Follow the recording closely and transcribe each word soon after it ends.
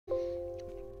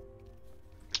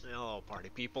Party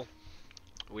people,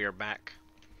 we are back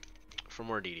for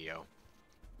more DDO.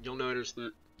 You'll notice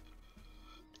that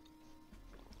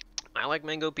I like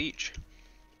mango peach,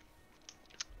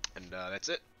 and that's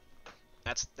it.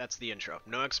 That's the intro.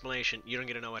 No explanation. You don't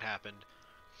get to know what happened.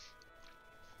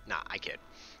 Nah, I kid.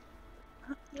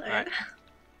 Alright,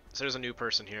 so there's a new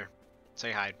person here.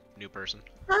 Say hi, new person.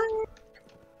 Hi,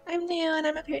 I'm new and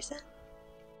I'm a person.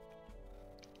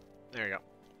 There you go.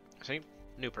 See?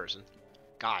 New person.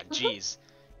 God, jeez.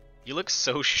 You look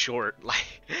so short.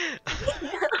 Like,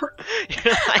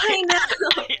 I know.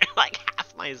 You're like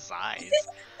half my size.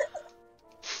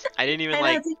 I didn't even I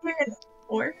like. know, it's like you're an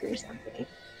orc or something.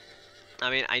 I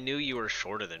mean, I knew you were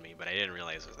shorter than me, but I didn't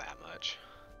realize it was that much.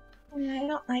 Yeah, I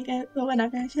don't like it, but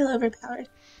whatever. I feel overpowered.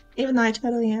 Even though I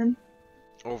totally am.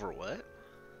 Over what?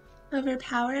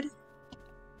 Overpowered?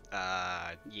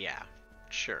 Yeah.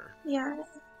 Sure. Yeah,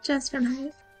 just from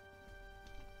Hive.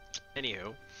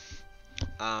 Anywho,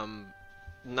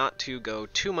 not to go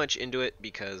too much into it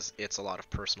because it's a lot of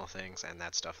personal things and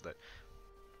that stuff that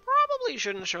probably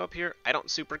shouldn't show up here. I don't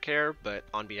super care, but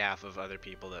on behalf of other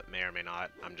people that may or may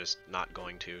not, I'm just not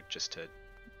going to, just to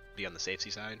be on the safety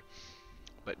side.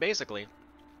 But basically,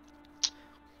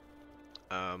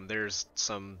 there's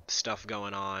some stuff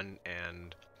going on,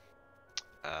 and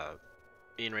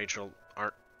me and Rachel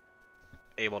aren't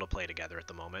able to play together at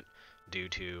the moment due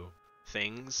to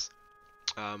things.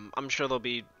 I'm sure they'll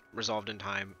be resolved in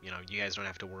time. You know, you guys don't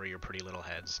have to worry your pretty little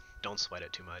heads. Don't sweat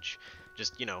it too much.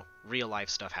 Just, you know, real life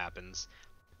stuff happens.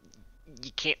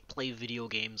 You can't play video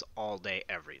games all day,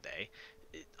 every day.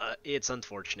 It's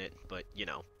unfortunate, but, you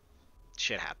know,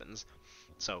 shit happens.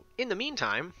 So, in the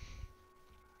meantime,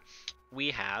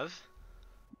 we have...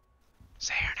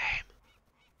 Say her name.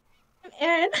 I'm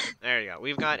Erin. There you go.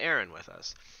 We've got Erin with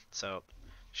us. So,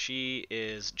 she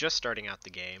is just starting out the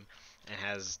game and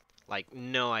has, like,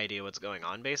 no idea what's going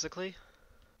on, basically.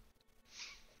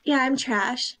 Yeah, I'm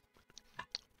trash.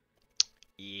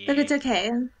 Yeah. But it's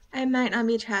okay. I might not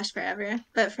be trash forever,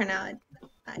 but for now,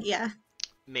 yeah.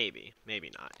 Maybe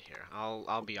not. Here,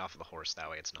 I'll be off the horse, that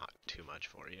way it's not too much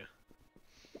for you.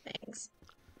 Thanks.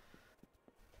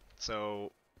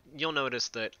 So, you'll notice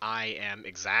that I am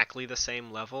exactly the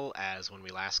same level as when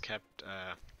we last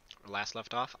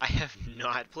left off. I have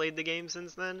not played the game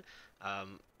since then.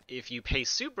 If you pay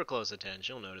super close attention,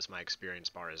 you'll notice my experience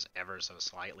bar is ever so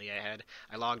slightly ahead.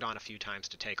 I logged on a few times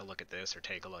to take a look at this or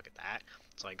take a look at that,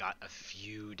 so I got a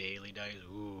few daily dice.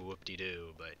 Ooh,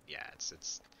 whoop-de-doo. But yeah,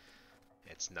 it's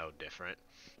no different.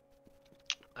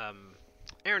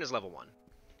 Erin is level 1,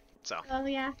 so Oh,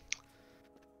 yeah.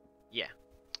 yeah.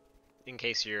 In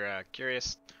case you're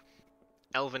curious,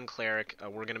 Elven Cleric,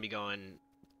 we're going to be going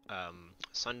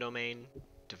Sun Domain,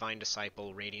 Divine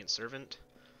Disciple, Radiant Servant.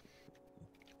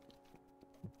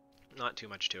 Not too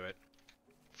much to it.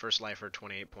 First lifer,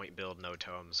 28-point build, no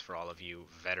tomes for all of you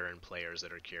veteran players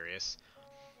that are curious.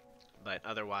 But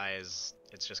otherwise,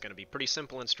 it's just going to be pretty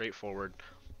simple and straightforward.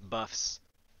 Buffs,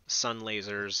 sun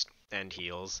lasers, and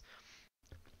heals.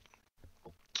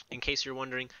 In case you're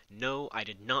wondering, no, I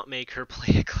did not make her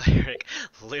play a cleric,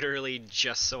 literally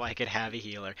just so I could have a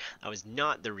healer. That was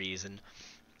not the reason.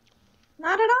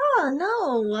 Not at all,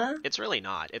 no. It's really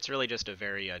not. It's really just a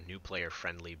very new player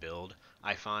friendly build,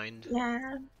 I find.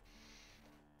 Yeah.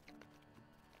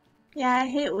 Yeah, I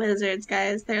hate wizards,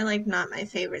 guys. They're like not my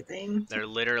favorite thing. They're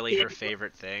literally her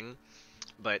favorite thing,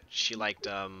 but she liked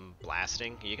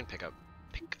blasting. You can pick up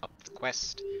the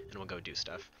quest, and we'll go do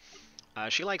stuff.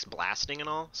 She likes blasting and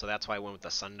all, so that's why I went with the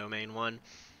Sun Domain one.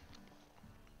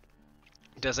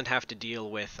 Doesn't have to deal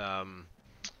with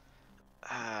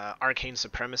Arcane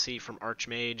Supremacy from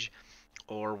Archmage,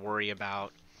 or worry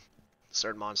about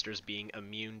certain monsters being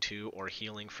immune to or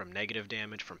healing from negative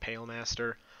damage from Pale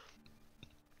Master,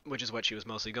 which is what she was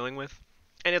mostly going with.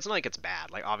 And it's not like it's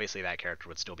bad. Like, obviously that character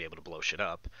would still be able to blow shit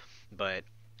up, but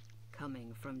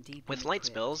with light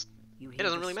spells, it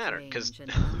doesn't really matter, because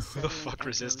who the fuck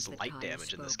resists light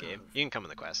damage in this game? You can come in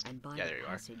the quest. Yeah, there you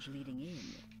are.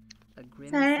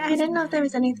 Sorry, I didn't know if there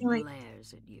was anything like...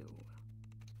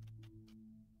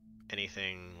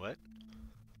 Anything, what?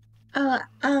 Oh,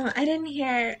 I didn't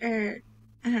hear, or...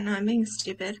 I don't know, I'm being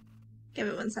stupid. Give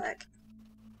it one sec.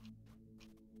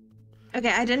 Okay,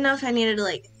 I didn't know if I needed to,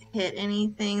 like, hit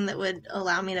anything that would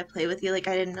allow me to play with you. Like,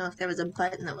 I didn't know if there was a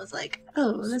button that was like,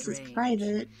 oh, this is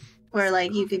private. Or,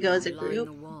 like, you could go as a group.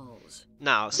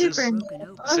 No, since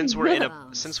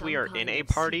we are in a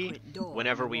party,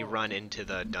 whenever we run into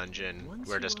the dungeon,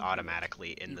 we're just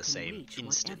automatically in the same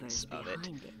instance of it.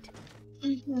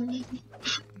 Mm-hmm.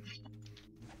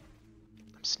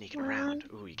 I'm sneaking around.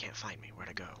 Ooh, you can't find me. Where'd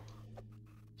I go?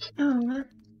 Oh,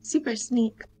 super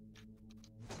sneak.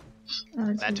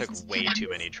 Oh, That took Jesus way too Christ.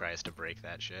 many tries to break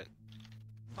that shit.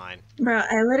 Fine. Bro,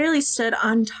 I literally stood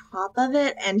on top of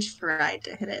it and tried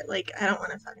to hit it. Like, I don't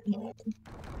want to fucking hit it.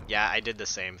 Yeah, I did the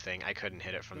same thing. I couldn't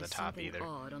hit it from the top either.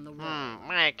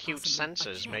 My acute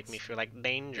senses make me feel like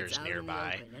danger's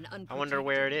nearby. I wonder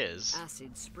where it is.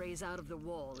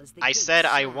 I said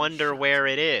I wonder where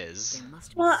it is.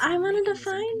 Well, I wanted to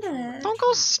find it. Don't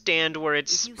go stand where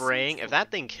it's spraying. If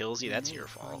that thing kills you, that's your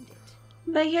fault.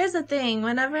 But here's the thing,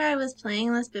 whenever I was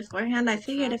playing this beforehand, I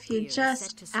figured if you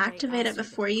just activate it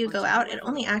before you go out, it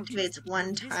only activates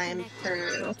one time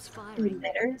per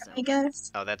emitter, I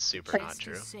guess. Oh, that's super not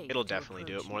true. It'll definitely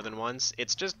do it more than once.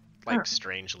 It's just, like,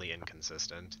 strangely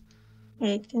inconsistent.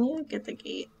 Hey, can you get the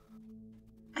gate?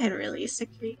 I'd really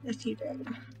agree if you did.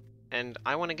 And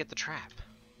I want to get the trap.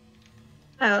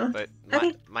 Oh, But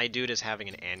okay. my dude is having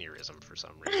an aneurysm for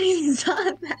some reason. I saw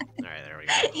that. Alright, there we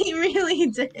go. He really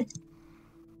did.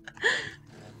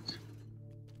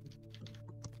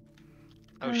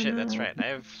 Oh shit, that's right. I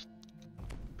have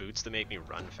boots that make me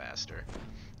run faster.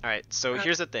 Alright, so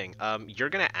here's the thing. You're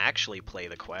gonna actually play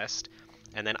the quest,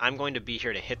 and then I'm going to be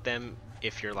here to hit them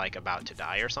if you're like about to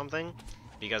die or something,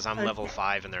 because I'm level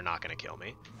 5 and they're not gonna kill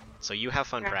me. So you have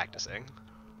fun practicing.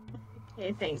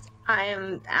 Okay, thanks. I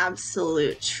am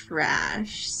absolute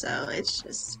trash, so it's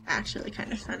just actually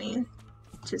kind of funny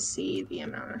to see the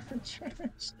amount of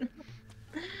trash.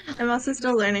 I'm also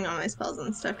still learning all my spells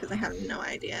and stuff because I have no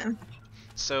idea.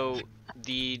 So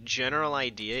the general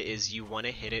idea is you want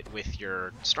to hit it with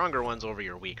your stronger ones over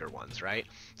your weaker ones, right?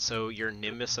 So your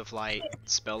Nimbus of Light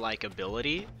spell-like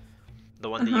ability, the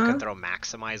one that you can throw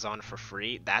Maximize on for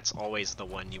free, that's always the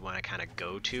one you want to kind of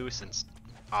go to, since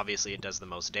obviously it does the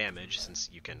most damage since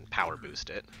you can power boost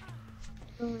it.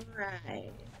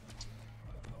 Right.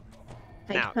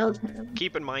 Now,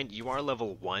 keep in mind, you are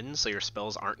level 1, so your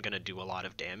spells aren't going to do a lot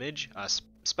of damage.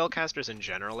 Spellcasters in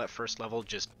general at first level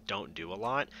just don't do a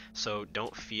lot, so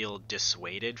don't feel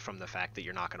dissuaded from the fact that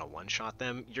you're not going to one-shot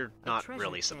them. You're not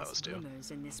really supposed to.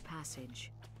 In this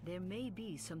passage. There may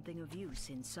be something of use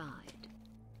inside.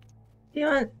 You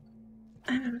want...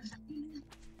 I don't know.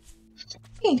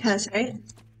 You can cuss, right?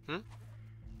 You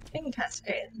can cuss,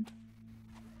 right?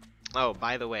 Oh,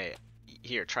 by the way,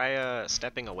 here, try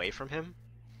stepping away from him.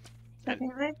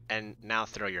 And now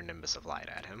throw your Nimbus of Light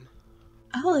at him.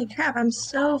 Holy crap, I'm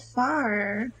so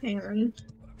far. Hang on.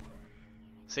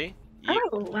 See?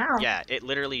 Oh, wow. Yeah, it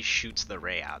literally shoots the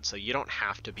ray out, so you don't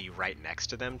have to be right next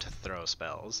to them to throw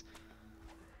spells.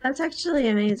 That's actually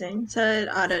amazing. So it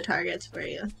auto-targets for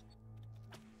you.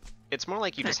 It's more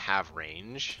like you just have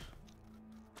range.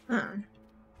 Huh.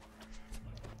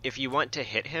 If you want to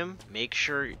hit him, make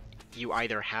sure you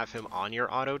either have him on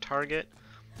your auto-target,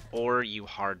 or you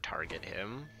hard target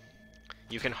him.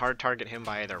 You can hard target him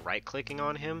by either right-clicking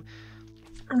on him,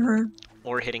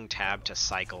 or hitting tab to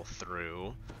cycle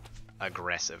through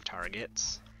aggressive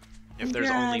targets. If there's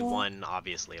only one,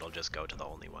 obviously it'll just go to the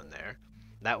only one there.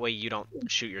 That way you don't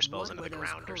shoot your spells into the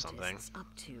ground or something.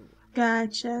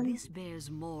 Gotcha. This bears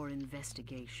more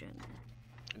investigation.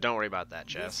 Don't worry about that,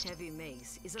 chest.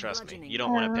 Trust me, you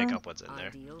don't want to pick up what's in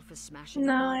there.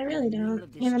 No, I really don't.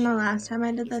 Even the last time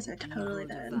I did this, I totally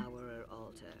did.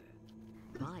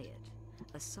 By it,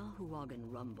 a Sahuagin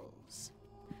rumbles.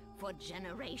 For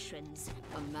generations,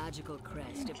 a magical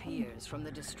crest appears from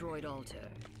the destroyed altar.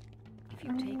 If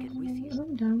you take it with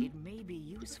you, it may be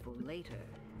useful later.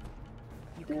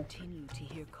 You continue to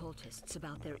hear cultists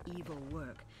about their evil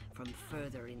work from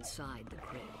further inside the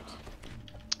crypt.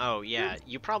 Oh yeah,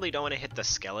 you probably don't want to hit the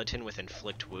skeleton with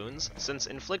Inflict Wounds, since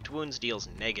Inflict Wounds deals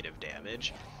negative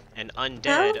damage, and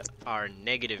undead are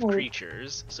negative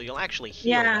creatures, so you'll actually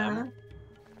heal them.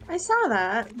 I saw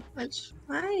that, which,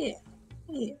 why?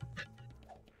 Wait.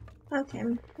 Okay,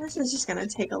 this is just gonna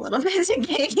take a little bit to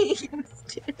get used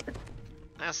to.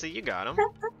 Ah, see, you got him.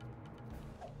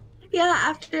 Yeah,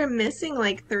 after missing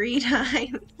like 3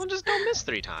 times. Well, just don't miss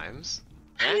 3 times.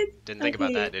 Eh? Didn't think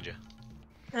about that, did you?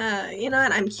 You know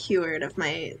what? I'm cured of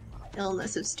my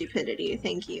illness of stupidity.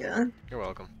 Thank you. You're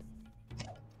welcome.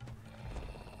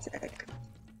 Sick.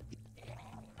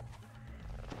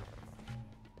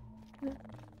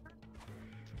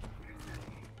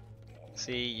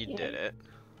 See, you did it.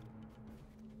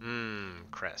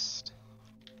 Crest.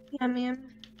 Yeah,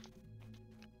 man.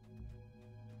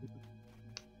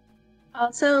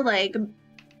 Also, like,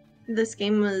 this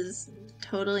game was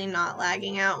totally not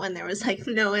lagging out when there was, like,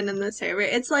 no one in the server.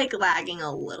 It's, like, lagging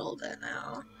a little bit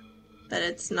now. But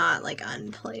it's not, like,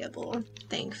 unplayable,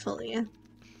 thankfully.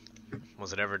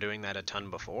 Was it ever doing that a ton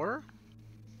before?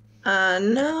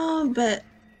 No, but...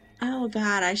 Oh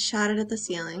god, I shot it at the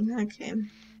ceiling. Okay.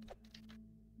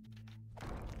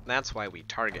 That's why we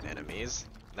target enemies.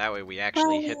 That way we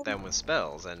actually hit them with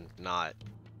spells and not.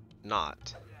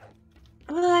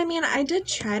 Well, I mean, I did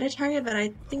try to target, but I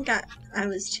think I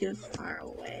was too far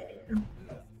away.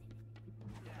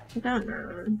 I don't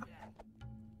know.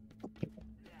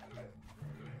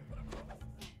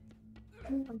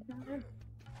 I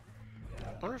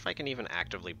wonder if I can even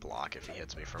actively block if he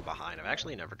hits me from behind. I've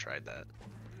actually never tried that.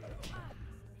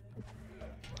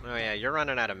 Oh yeah, you're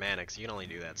running out of mana because you can only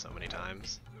do that so many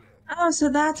times. Oh, so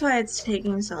that's why it's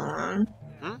taking so long.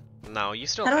 Hmm? No, you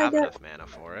still How do I have get... enough mana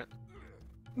for it.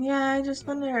 Yeah, I just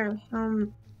wonder how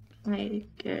I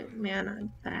get mana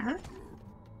back.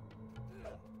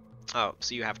 Oh,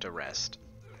 so you have to rest.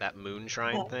 That moon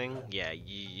shrine thing? Yeah,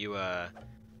 you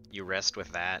rest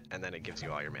with that, and then it gives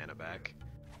you all your mana back.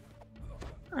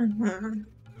 Uh-huh.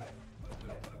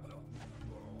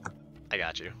 I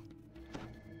got you.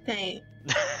 Thanks.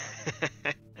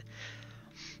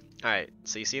 Alright,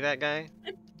 so you see that guy?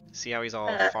 See how he's all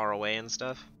far away and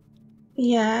stuff?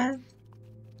 Yeah.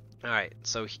 Alright,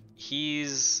 so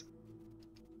he's...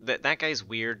 That guy's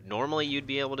weird. Normally you'd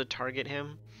be able to target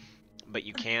him, but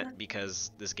you can't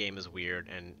because this game is weird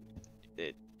and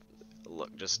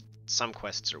look, just some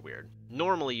quests are weird.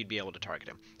 Normally you'd be able to target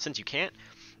him. Since you can't,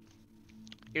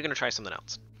 you're gonna try something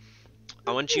else.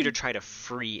 I want you to try to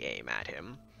free aim at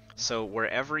him. So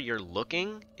wherever you're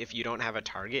looking, if you don't have a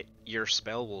target, your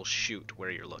spell will shoot where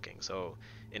you're looking. So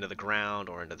into the ground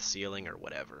or into the ceiling or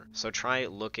whatever. So try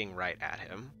looking right at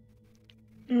him.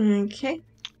 Okay.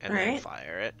 And then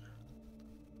fire it.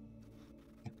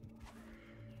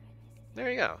 There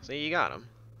you go. See, you got him.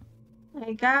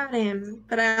 I got him,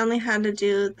 but I only had to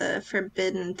do the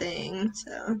forbidden thing,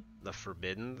 so... The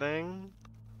forbidden thing?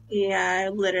 Yeah, I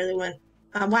literally went...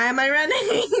 why am I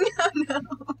running? Oh no.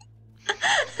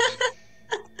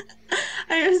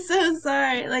 I am so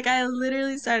sorry. Like, I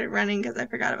literally started running because I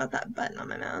forgot about that button on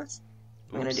my mouse.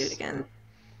 I'm gonna do it again.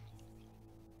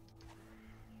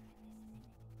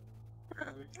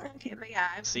 Okay, but yeah,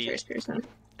 I'm first person.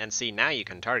 And see, now you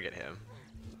can target him.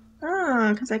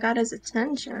 Oh, because I got his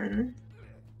attention.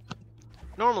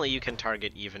 Normally you can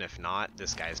target even if not.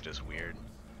 This guy's just weird.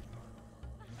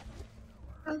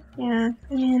 Yeah,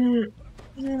 I mean,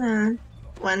 I'm gonna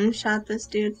one-shot this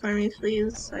dude for me,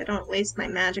 please, so I don't waste my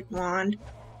magic wand.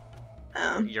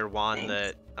 Your wand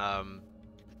that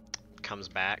comes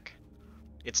back.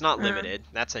 It's not limited.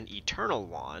 That's an eternal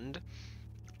wand.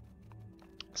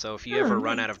 So if you ever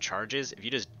run out of charges, if you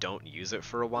just don't use it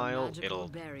for a while, it'll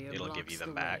give you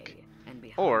them back.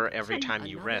 Or every time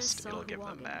you rest, it'll give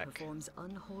them back. Performs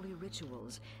unholy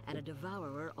rituals at a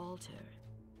devourer altar.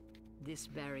 This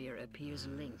barrier appears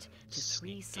linked to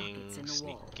 3 sockets in the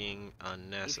wall. Sneaking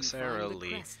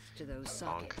unnecessarily. To those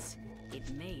sockets, it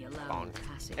may allow bonk.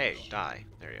 passage. Hey, die.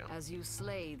 There you go. As you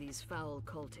slay these foul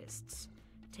cultists,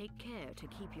 take care to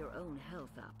keep your own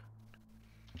health up.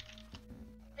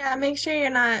 Yeah, make sure you're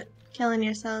not killing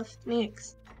yourself,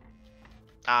 Neeks.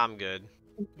 I'm good.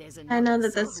 I know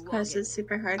that this quest is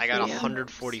super hard I got for you.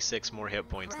 146 more hit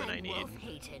points than I need.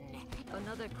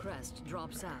 Another crest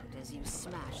drops out as you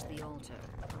smash the altar.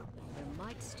 There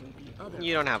might still be other.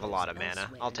 You don't have a lot of mana.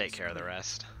 I'll take care of the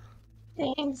rest.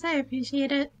 Thanks, I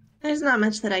appreciate it. There's not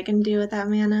much that I can do without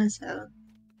mana, so...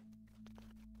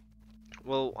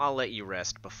 Well, I'll let you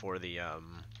rest before the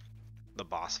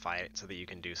boss fight so that you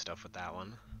can do stuff with that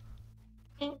one.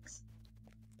 Thanks.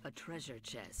 A treasure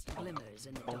chest glimmers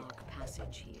in the dark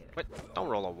passage here. What? Don't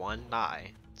roll a 1.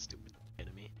 Die. Stupid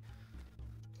enemy.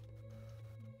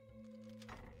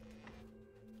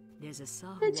 There's a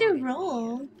Sahuagin What did you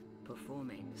roll?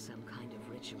 performing some kind of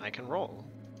ritual. I can roll.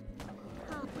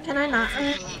 Can I not?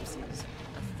 A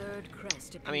third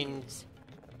crest appears. I mean,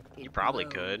 you probably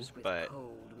could, but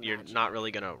you're not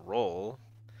really gonna roll.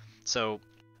 So,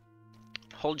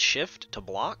 hold shift to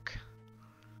block,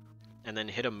 and then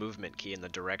hit a movement key in the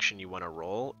direction you want to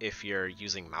roll if you're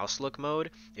using mouse look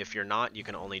mode. If you're not, you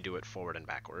can only do it forward and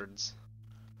backwards.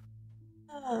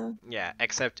 Oh. Yeah,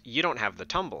 except you don't have the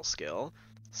tumble skill,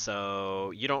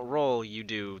 so you don't roll, you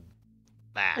do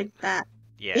that. Like that.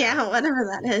 Yeah. Yeah, whatever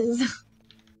that is.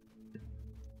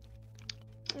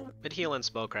 But heal and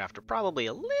spellcraft are probably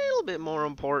a little bit more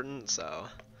important, so...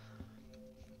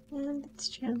 Yeah, that's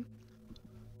true.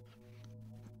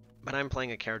 But I'm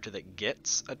playing a character that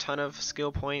gets a ton of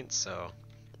skill points, so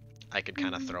I could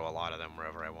kind of throw a lot of them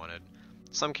wherever I wanted.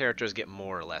 Some characters get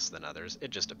more or less than others. It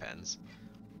just depends.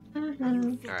 Alright,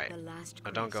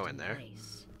 now don't go in there.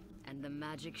 And the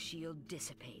magic shield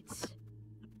dissipates.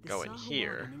 Go in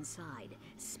here.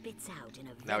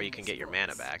 Now you can get your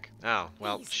mana back. Oh,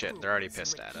 well, shit, they're already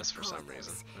pissed at us for some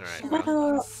reason. Alright,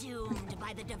 well.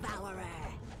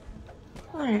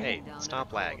 Alright. Hey, Down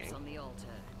stop their corpse lagging. on the altar,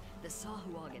 the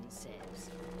Ohayon-Wilkinson says,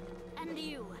 "And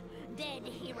you, dead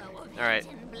hero of Alright,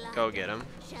 heat and blood, go get him.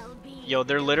 shall be Yo,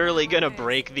 they're literally gonna devourer's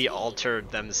break the teeth." altar The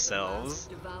themselves. last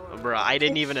devourer Bruh, I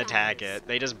didn't even shatters. attack it.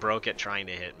 They just broke it trying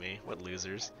to hit me. What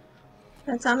losers.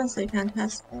 That's honestly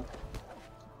fantastic.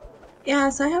 Yeah,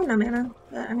 so I have no mana,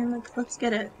 but I mean, like, let's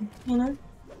get it, you know?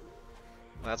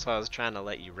 Well, that's why I was trying to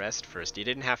let you rest first. You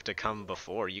didn't have to come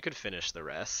before. You could finish the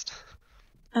rest.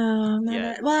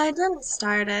 Yeah. Well, I didn't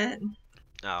start it.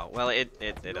 Oh, well, it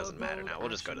Your doesn't matter bold now. We'll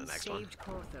just go to the actions next one. saved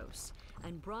Korthos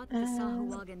and brought the Uh,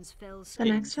 Sahuagin's fell the scheme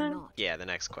next to one? naught. Yeah, the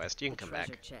next quest. You can The come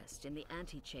treasure back. chest in the Yeah,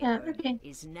 antechamber okay.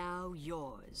 is now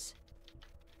yours.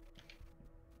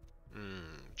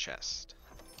 Chest.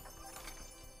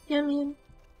 Yeah, man.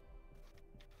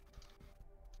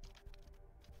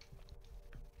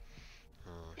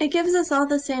 It gives us all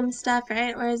the same stuff,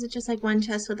 right? Or is it just like one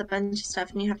chest with a bunch of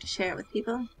stuff and you have to share it with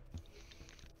people?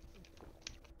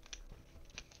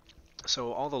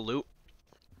 So all the loot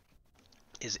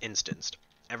is instanced.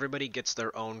 Everybody gets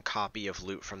their own copy of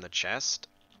loot from the chest,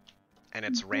 and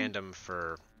it's random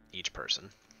for each person.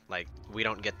 Like, we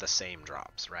don't get the same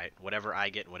drops, right? Whatever I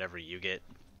get and whatever you get,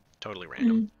 totally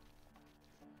random.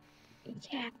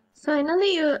 Yeah. So I know that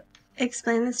you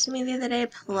explained this to me the other day,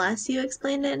 plus you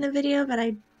explained it in a video, but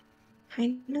I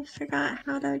kind of forgot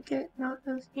how to get out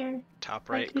of here. Top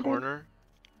Like right you did. corner,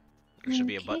 there should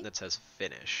be a Okay. button that says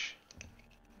finish.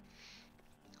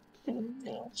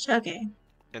 Okay.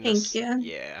 And Thank this, you.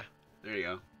 yeah, there you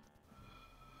go.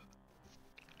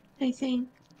 I think.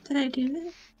 Did I do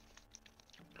it?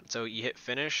 So you hit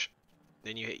finish,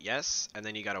 then you hit yes, and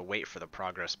then you gotta wait for the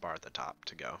progress bar at the top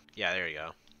to go. Yeah, there you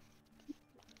go.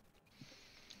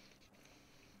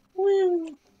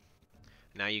 Woo!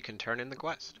 Now you can turn in the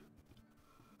quest.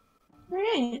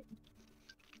 Alright.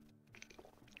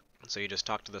 So you just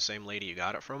talk to the same lady you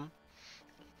got it from,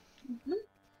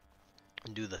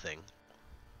 and do the thing.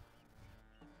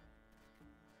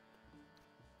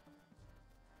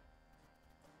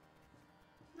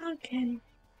 Okay.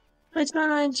 Which one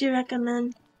would you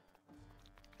recommend?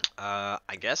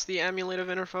 I guess the Amulet of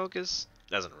Inner Focus?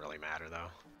 Doesn't really matter, though.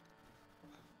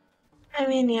 I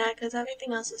mean, yeah, because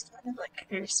everything else is kind of like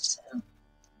cursed, so.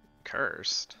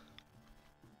 Cursed?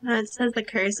 No, it says the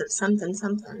curse of something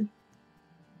something.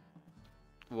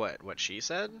 What she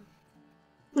said?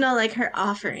 No, like her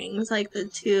offerings, like the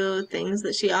two things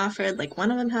that she offered, like one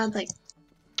of them had like.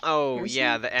 Oh, Curses?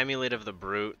 yeah, the Amulet of the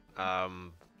Brute,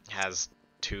 has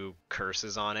 2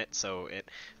 curses on it, so it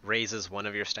raises one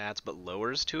of your stats but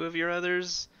lowers 2 of your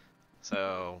others.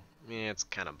 So, yeah, it's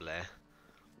kind of bleh.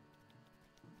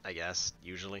 I guess,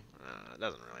 usually. It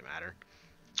doesn't really matter.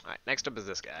 Alright, next up is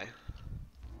this guy.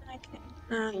 Okay.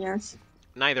 Oh, yes.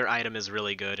 Neither item is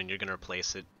really good, and you're gonna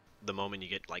replace it the moment you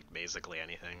get, like, basically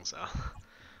anything, so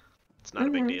it's not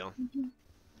a big deal.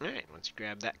 Alright, once you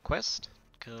grab that quest,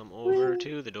 come over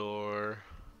to the door.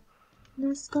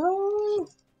 Let's go.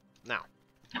 Now,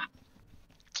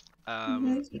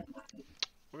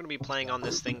 we're gonna be playing on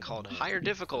this thing called higher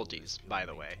difficulties, by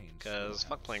the way, because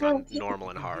fuck playing on normal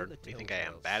and hard. You think I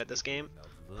am bad at this game?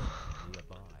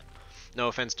 No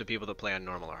offense to people that play on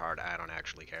normal or hard, I don't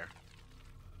actually care.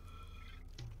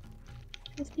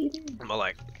 But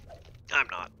like, I'm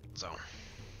not, so.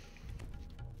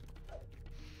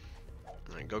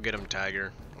 Alright, go get him,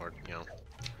 tiger, or, you know,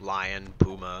 lion,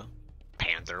 puma,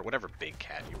 panther, whatever big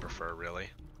cat you prefer, really.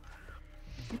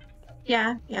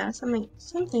 Yeah, something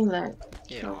that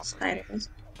Get kills off of me. spiders.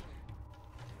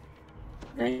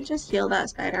 Did I just heal that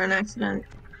spider on accident?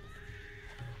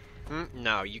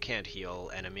 No, you can't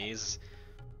heal enemies.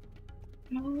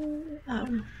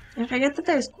 I forget that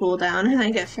there's cooldown and I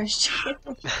get frustrated.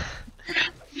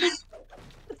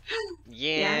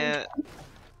 Yeah.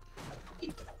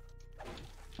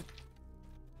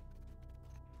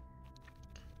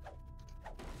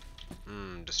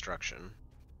 Destruction.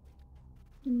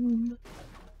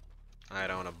 I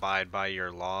don't abide by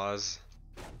your laws.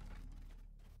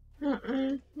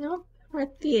 Nope, we're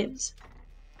thieves.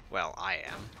 Well, I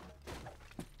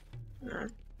am.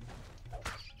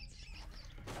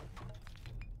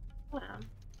 Wow.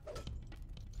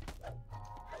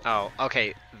 Oh,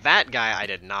 okay, that guy I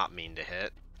did not mean to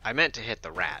hit. I meant to hit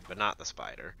the rat, but not the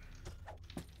spider.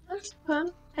 That's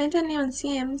fun. I didn't even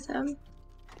see him, so.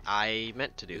 I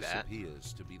meant to do This that.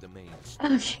 appears to be the main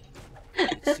Okay.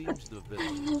 It seems the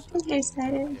villains I'm very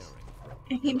excited.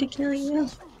 I need to kill you.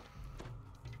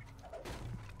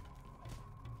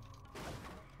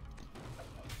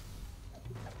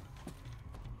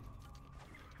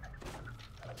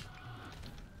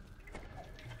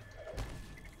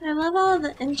 I love all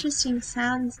the interesting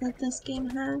sounds that this game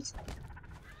has.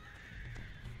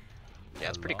 Yeah,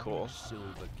 it's pretty cool.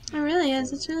 It really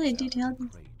is. It's really detailed.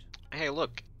 Hey,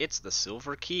 look, it's the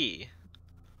silver key.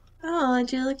 Oh,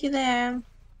 would you looky there?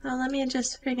 Well, let me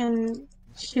just friggin'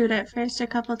 shoot it first a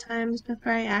couple times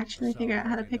before I actually figure out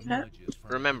how to pick it up.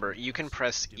 Remember, you can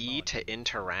press E to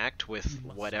interact with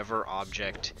whatever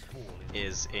object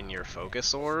is in your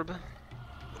focus orb.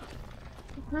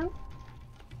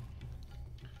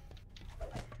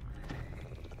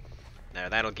 There,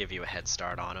 that'll give you a head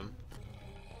start on him.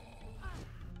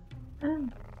 Oh.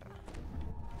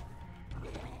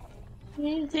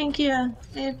 Yeah, thank you.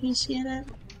 I appreciate it.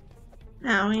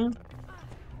 Owie.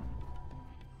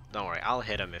 Don't worry, I'll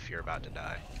hit him if you're about to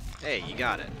die. Hey, you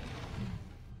got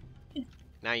it.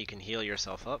 Now you can heal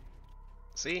yourself up.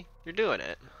 See? You're doing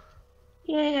it.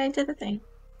 Yay, I did a thing.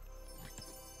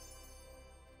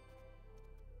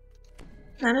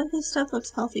 None of this stuff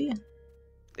looks healthy.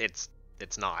 It's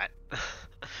not.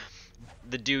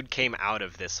 The dude came out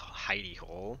of this hidey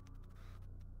hole.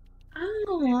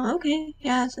 Oh, okay.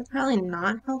 Yeah, so probably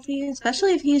not healthy,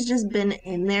 especially if he's just been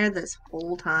in there this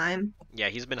whole time. Yeah,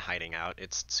 he's been hiding out.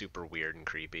 It's super weird and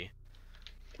creepy.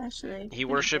 Especially. He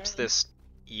worships this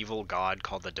evil god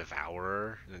called the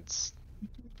Devourer. It's...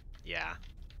 yeah.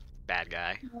 Bad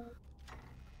guy.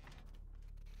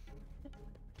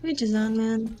 Each his own,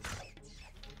 man.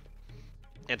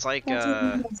 It's like,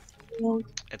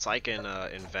 it's like in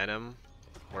Venom,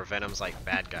 where Venom's like,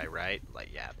 bad guy, right? Like,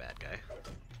 yeah, bad guy.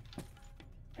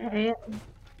 Right.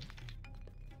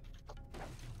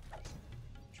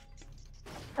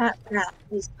 That rat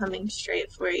is coming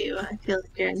straight for you. I feel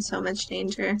like you're in so much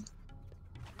danger.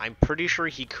 I'm pretty sure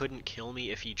he couldn't kill me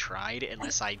if he tried,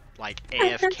 unless I, like,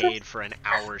 AFK'd for an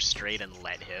hour straight and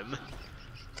let him.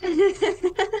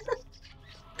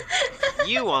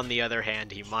 You, on the other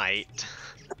hand, he might.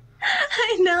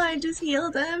 I know, I just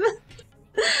healed him.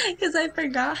 Because I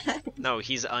forgot. No,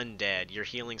 he's undead. Your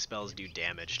healing spells do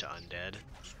damage to undead.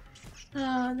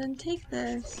 Oh, then take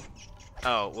this.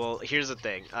 Oh, well, here's the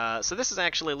thing. So this is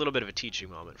actually a little bit of a teaching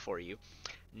moment for you.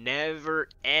 Never,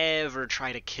 ever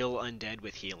try to kill undead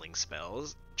with healing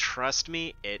spells. Trust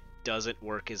me, it doesn't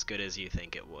work as good as you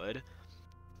think it would.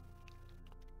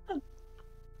 Oh.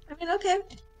 I mean, okay.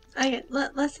 I get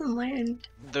lesson learned.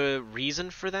 The reason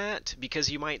for that,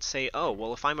 because you might say, oh,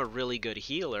 well, if I'm a really good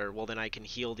healer, well, then I can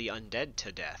heal the undead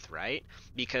to death, right?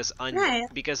 Because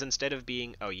because instead of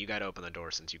being... oh, you gotta open the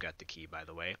door since you got the key, by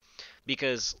the way.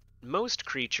 Because most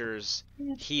creatures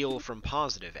heal from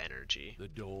positive energy,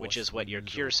 which is what your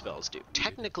cure spells do.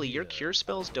 Technically, your cure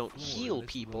spells don't heal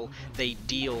people, they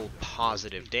deal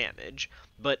positive damage.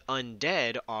 But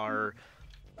undead are,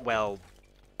 well...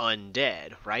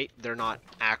 undead, right? They're not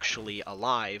actually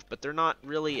alive, but they're not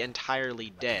really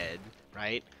entirely dead,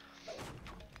 right?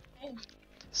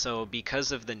 So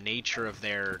because of the nature of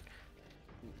their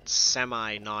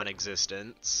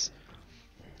semi-non-existence...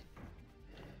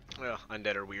 well,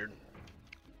 undead are weird.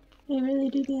 They really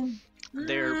do.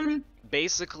 They're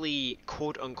basically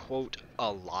quote-unquote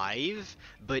alive,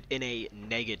 but in a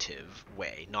negative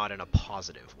way, not in a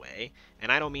positive way.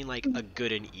 And I don't mean like a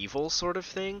good and evil sort of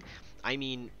thing. I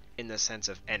mean in the sense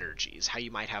of energies, how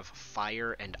you might have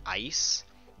fire and ice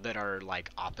that are like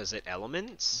opposite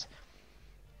elements.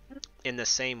 In the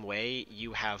same way,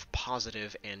 you have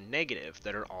positive and negative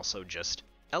that are also just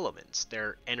elements.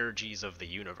 They're energies of the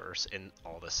universe in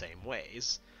all the same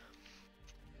ways.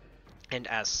 And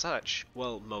as such,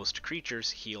 well, most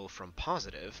creatures heal from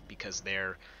positive because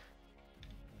they're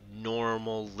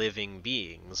normal living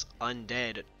beings.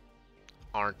 Undead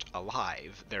aren't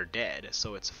alive, they're dead,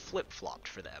 so it's flip-flopped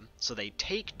for them. So they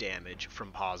take damage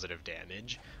from positive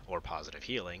damage, or positive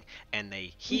healing, and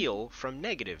they heal from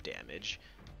negative damage,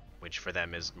 which for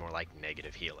them is more like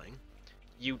negative healing.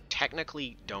 You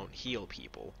technically don't heal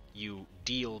people, you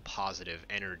deal positive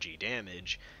energy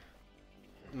damage.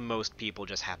 Most people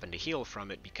just happen to heal from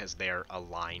it because they're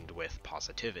aligned with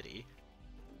positivity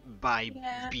by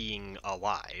being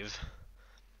alive.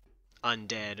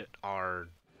 Undead are,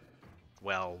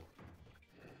 well,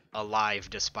 alive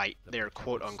despite, they're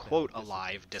quote-unquote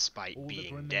alive despite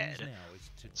being dead.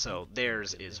 So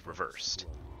theirs is reversed.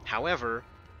 However,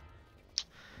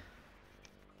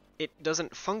 it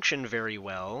doesn't function very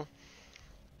well.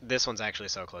 This one's actually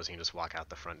so close you can just walk out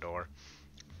the front door.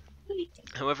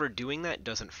 However, doing that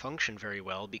doesn't function very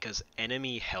well because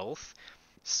enemy health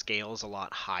scales a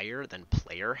lot higher than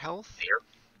player health.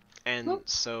 And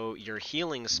so your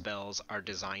healing spells are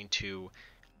designed to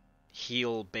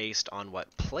heal based on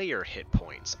what player hit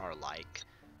points are like,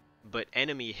 but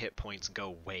enemy hit points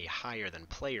go way higher than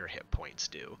player hit points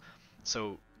do.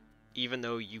 So even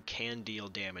though you can deal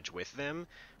damage with them,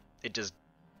 it just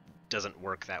doesn't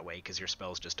work that way because your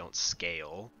spells just don't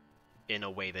scale in a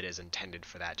way that is intended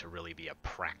for that to really be a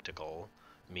practical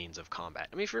means of combat.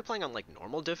 I mean, if you're playing on like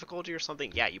normal difficulty or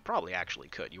something, yeah, you probably actually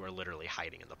could. You are literally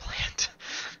hiding in the plant.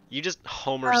 You just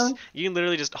you can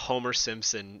literally just Homer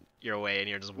Simpson your way and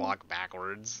you just walk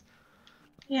backwards.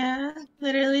 Yeah,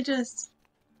 literally just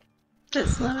a bit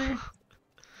slower.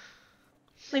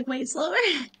 Like way slower.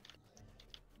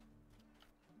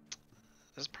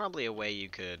 There's probably a way you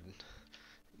could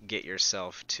get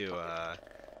yourself to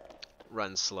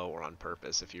run slower on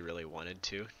purpose if you really wanted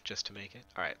to, just to make it.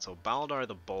 Alright, so Baldar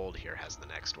the Bold here has the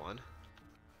next one.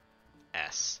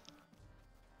 S.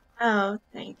 Oh,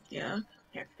 thank you.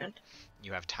 You're good.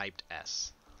 You have typed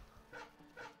S.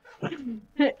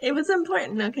 It was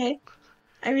important, okay?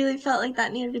 I really felt like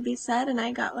that needed to be said, and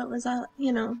I got what was out,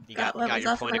 You got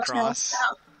your point across?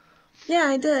 Yeah,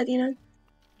 I did, you know.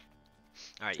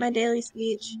 Alright, My daily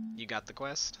speech. you got the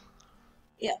quest?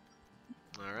 Yeah.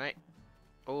 Alright.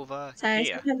 Over Sorry,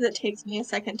 here. sometimes it takes me a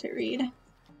second to read.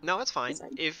 No, it's fine.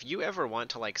 If you ever want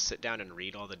to like sit down and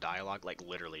read all the dialogue, like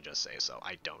literally just say so.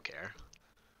 I don't care.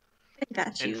 I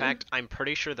got you. In fact, I'm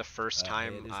pretty sure the first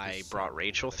time I brought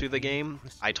Rachel through the game,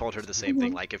 I told her the same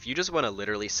thing. Like, if you just want to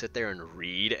literally sit there and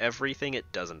read everything, it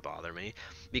doesn't bother me.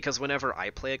 Because whenever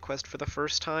I play a quest for the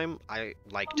first time, I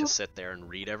like to sit there and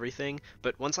read everything.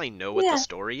 But once I know what the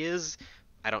story is,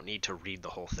 I don't need to read the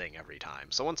whole thing every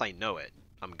time. So once I know it,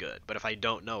 I'm good. But if I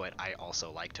don't know it, I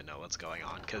also like to know what's going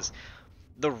on. Because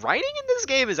the writing in this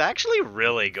game is actually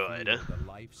really good.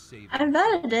 I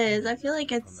bet it is. I feel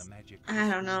like it's... I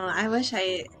don't know. I wish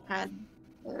I had...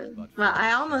 Well,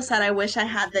 I almost said I wish I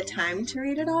had the time to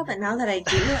read it all, but now that I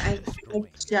do, I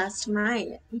just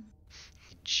might.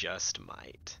 Just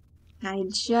might. I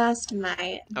just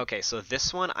might. Okay, so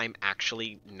this one I'm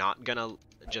actually not gonna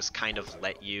just kind of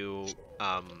let you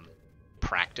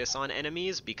practice on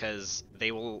enemies, because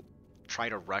they will try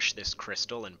to rush this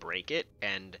crystal and break it,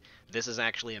 and this is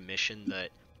actually a mission that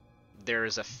there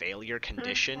is a failure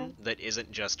condition that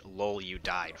isn't just lol you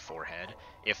died forehead.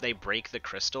 If they break the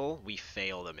crystal, we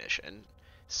fail the mission.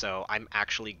 So I'm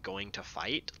actually going to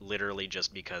fight, literally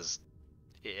just because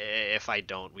if I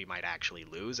don't, we might actually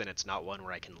lose, and it's not one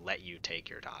where I can let you take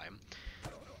your time.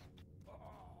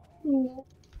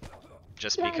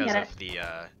 Just because of the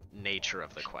nature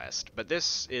of the quest. But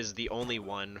this is the only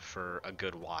one for a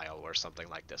good while where something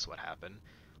like this would happen.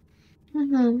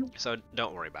 So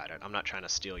don't worry about it. I'm not trying to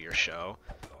steal your show.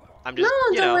 I'm just,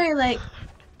 don't worry, like...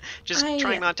 just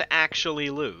trying not to actually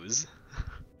lose.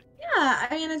 Yeah,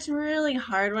 I mean, it's really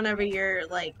hard whenever you're,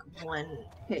 like,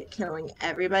 one-hit killing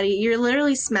everybody. You're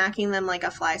literally smacking them like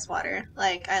a fly swatter.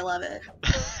 Like, I love it.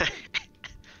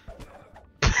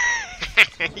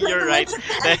 You're right.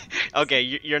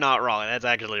 Okay, you're not wrong. That's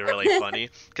actually really funny.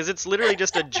 Because it's literally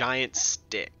just a giant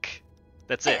stick.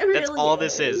 That's it. That's all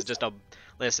this is. Just a...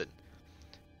 Listen.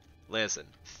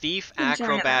 Thief,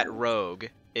 acrobat, rogue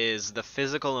is the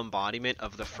physical embodiment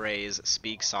of the phrase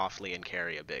speak softly and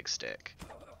carry a big stick.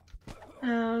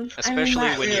 Especially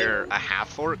when you're a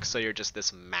half-orc, so you're just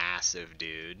this massive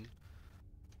dude.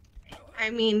 I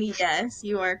mean, yes,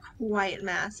 you are quite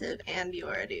massive, and you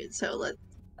are a dude, so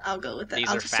I'll go with that. These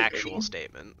are factual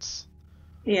statements.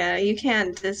 Yeah, you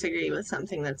can't disagree with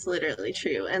something that's literally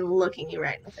true and looking you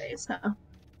right in the face, so...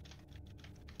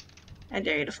 I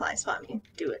dare you to fly swat me.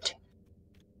 Do it.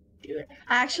 Do it.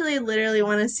 I actually literally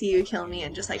want to see you kill me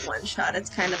in just like one shot. It's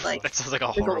kind of like... That sounds like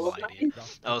a horrible idea.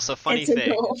 Oh, so funny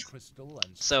thing.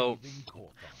 So,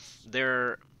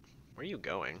 where are you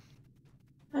going?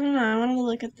 I don't know, I wanted to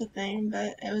look at the thing,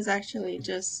 but it was actually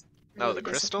just... Really the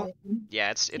crystal? Yeah,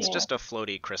 it's just a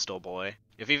floaty crystal boy.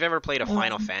 If you've ever played a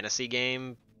Final Fantasy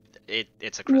game,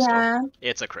 it's a crystal. Yeah.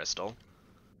 It's a crystal.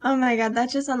 Oh my god,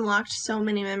 that just unlocked so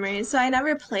many memories. So I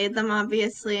never played them,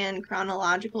 obviously, in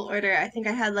chronological order. I think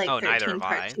I had, like, 13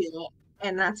 part 2,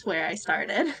 and that's where I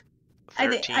started. I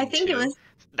think it was...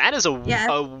 That is a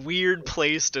weird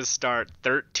place to start,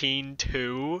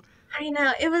 13-2. I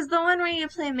know, it was the one where you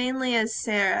play mainly as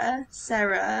Sarah,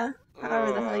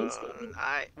 however the hell you say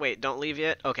it. Wait, don't leave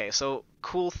yet? Okay, so,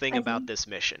 cool thing about this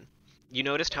mission. You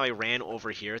noticed how I ran over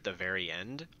here at the very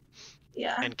end?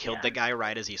 Yeah. And killed the guy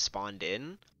right as he spawned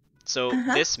in? So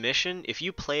this mission, if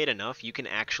you play it enough, you can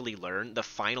actually learn the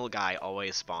final guy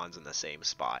always spawns in the same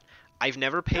spot. I've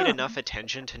never paid enough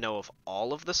attention to know if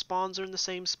all of the spawns are in the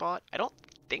same spot. I don't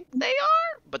think they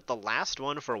are, but the last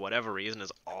one, for whatever reason,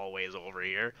 is always over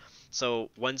here. So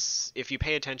if you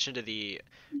pay attention to the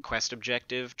quest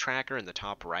objective tracker in the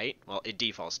top right, well, it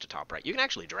defaults to top right. You can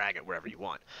actually drag it wherever you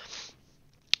want.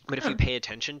 But if you pay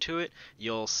attention to it,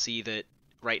 you'll see that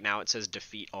right now it says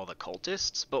defeat all the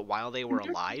cultists, but while they were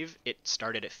alive, it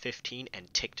started at 15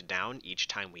 and ticked down each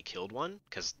time we killed one,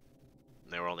 because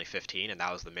there were only 15, and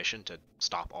that was the mission, to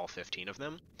stop all 15 of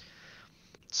them.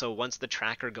 So once the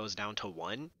tracker goes down to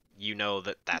 1, you know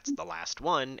that that's the last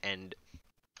one, and,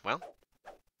 well,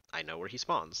 I know where he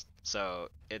spawns. So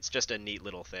it's just a neat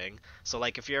little thing. So,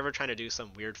 like, if you're ever trying to do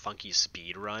some weird, funky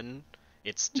speed run,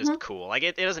 it's just cool. Like,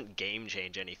 it doesn't game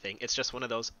change anything. It's just one of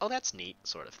those, oh, that's neat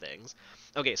sort of things.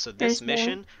 Okay, so this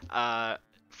mission,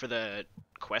 for the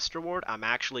quest reward, I'm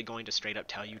actually going to straight up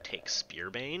tell you take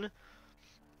Spearbane.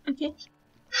 Okay.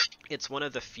 It's one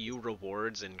of the few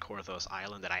rewards in Korthos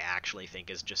Island that I actually think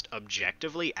is just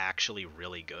objectively actually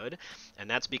really good, and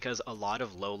that's because a lot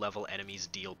of low-level enemies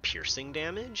deal piercing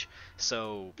damage,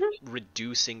 so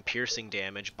reducing piercing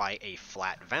damage by a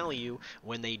flat value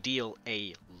when they deal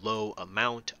a low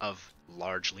amount of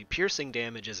largely piercing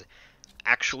damage is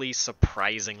actually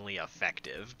surprisingly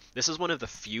effective. This is one of the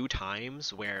few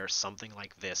times where something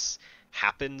like this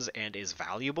happens and is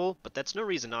valuable, but that's no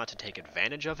reason not to take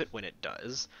advantage of it when it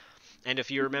does. And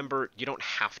if you remember, you don't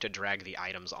have to drag the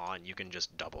items on, you can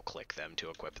just double-click them to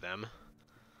equip them.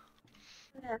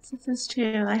 Yes, this is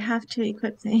true. I have to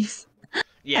equip things.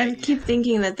 Yeah, I keep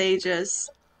thinking that they just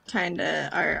kinda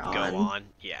are on. go on,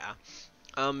 yeah.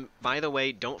 By the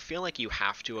way, don't feel like you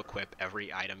have to equip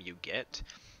every item you get.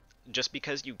 Just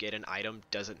because you get an item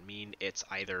doesn't mean it's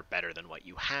either better than what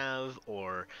you have,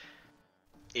 or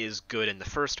is good in the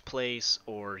first place,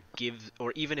 or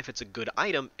even if it's a good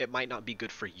item, it might not be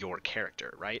good for your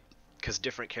character, right? Because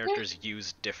different characters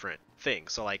use different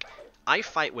things. So, like, I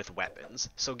fight with weapons,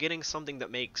 so getting something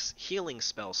that makes healing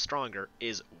spells stronger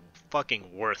is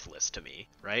fucking worthless to me,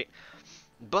 right?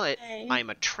 But I'm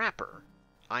a trapper.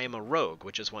 I am a rogue,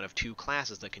 which is one of 2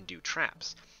 classes that can do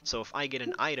traps. So if I get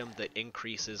an item that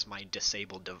increases my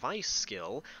disabled device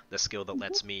skill, the skill that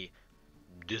lets me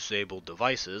disable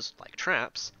devices, like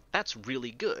traps, that's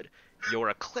really good. You're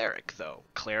a cleric, though.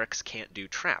 Clerics can't do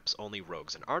traps, only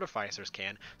rogues and artificers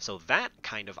can, so that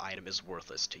kind of item is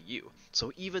worthless to you.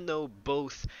 So even though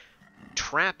both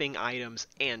trapping items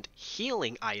and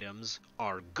healing items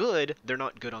are good, they're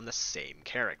not good on the same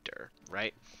character,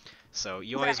 right? So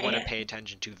you always want to pay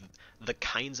attention to the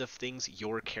kinds of things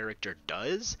your character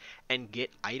does, and get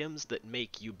items that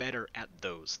make you better at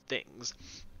those things.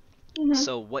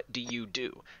 So what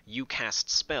do? You cast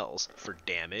spells for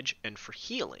damage and for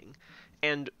healing,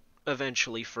 and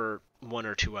eventually for 1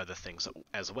 or 2 other things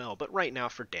as well, but right now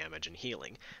for damage and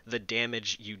healing. The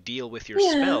damage you deal with your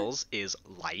spells is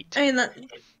light. I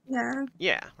mean,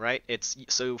 Yeah, right?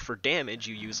 So for damage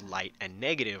you use light and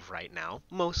negative right now,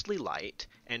 mostly light,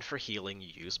 and for healing you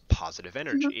use positive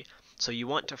energy. So you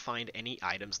want to find any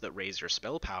items that raise your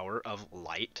spell power of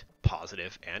light,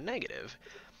 positive, and negative.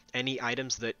 Any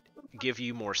items that give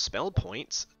you more spell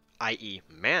points, i.e.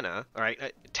 mana,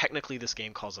 alright, technically this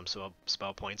game calls them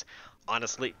spell points.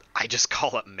 Honestly, I just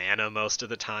call it mana most of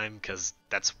the time, because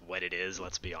that's what it is,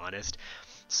 let's be honest.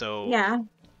 So,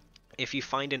 if you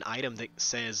find an item that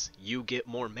says you get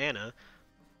more mana,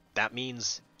 that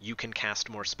means you can cast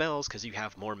more spells because you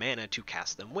have more mana to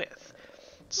cast them with.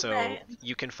 So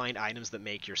you can find items that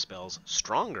make your spells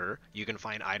stronger. You can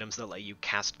find items that let you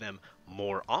cast them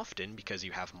more often because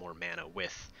you have more mana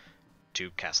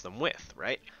to cast them with,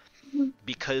 right?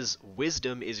 Because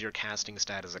wisdom is your casting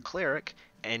stat as a cleric,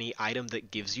 any item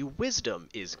that gives you wisdom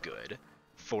is good,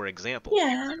 for example,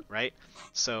 right?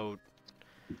 So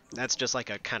that's just like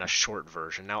a kind of short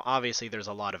version. Now, obviously, there's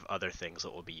a lot of other things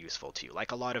that will be useful to you.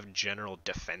 Like, a lot of general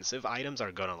defensive items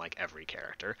are good on, like, every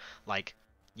character. Like,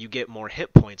 you get more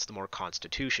hit points the more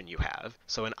constitution you have.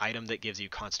 So an item that gives you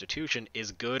constitution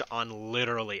is good on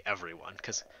literally everyone,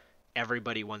 because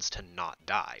everybody wants to not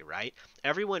die, right?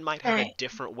 Everyone might have a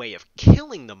different way of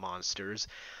killing the monsters,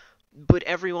 but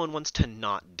everyone wants to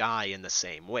not die in the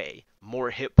same way. More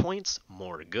hit points,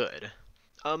 more good.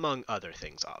 Among other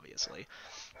things, obviously.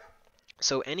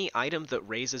 So any item that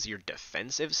raises your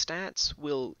defensive stats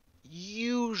will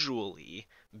usually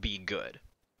be good.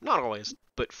 Not always,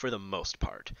 but for the most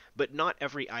part. But not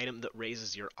every item that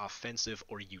raises your offensive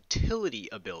or utility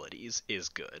abilities is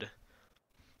good.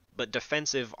 But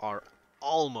defensive are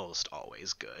almost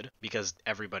always good, because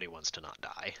everybody wants to not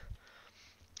die.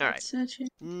 Alright, so true.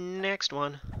 Next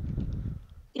one.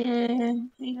 Yeah,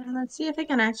 let's see if I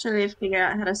can actually figure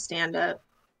out how to stand up.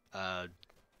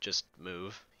 Just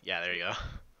move. Yeah, there you go.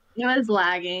 It was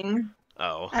lagging.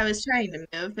 Oh. I was trying to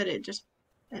move, but it just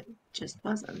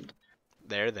wasn't.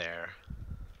 There.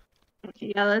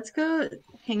 Okay, yeah, let's go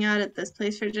hang out at this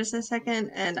place for just a second,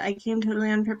 and I came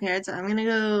totally unprepared, so I'm gonna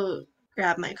go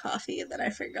grab my coffee that I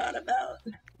forgot about.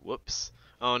 Whoops.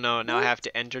 Oh no, now I have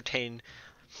to entertain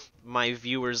my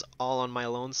viewers all on my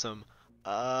lonesome.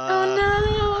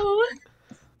 Oh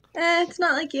no! It's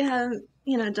not like you haven't,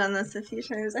 done this a few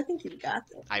times. I think you've got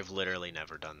this. I've literally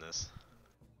never done this.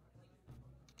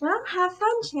 Well, have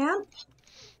fun, champ.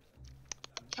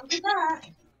 I'll be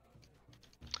back.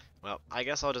 Well, I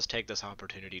guess I'll just take this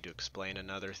opportunity to explain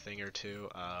another thing or two.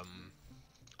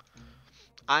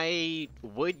 I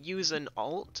would use an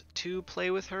alt to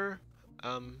play with her.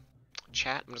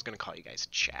 Chat, I'm just gonna call you guys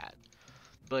chat.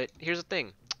 But here's the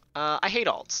thing. I hate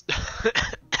alts.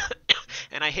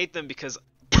 And I hate them because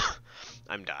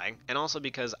I'm dying, and also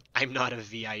because I'm not a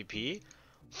VIP.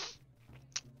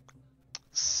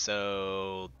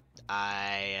 So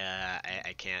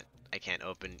I can't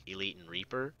open Elite and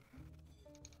Reaper.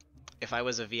 If I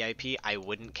was a VIP, I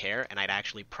wouldn't care, and I'd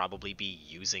actually probably be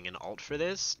using an alt for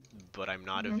this, but I'm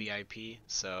not a VIP,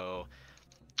 so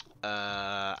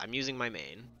I'm using my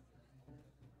main.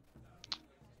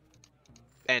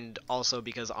 And also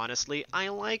because, honestly, I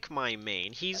like my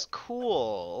main. He's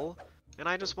cool, and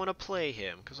I just want to play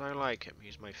him because I like him.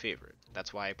 He's my favorite.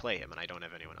 That's why I play him, and I don't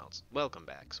have anyone else. Welcome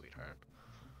back, sweetheart.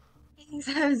 Thanks.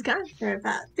 I was gone for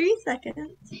about 3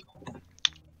 seconds.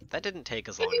 That didn't take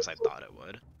as long as I thought it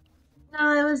would. No,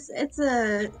 I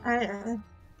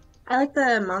like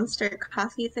the monster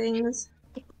coffee things.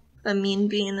 The mean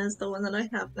bean is the one that I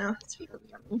have now. It's really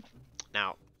yummy.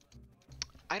 Now,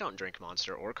 I don't drink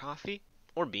Monster or coffee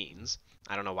or beans.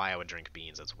 I don't know why I would drink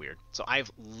beans. That's weird. So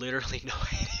I've literally no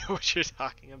idea what you're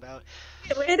talking about.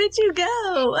 Where did you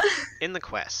go? In the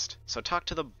quest. So talk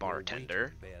to the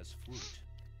bartender. Bears fruit.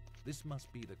 This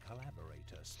must be the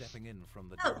collaborator stepping in from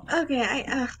the Oh, dark. okay.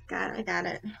 I got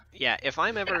it. Yeah, if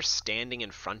I'm ever standing in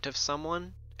front of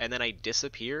someone and then I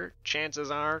disappear,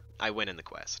 chances are I win in the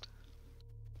quest.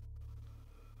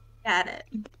 Got it.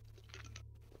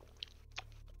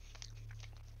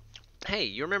 Hey,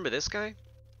 you remember this guy?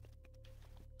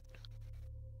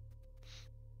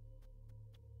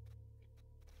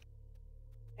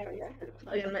 There we go.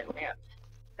 Plug in my lamp.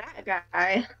 That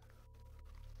guy.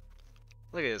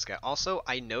 Look at this guy. Also,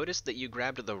 I noticed that you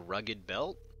grabbed the rugged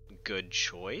belt. Good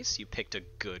choice. You picked a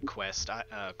good quest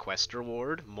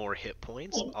reward. More hit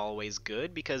points. Always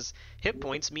good, because hit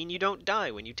points mean you don't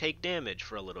die when you take damage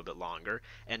for a little bit longer.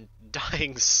 And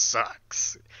dying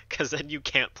sucks, because then you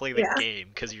can't play the game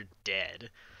because you're dead.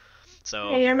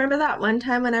 So. Hey, you remember that one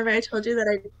time whenever I told you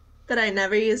that I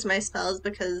never used my spells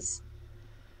because,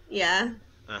 yeah.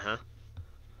 Uh-huh.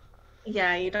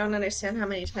 Yeah, you don't understand how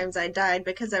many times I died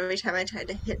because every time I tried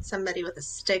to hit somebody with a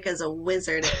stick as a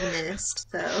wizard, it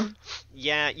missed, so...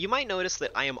 Yeah, you might notice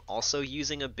that I am also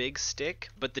using a big stick,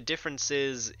 but the difference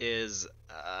is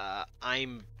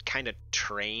I'm kind of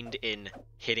trained in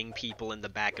hitting people in the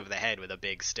back of the head with a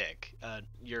big stick.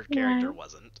 Your character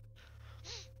wasn't.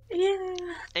 Yeah.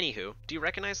 Anywho, do you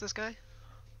recognize this guy?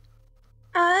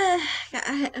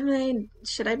 I mean,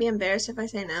 should I be embarrassed if I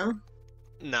say no?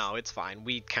 No, it's fine.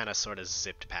 We kind of sort of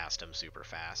zipped past him super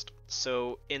fast.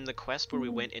 So, in the quest where we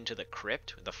went into the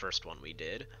crypt, the first one we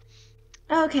did...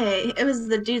 Okay, it was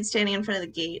the dude standing in front of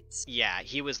the gates. Yeah,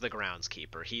 he was the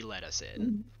groundskeeper. He let us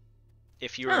in.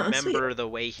 If you remember the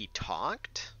way he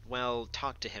talked, well,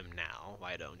 talk to him now.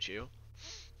 Why don't you?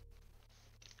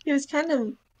 He was kind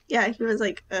of... Yeah, he was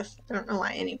like, ugh, I don't know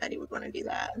why anybody would want to do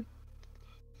that.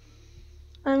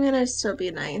 I'm gonna still be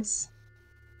nice.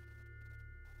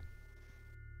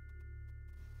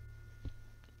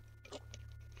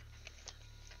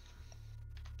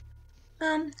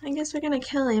 I guess we're gonna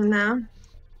kill him now.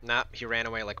 Nah, he ran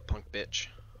away like a punk bitch.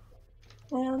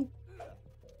 Yeah.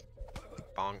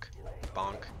 Bonk.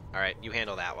 Bonk. Alright, you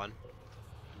handle that one.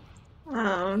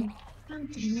 Oh.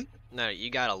 No,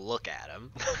 you gotta look at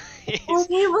him.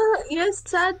 Okay, well, you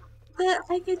said that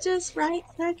I could just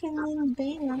right-click and then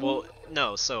bam. Well,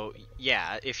 no, so,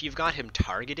 yeah, if you've got him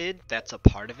targeted, that's a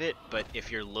part of it, but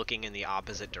if you're looking in the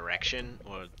opposite direction,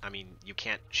 or, I mean, you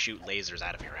can't shoot lasers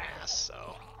out of your ass,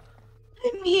 so...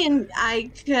 I mean,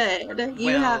 I could. You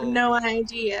have no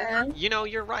idea. You know,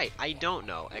 you're right. I don't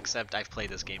know, except I've played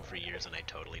this game for years and I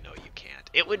totally know you can't.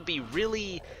 It would be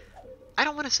really... I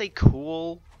don't want to say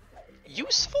cool.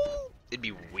 Useful? It'd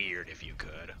be weird if you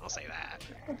could. I'll say that.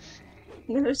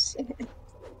 No shit.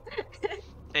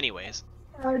 Anyways.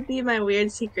 That would be my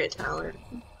weird secret talent.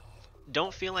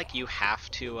 Don't feel like you have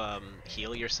to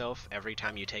heal yourself every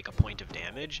time you take a point of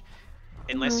damage.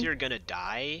 Unless you're gonna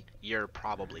die, you're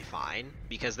probably fine.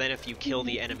 Because then if you kill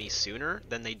the enemy sooner,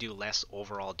 then they do less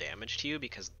overall damage to you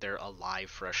because they're alive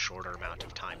for a shorter amount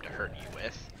of time to hurt you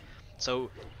with.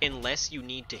 So unless you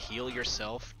need to heal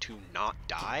yourself to not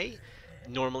die,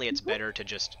 normally it's better to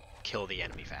just kill the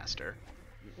enemy faster.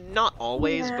 Not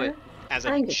always, Yeah, but as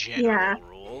a I get, yeah, general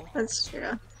rule. that's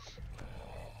true.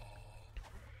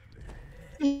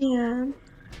 Yeah.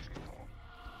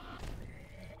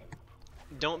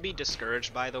 Don't be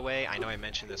discouraged, by the way. I know I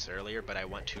mentioned this earlier, but I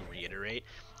want to reiterate.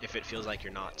 If it feels like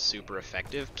you're not super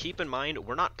effective, keep in mind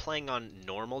we're not playing on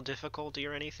normal difficulty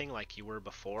or anything like you were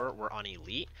before. We're on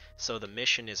elite, so the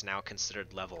mission is now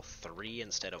considered level 3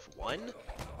 instead of 1.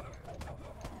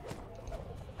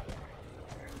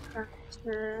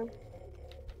 Gotcha.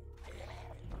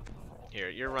 Here,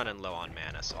 you're running low on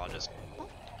mana, so I'll just...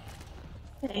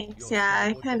 Thanks. Yeah,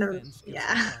 I kind of.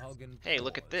 Yeah. Hey,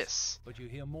 look at this. But you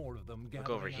hear more of them Look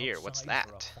over here. What's outside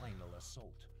for that? a final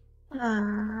assault.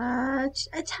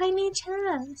 A tiny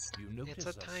chest. You notice It's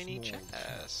a tiny small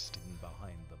chest. hidden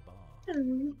behind the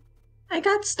bar. I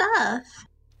got stuff.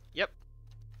 Yep.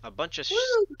 A bunch of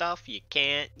Woo. stuff you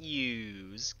can't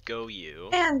use. Go you.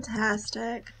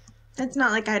 Fantastic. It's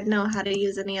not like I'd know how to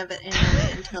use any of it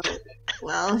anyway until,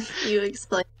 well, you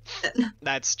explained it.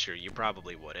 That's true. You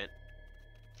probably wouldn't.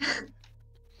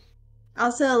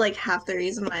 Also, like, half the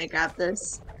reason why I grabbed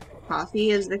this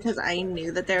coffee is because I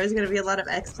knew that there was going to be a lot of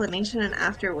explanation, and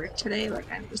after work today, like,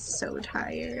 I'm just so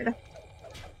tired.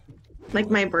 Like,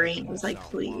 my brain was like,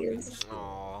 please.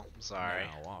 Oh, sorry.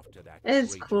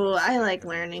 It's cool. I like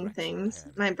learning things.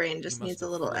 My brain just needs a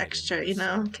little extra, you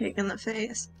know, kick in the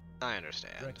face. I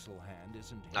understand.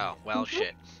 Oh, well,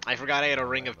 shit. I forgot I had a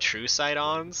Ring of True Sight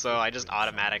on, so I just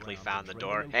automatically found the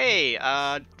door. Hey,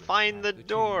 find the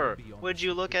door! Would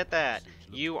you look at that?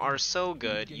 You are so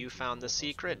good, you found the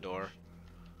secret door.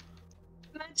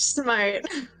 That's smart.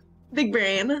 Big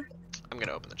brain. I'm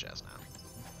gonna open the chest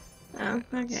now.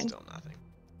 Oh, okay. Still nothing.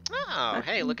 Oh,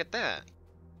 hey, look at that.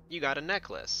 You got a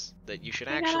necklace that you should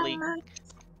I got actually... a-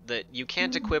 that you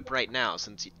can't equip right now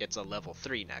since it's a level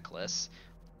 3 necklace.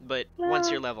 But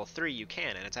once you're level 3, you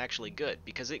can, and it's actually good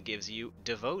because it gives you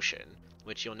devotion,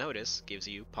 which you'll notice gives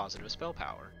you positive spell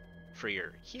power for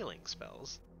your healing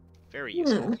spells. Very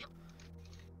useful.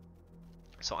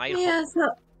 So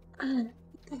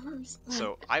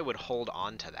so I would hold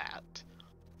on to that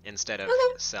instead of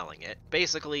selling it.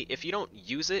 Basically, if you don't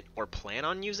use it or plan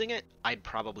on using it, I'd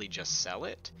probably just sell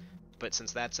it. But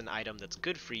since that's an item that's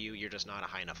good for you, you're just not a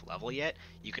high enough level yet,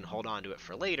 you can hold on to it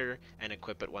for later and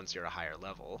equip it once you're a higher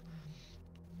level.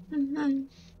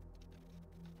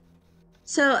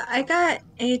 So I got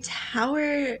a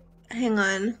tower, hang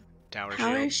on.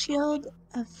 Tower shield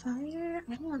of fire?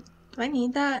 Do I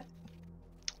need that?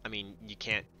 I mean, you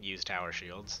can't use tower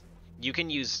shields. You can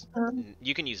use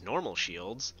normal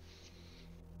shields,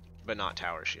 but not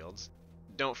tower shields.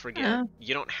 Don't forget,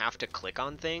 you don't have to click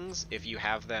on things. If you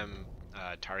have them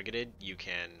targeted, you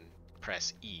can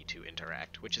press E to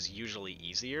interact, which is usually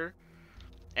easier.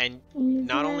 And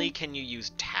not only can you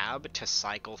use tab to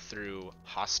cycle through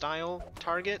hostile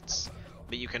targets,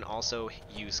 but you can also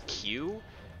use Q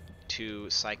to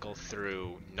cycle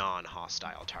through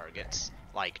non-hostile targets,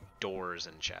 like doors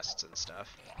and chests and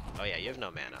stuff. Oh yeah, you have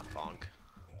no mana, bonk.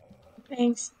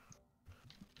 Thanks.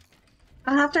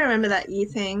 I'll have to remember that E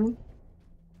thing.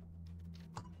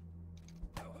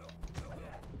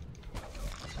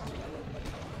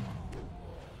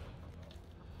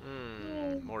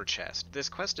 More chest. This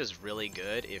quest is really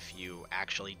good if you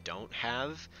actually don't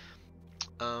have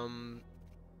a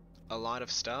lot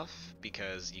of stuff,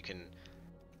 because you can,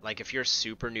 like, if you're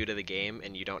super new to the game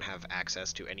and you don't have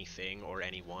access to anything or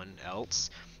anyone else,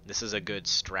 this is a good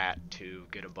strat to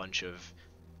get a bunch of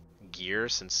gear,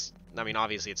 since, I mean,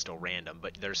 obviously it's still random,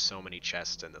 but there's so many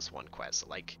chests in this one quest.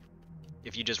 Like,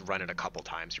 if you just run it a couple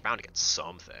times, you're bound to get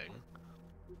something.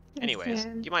 Anyways,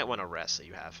 you might want to rest so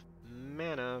you have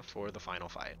mana for the final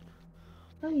fight.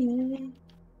 Oh yeah.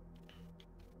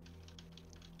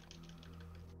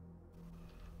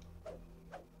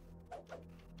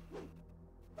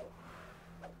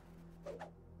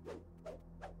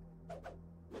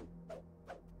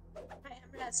 I am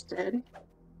rested.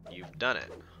 You've done it.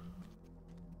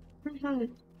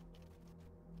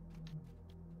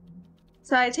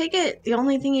 So I take it the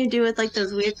only thing you do with like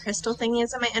those weird crystal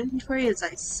thingies in my inventory is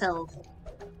I sell them.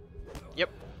 Yep.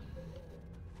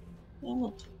 Damn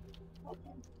it. Okay.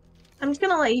 I'm just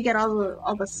gonna let you get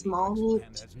all the small loot.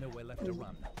 Let me know when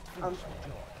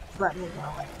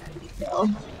you kill.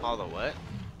 All the what?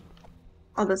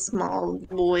 All the small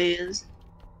boys.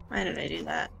 Why did I do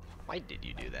that? Why did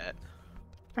you do that?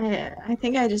 I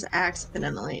think I just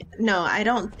accidentally. No, I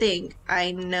don't think.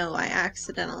 I know I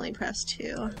accidentally pressed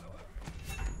 2.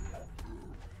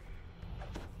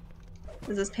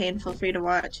 Is this painful for you to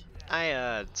watch?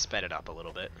 I sped it up a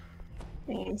little bit.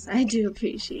 Thanks. I do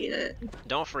appreciate it.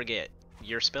 Don't forget,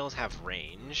 your spells have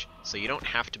range, so you don't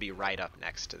have to be right up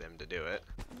next to them to do it.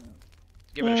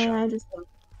 Give it a Yeah, shot. I just feel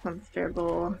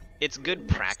comfortable. It's good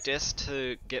practice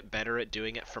to get better at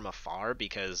doing it from afar,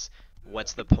 because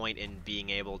what's the point in being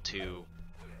able to,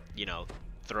 you know,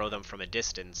 throw them from a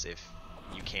distance if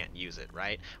you can't use it,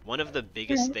 right? One of the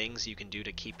biggest Right. things you can do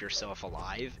to keep yourself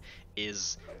alive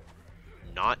is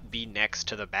not be next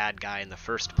to the bad guy in the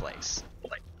first place.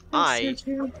 That's so I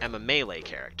true. am a melee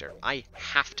character. I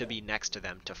have to be next to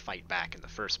them to fight back in the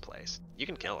first place. You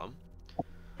can kill them.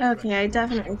 Okay, I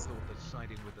definitely. thought that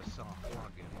siding with the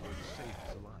Sahuagin would save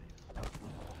his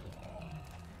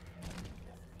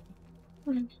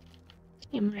life.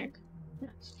 Teamwork.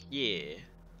 Yeah.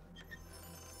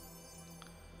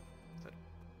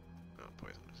 Oh,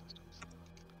 poison resistance.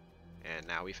 And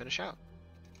now we finish out.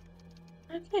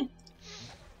 Okay.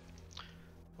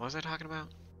 What was I talking about?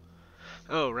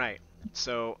 Oh, right.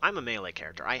 So, I'm a melee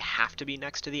character. I have to be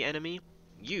next to the enemy.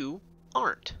 You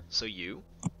aren't. So you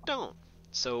don't.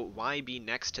 So why be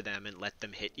next to them and let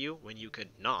them hit you when you could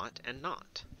not and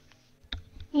not?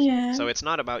 Yeah. So it's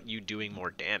not about you doing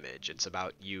more damage, it's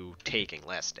about you taking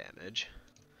less damage.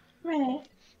 Right.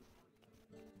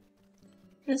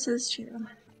 This is true.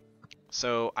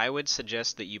 So I would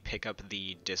suggest that you pick up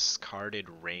the discarded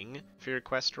ring for your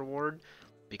quest reward,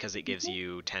 because it gives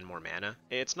you 10 more mana.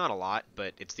 It's not a lot,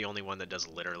 but it's the only one that does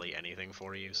literally anything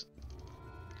for you.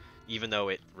 Even though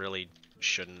it really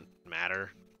shouldn't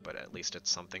matter, but at least it's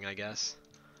something, I guess.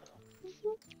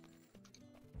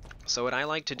 So what I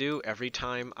like to do every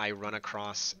time I run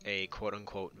across a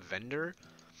quote-unquote vendor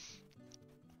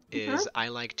is I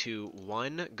like to,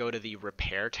 one, go to the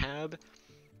repair tab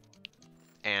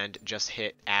and just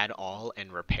hit add all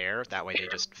and repair. That way they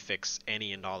just fix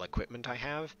any and all equipment I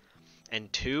have.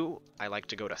 And two, I like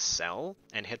to go to sell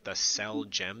and hit the sell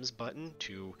gems button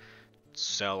to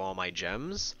sell all my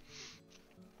gems.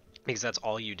 Because that's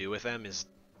all you do with them, is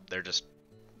they're just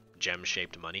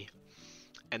gem-shaped money.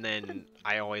 And then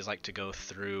I always like to go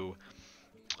through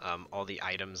all the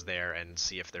items there and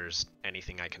see if there's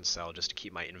anything I can sell just to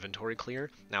keep my inventory clear.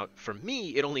 Now, for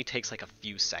me, it only takes like a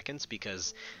few seconds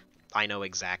because I know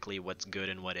exactly what's good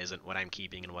and what isn't, what I'm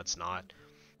keeping and what's not.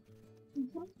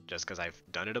 Just because I've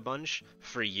done it a bunch.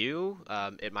 For you,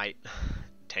 it might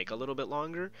take a little bit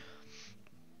longer,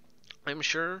 I'm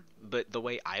sure, but the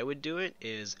way I would do it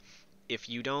is, if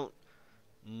you don't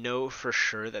know for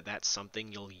sure that that's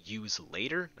something you'll use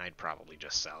later, I'd probably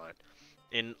just sell it.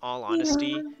 In all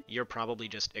honesty, you're probably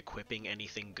just equipping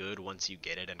anything good once you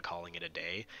get it and calling it a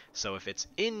day. So if it's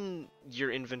in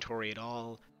your inventory at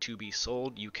all to be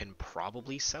sold, you can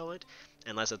probably sell it,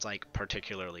 unless it's like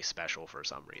particularly special for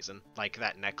some reason. Like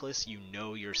that necklace, you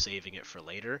know you're saving it for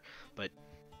later, but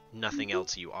nothing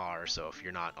else you are, so if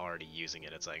you're not already using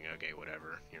it, it's like, okay,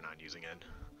 whatever, you're not using it.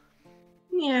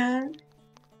 Yeah.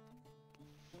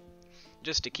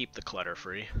 Just to keep the clutter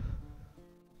free.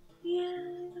 Yeah.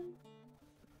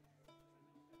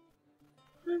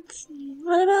 Let's see.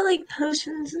 What about like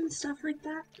potions and stuff like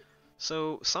that?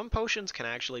 So some potions can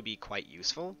actually be quite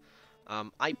useful.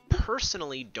 I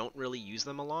personally don't really use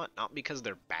them a lot, not because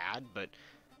they're bad, but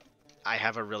I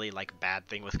have a really bad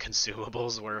thing with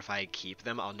consumables where if I keep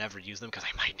them, I'll never use them because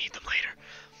I might need them later.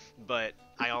 But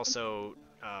I also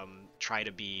try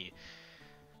to be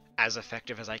as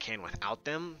effective as I can without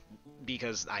them,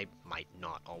 because I might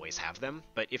not always have them.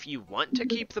 But if you want to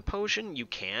keep the potion, you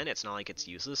can. It's not like it's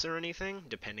useless or anything.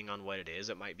 Depending on what it is,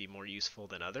 it might be more useful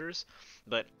than others.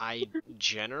 But I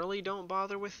generally don't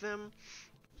bother with them.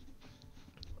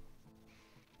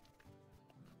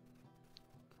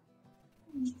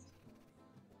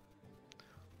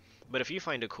 But if you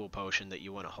find a cool potion that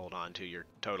you want to hold on to, you're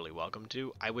totally welcome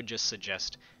to. I would just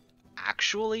suggest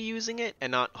actually using it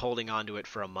and not holding on to it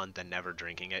for a month and never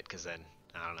drinking it, because then,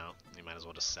 I don't know, you might as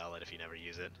well just sell it if you never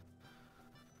use it.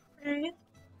 Right.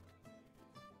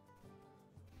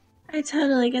 I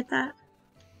totally get that.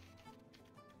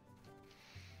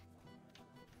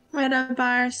 We're at a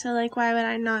bar, so like, why would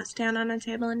I not stand on a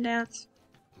table and dance?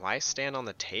 Why stand on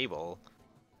the table?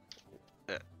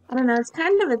 I don't know, it's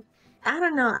kind of a... I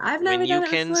don't know, I've never When you done it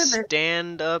can before, but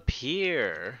stand up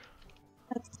here.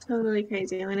 that's totally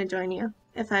crazy. I'm gonna join you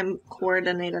if I'm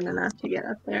coordinated enough to get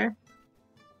up there.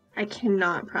 I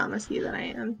cannot promise you that I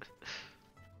am.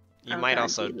 You Oh, might God,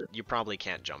 also, Jesus. you probably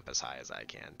can't jump as high as I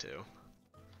can too.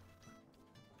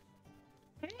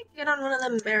 Can I get on one of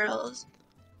them barrels?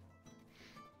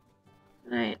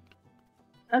 Right.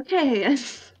 Okay.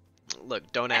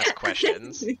 Look, don't ask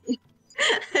questions.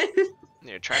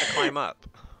 Here, try to climb up.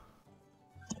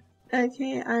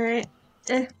 Okay, alright.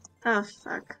 Oh,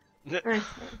 fuck. Okay.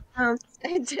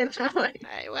 I did not like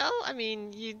Well, I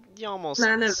mean, you almost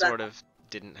none of sort that. of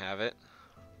didn't have it.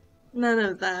 None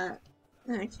of that.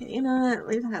 Okay, you know what?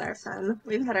 We've had our fun.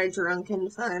 We've had our drunken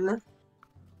fun.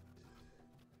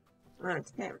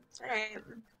 Okay, alright.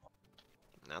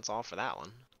 That's all for that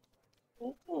one.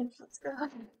 Okay, let's go.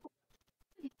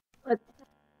 But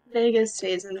Vegas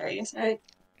stays in Vegas, right?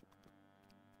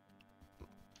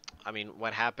 I mean,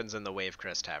 what happens in the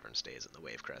Wavecrest Tavern stays in the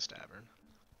Wavecrest Tavern.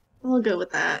 We'll go with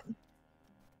that.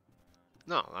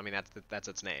 No, I mean that's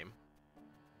its name.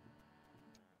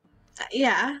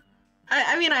 Yeah.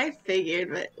 I mean, I figured,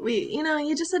 but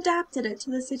you just adapted it to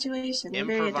the situation. You're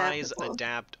very Improvise, adaptable.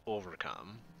 adapt,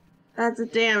 overcome. That's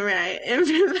damn right.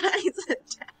 Improvise,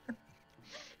 adapt.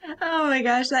 Oh my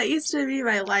gosh, that used to be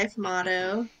my life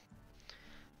motto.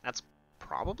 That's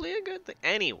probably a good thing.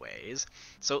 Anyways,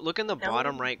 so look in the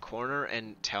bottom right corner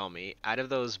and tell me, out of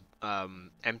those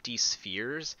empty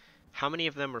spheres, how many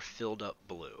of them are filled up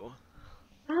blue?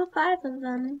 All 5 of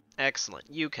them. Excellent.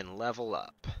 You can level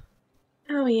up.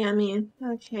 Oh, yummy.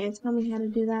 Okay, tell me how to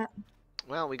do that.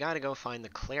 Well, we gotta go find the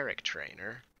cleric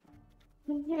trainer.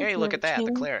 Here, Hey, look at that, the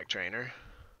trainer. cleric trainer.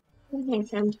 Come here,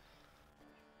 friend.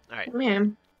 Alright, Come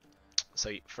here.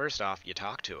 so first off, you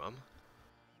talk to him.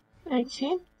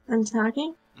 Okay, I'm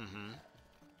talking. Mm-hmm.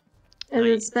 Does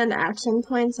Right. it spend action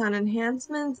points on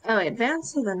enhancements? Oh,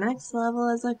 advance to the next level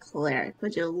as a cleric.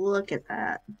 Would you look at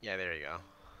that? Yeah, there you go.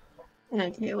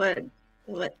 Okay, what?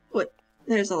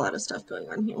 There's a lot of stuff going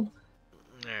on here.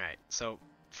 Alright, so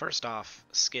first off,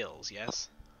 skills, yes?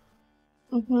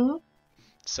 Mm-hmm.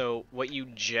 So what you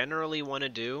generally want to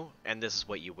do, and this is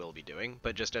what you will be doing,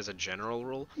 but just as a general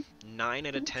rule, 9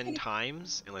 out of 10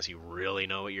 times, unless you really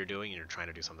know what you're doing and you're trying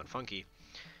to do something funky,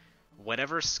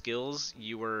 whatever skills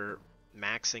you were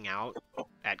maxing out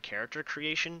at character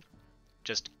creation,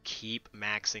 just keep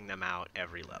maxing them out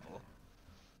every level.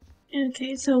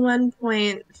 Okay, so 1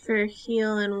 point for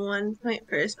heal and 1 point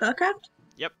for spellcraft?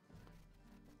 Yep.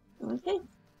 Okay.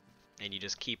 And you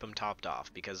just keep them topped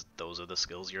off, because those are the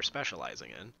skills you're specializing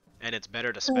in. And it's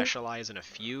better to specialize in a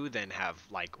few than have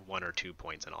like 1 or 2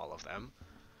 points in all of them.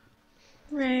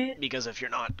 Right. Because if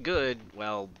you're not good,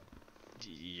 well,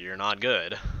 you're not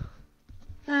good.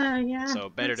 Yeah. So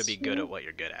better to that's be true. good at what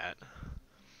you're good at.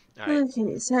 Alright.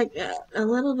 Okay, so I got a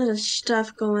little bit of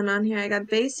stuff going on here. I got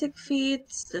basic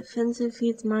feats, defensive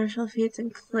feats, martial feats,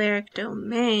 and cleric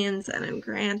domains, and I'm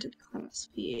granted class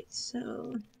feats,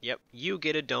 so... Yep, you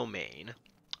get a domain.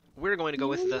 We're going to go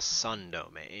with the sun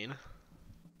domain.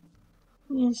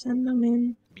 Yeah, sun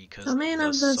domain. Because Domain the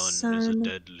of the sun is a sun.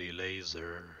 deadly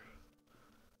laser.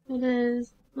 It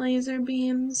is. Laser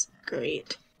beams.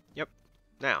 Great. Yep.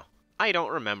 Now, I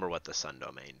don't remember what the sun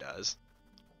domain does.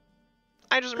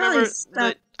 I just Probably remember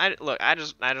stuff. that I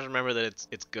just remember that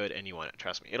it's good and you want it.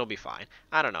 Trust me, it'll be fine.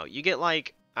 I don't know. You get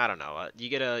like I don't know. You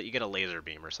get a laser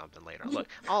beam or something later. Look,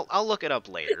 I'll look it up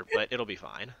later, but it'll be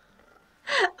fine.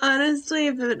 Honestly,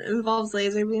 if it involves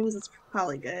laser beams, it's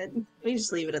probably good. We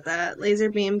just leave it at that. Laser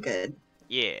beam, good.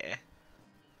 Yeah.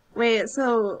 Wait,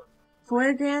 so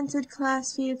 4 granted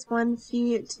class feats, 1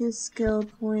 feat, 2 skill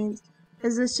points.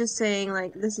 Is this just saying,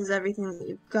 like, this is everything that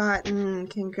you've gotten,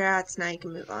 congrats, now you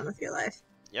can move on with your life?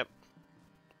 Yep.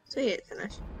 Sweet,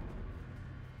 finish.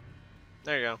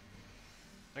 There you go.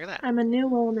 Look at that. I'm a new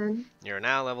woman. You're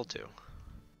now level 2.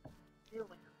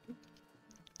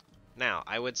 Now,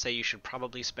 I would say you should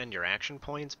probably spend your action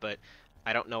points, but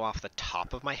I don't know off the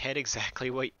top of my head exactly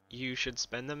what you should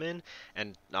spend them in,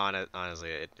 and honestly,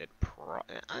 it probably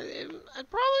doesn't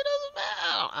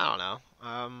matter. I don't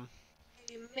know.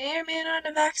 You may or may not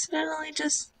have accidentally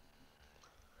just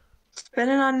spent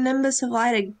it on Nimbus of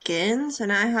Light again, so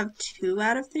now I have 2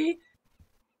 out of 3.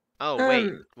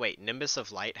 Oh, wait, Nimbus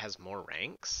of Light has more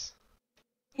ranks?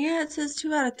 Yeah, it says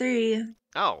 2 out of 3.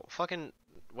 Oh, fucking,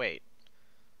 wait.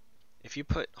 If you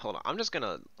put, hold on, I'm just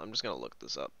gonna look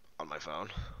this up on my phone.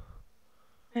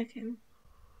 Okay.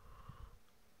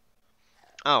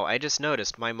 Oh, I just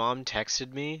noticed my mom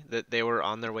texted me that they were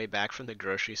on their way back from the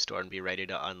grocery store and be ready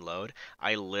to unload.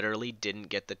 I literally didn't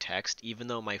get the text, even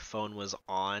though my phone was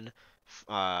on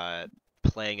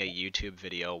playing a YouTube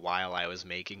video while I was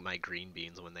making my green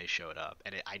beans when they showed up,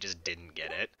 and I just didn't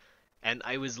get it. And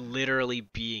I was literally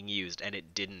being used, and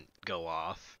it didn't go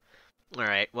off.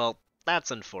 Alright, well,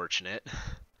 that's unfortunate.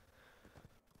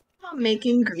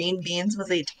 Making green beans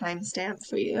with a timestamp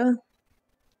for you.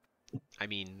 I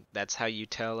mean, that's how you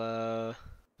tell,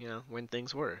 when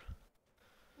things were.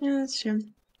 Yeah, that's true.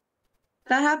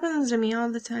 That happens to me all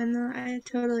the time, though. I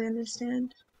totally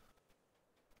understand.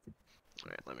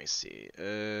 Alright, let me see.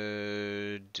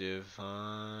 Divine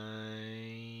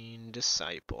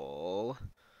Disciple.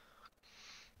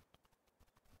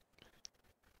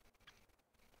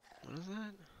 What is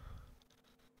that?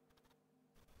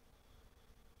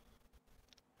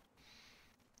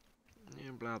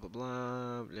 Yeah, blah blah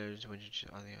blah. There's when you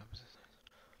on the opposite.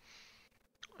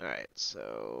 Alright,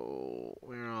 so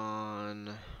we're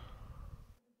on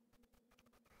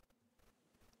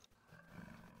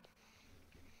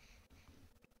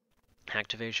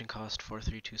activation cost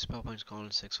 432 spell points,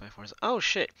 golden 654. Oh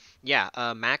shit. Yeah,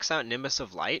 max out Nimbus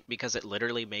of Light because it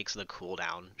literally makes the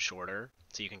cooldown shorter,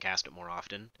 so you can cast it more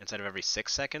often. Instead of every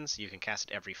 6 seconds, you can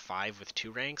cast it every 5 with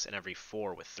 2 ranks and every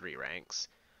 4 with 3 ranks.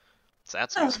 So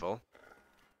that's Oh, useful.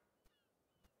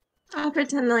 I'll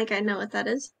pretend like I know what that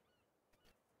is.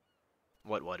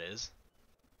 What is?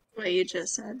 What you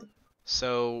just said.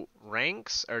 So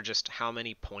ranks are just how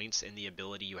many points in the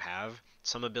ability you have.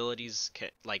 Some abilities, can,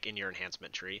 like in your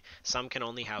enhancement tree, some can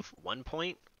only have 1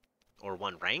 point or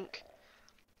 1 rank.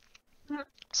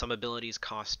 Some abilities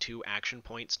cost 2 action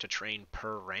points to train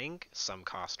per rank. Some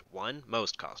cost 1.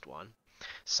 Most cost 1.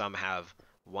 Some have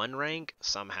 1 rank.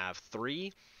 Some have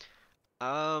 3.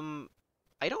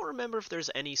 I don't remember if there's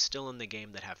any still in the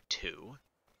game that have 2.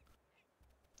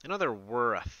 I know there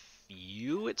were a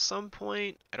few at some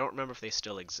point. I don't remember if they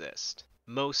still exist.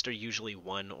 Most are usually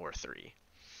 1 or 3.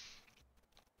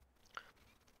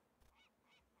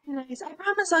 Nice. I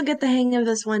promise I'll get the hang of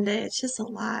this one day. It's just a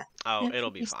lot. Oh, It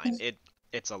it'll be feels fine. good.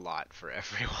 It's a lot for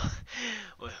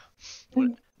everyone.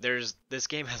 Mm. This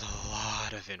game has a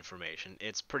lot of information.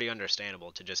 It's pretty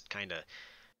understandable to just kind of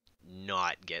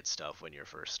not get stuff when you're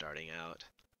first starting out.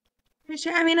 For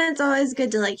sure. I mean, it's always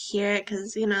good to like hear it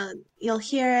because, you'll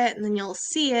hear it and then you'll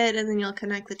see it and then you'll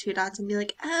connect the two dots and be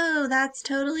like, oh, that's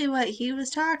totally what he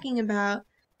was talking about.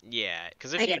 Yeah,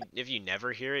 because I get if you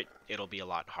never hear it, it'll be a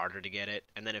lot harder to get it,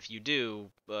 and then if you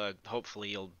do, hopefully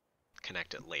you'll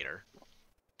connect it later.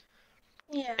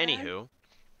 it. Yeah. Anywho,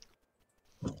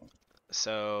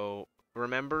 so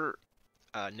remember,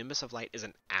 Nimbus of Light is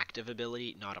an active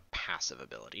ability, not a passive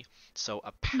ability. So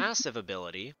a passive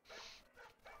ability,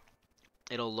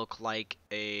 it'll look like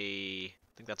I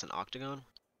think that's an octagon?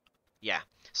 Yeah.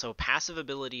 So passive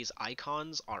abilities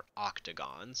icons are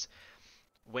octagons.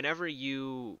 Whenever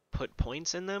you put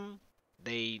points in them,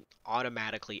 they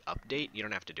automatically update. You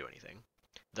don't have to do anything.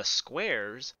 The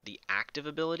squares, the active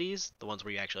abilities, the ones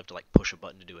where you actually have to like push a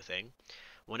button to do a thing,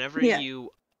 whenever Yeah.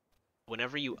 you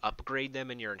upgrade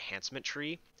them in your enhancement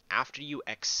tree, after you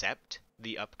accept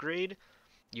the upgrade,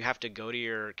 you have to go to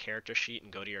your character sheet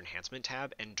and go to your enhancement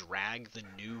tab and drag the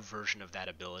new version of that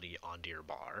ability onto your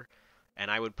bar. And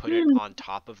I would put it on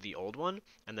top of the old one,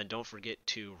 and then don't forget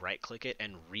to right click it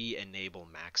and re-enable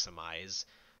maximize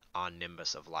on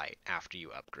Nimbus of Light after you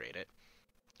upgrade it.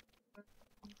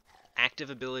 Active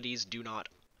abilities do not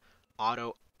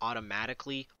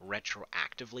automatically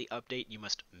retroactively update. You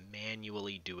must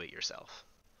manually do it yourself.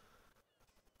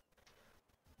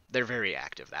 They're very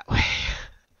active that way.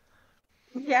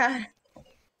 Yeah.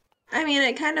 I mean,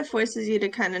 it kind of forces you to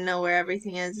kind of know where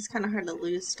everything is. It's kind of hard to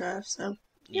lose stuff, so.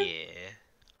 Yeah. Yeah.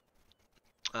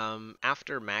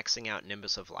 After maxing out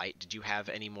Nimbus of Light, did you have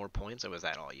any more points, or was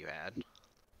that all you had?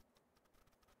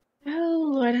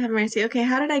 Oh, Lord have mercy. Okay,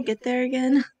 how did I get there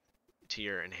again? To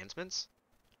your enhancements?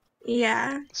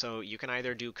 Yeah. So you can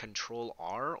either do Control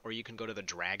R, or you can go to the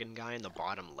dragon guy in the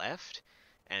bottom left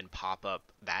and pop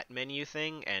up that menu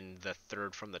thing, and the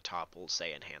third from the top will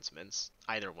say enhancements.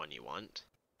 Either one you want.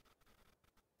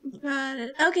 Got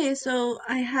it. Okay, so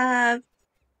I have.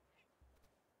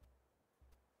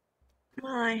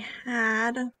 Well, I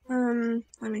had.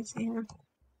 Let me see here.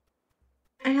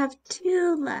 I have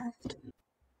 2 left.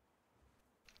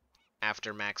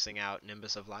 After maxing out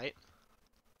Nimbus of Light?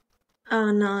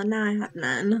 Oh no, now I have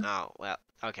none. Oh, well,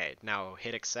 okay, now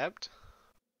hit accept.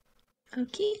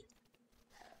 Okay.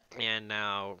 And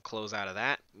now close out of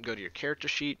that, go to your character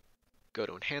sheet, go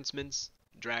to enhancements,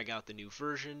 drag out the new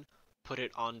version, put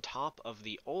it on top of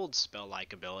the old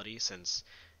spell-like ability, since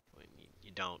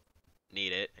you don't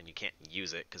need it and you can't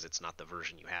use it because it's not the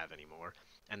version you have anymore.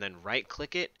 And then right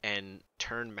click it and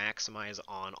turn maximize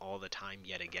on all the time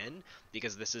yet again,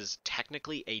 because this is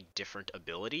technically a different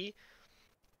ability.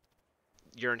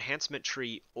 Your enhancement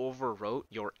tree overwrote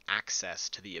your access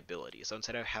to the ability. So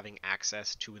instead of having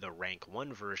access to the rank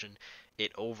 1 version,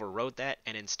 it overwrote that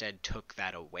and instead took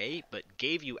that away, but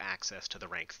gave you access to the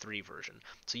rank 3 version.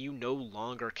 So you no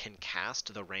longer can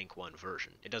cast the rank 1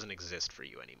 version. It doesn't exist for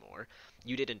you anymore.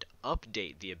 You didn't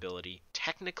update the ability.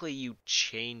 Technically, you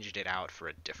changed it out for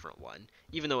a different one,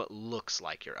 even though it looks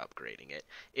like you're upgrading it.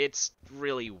 It's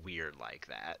really weird like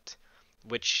that,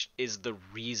 which is the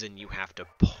reason you have to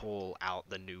pull out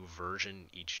the new version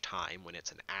each time when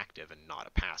it's an active and not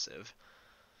a passive.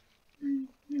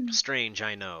 Strange,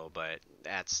 I know, but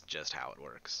that's just how it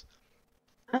works.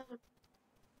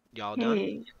 Y'all done?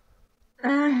 Okay.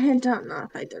 I don't know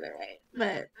if I did it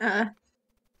right, but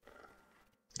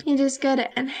you just go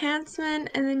to enhancement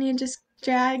and then you just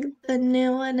drag the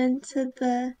new one into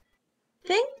the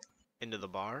thing? Into the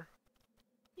bar?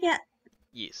 Yeah.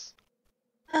 Yes.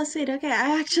 Oh, sweet. Okay,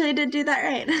 I actually did do that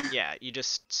right. Yeah,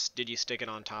 did you stick it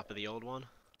on top of the old one?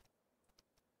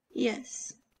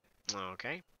 Yes.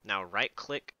 Okay. Now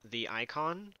right-click the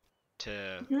icon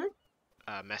to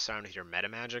mess around with your meta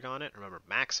magic on it. Remember,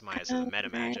 maximize the meta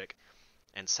Okay. magic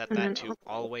and set And that then to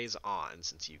always on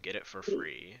since you get it for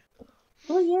free.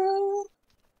 oh yeah,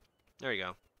 There you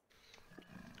go.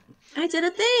 I did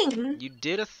a thing. You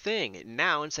did a thing.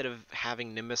 Now, instead of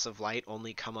having Nimbus of Light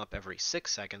only come up every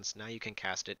 6 seconds, now you can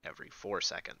cast it every 4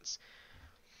 seconds.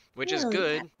 Which is Hell yeah.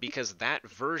 good, because that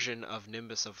version of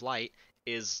Nimbus of Light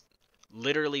is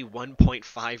literally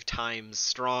 1.5 times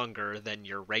stronger than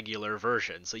your regular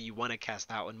version, so you want to cast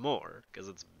that one more, because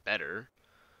it's better.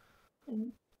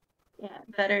 Yeah,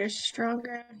 better,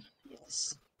 stronger.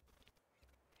 Yes.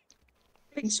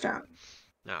 Big strong.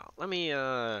 Now, let me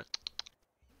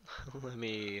let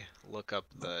me look up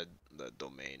the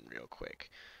domain real quick.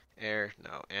 Air,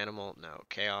 no. Animal, no.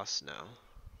 Chaos, no.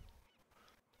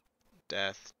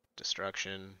 Death,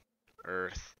 destruction,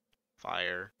 earth,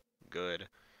 fire, good,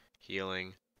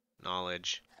 healing,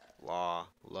 knowledge, law,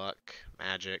 luck,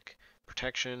 magic,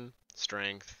 protection,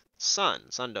 strength, sun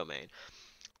domain.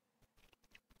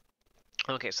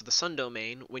 Okay, so the sun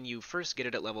domain, when you first get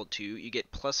it at level 2, you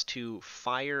get +2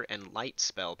 fire and light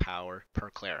spell power per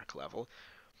cleric level.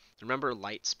 Remember,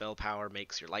 light spell power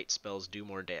makes your light spells do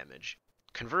more damage.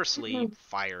 Conversely,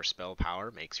 fire spell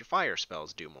power makes your fire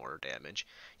spells do more damage.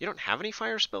 You don't have any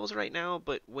fire spells right now,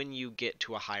 but when you get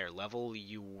to a higher level,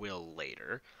 you will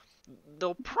later.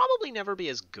 They'll probably never be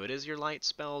as good as your light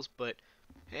spells, but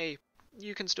hey,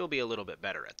 you can still be a little bit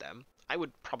better at them. I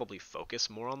would probably focus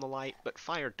more on the light, but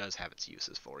fire does have its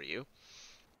uses for you.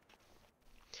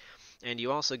 And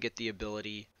you also get the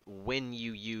ability, when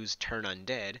you use Turn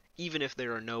Undead, even if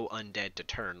there are no undead to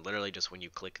turn, literally just when you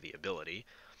click the ability,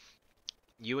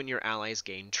 you and your allies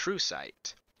gain True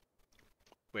Sight,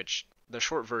 which the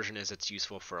short version is it's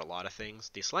useful for a lot of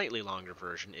things. The slightly longer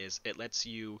version is it lets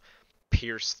you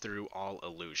pierce through all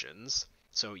illusions,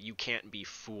 so you can't be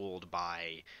fooled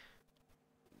by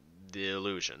the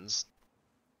illusions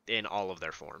in all of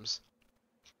their forms.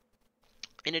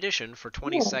 In addition, for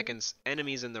 20 seconds,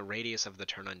 enemies in the radius of the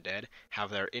Turn Undead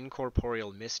have their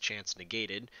incorporeal mischance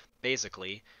negated.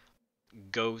 Basically,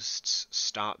 ghosts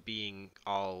stop being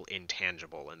all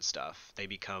intangible and stuff. They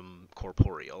become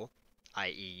corporeal,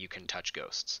 i.e. you can touch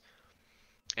ghosts,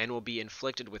 and will be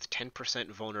inflicted with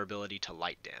 10% vulnerability to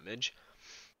light damage.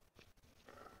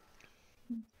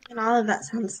 And all of that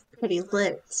sounds pretty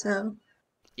lit, so.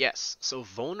 Yes, so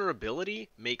vulnerability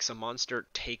makes a monster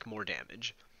take more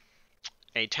damage.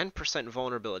 A 10%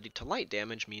 vulnerability to light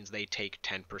damage means they take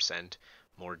 10%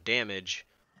 more damage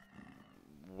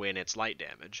when it's light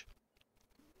damage,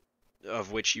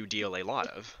 of which you deal a lot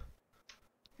of.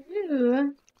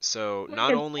 Ooh. So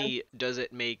not only does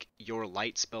it make your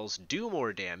light spells do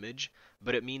more damage,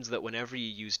 but it means that whenever you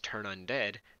use Turn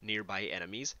Undead, nearby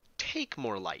enemies take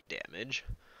more light damage.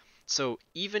 So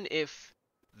even if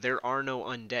there are no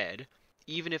undead,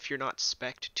 even if you're not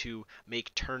spec'd to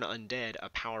make Turn Undead a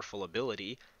powerful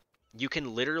ability, you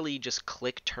can literally just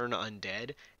click Turn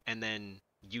Undead and then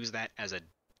use that as a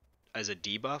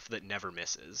debuff that never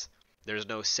misses. There's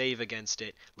no save against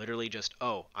it, literally just,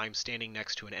 oh, I'm standing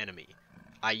next to an enemy.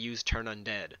 I use Turn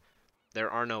Undead. There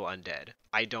are no undead.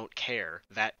 I don't care.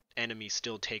 That enemy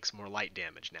still takes more light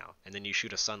damage now. And then you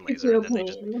shoot a sun laser, and then they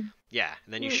just... Yeah,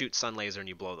 and then you shoot sun laser and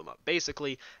you blow them up.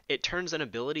 Basically, it turns an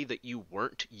ability that you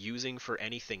weren't using for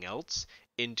anything else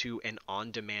into an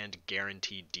on-demand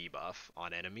guaranteed debuff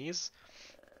on enemies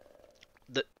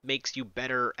that makes you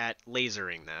better at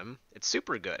lasering them. It's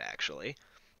super good, actually.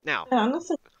 Now, yeah,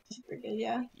 honestly, super good,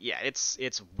 yeah. Yeah,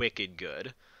 it's wicked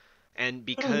good. And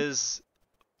because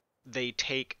they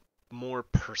take more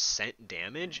percent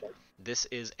damage, this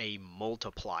is a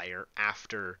multiplier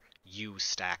after you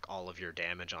stack all of your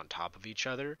damage on top of each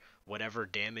other. Whatever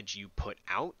damage you put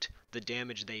out, the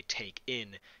damage they take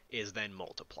in is then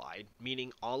multiplied,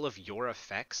 meaning all of your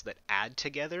effects that add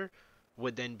together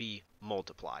would then be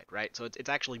multiplied, right? So it's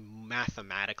actually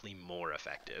mathematically more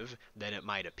effective than it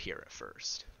might appear at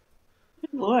first.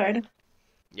 Good lord.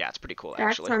 Yeah, it's pretty cool,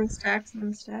 Stacks actually. on stacks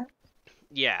on stacks.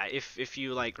 Yeah, if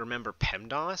you like remember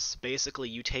PEMDAS, basically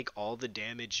you take all the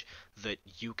damage that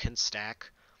you can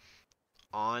stack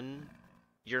on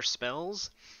your spells,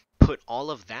 put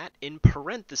all of that in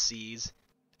parentheses,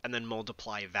 and then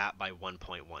multiply that by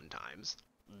 1.1 times.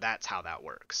 That's how that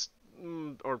works.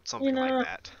 Or something like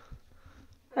that.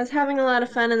 I was having a lot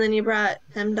of fun, and then you brought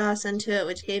PEMDAS into it,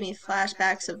 which gave me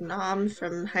flashbacks of Nom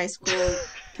from high school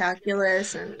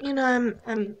calculus, and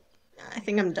I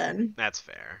think I'm done. That's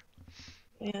fair.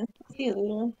 Yeah, see you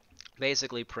later.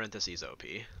 Basically, parentheses OP.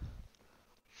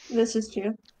 This is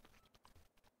true.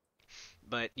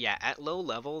 But yeah, at low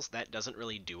levels, that doesn't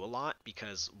really do a lot,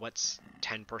 because what's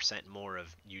 10% more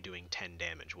of you doing 10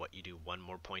 damage? What, you do 1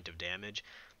 more point of damage?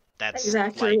 That's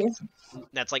Exactly.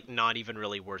 like not even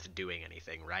really worth doing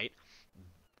anything, right?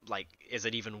 Like, is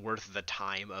it even worth the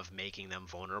time of making them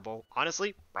vulnerable?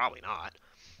 Honestly, probably not.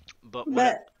 But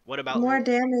what about more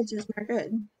damage is more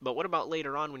good. But what about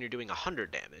later on when you're doing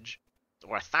 100 damage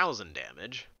or 1,000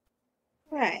 damage?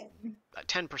 Right.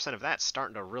 10% of that's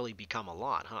starting to really become a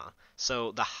lot, huh?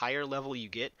 So the higher level you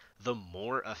get, the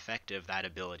more effective that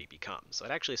ability becomes. So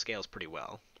it actually scales pretty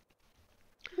well.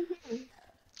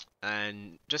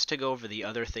 And just to go over the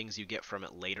other things you get from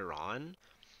it later on,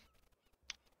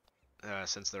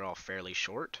 since they're all fairly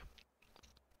short,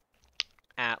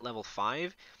 at level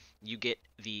 5, you get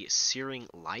the Searing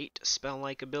Light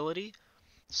spell-like ability.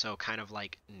 So kind of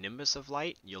like Nimbus of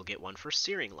Light, you'll get one for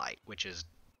Searing Light, which is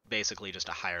basically just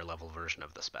a higher level version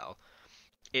of the spell.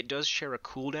 It does share a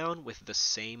cooldown with the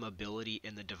same ability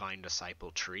in the Divine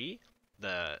Disciple tree,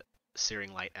 the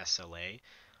Searing Light SLA,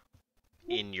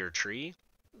 in your tree,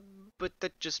 but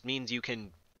that just means you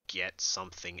can get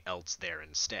something else there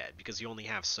instead, because you only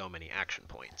have so many action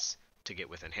points to get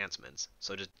with enhancements,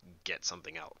 so just get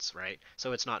something else, right?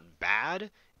 So it's not bad,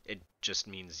 it just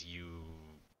means you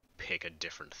pick a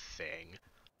different thing.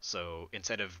 So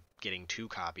instead of getting 2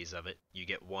 copies of it, you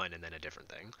get 1 and then a different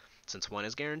thing, since 1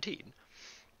 is guaranteed.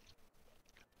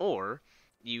 Or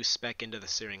you spec into the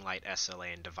Searing Light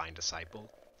SLA and Divine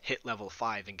Disciple, hit level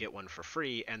 5 and get 1 for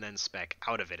free, and then spec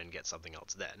out of it and get something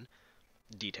else then.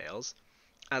 Details.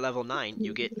 At level 9,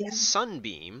 you get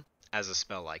Sunbeam as a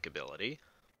spell-like ability.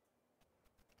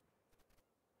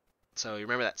 So you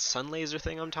remember that sun laser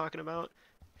thing I'm talking about?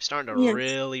 You're starting to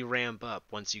really ramp up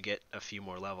once you get a few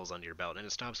more levels under your belt, and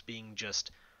it stops being just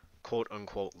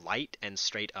quote-unquote light and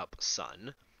straight-up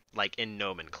sun, like in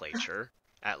nomenclature,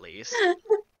 at least.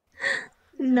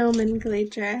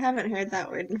 Nomenclature. I haven't heard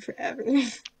that word in forever.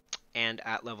 And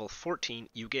at level 14,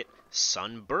 you get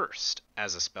Sunburst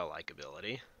as a spell-like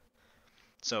ability.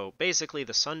 So basically,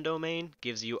 the Sun domain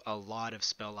gives you a lot of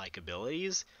spell-like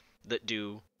abilities that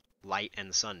do light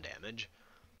and sun damage,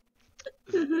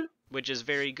 which is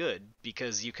very good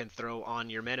because you can throw on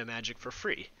your meta magic for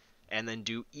free and then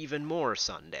do even more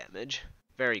sun damage.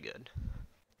 Very good.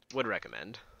 Would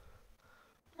recommend.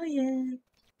 Oh yeah.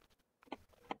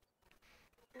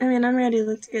 I mean, I'm ready.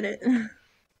 Let's get it.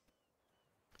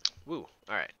 Woo.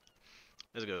 Alright.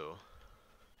 Let's go.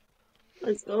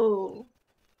 Let's go.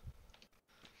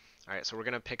 Alright, so we're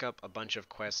going to pick up a bunch of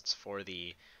quests for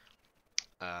the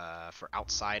for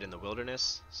outside in the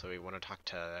wilderness. So we want to talk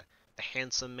to the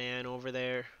handsome man over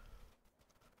there.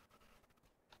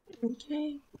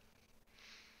 Okay.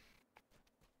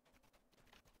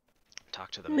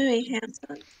 Talk to the Very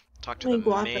handsome. Talk to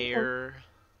the mayor,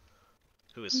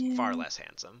 who is far less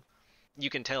handsome.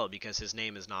 You can tell because his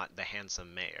name is not the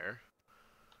handsome mayor.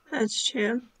 That's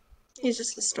true. He's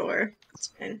just a store.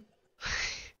 It's fine.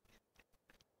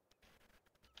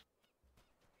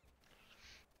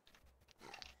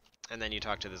 And then you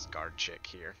talk to this guard chick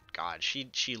here. God,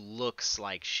 she looks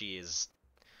like she is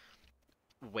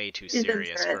way too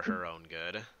serious for her own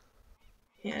good.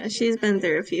 Yeah, she's been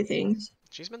through a few things.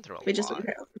 She's been through a lot. Just leave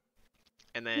her alone.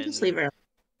 And then just leave her alone.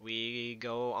 We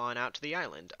go on out to the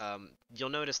island. You'll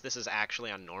notice this is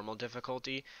actually on normal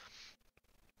difficulty.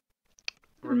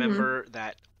 Remember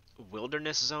that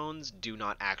wilderness zones do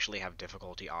not actually have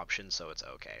difficulty options, so it's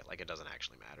okay. Like, it doesn't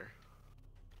actually matter.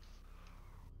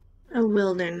 A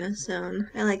wilderness zone.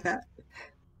 I like that.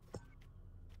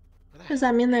 Does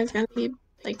that mean there's gonna be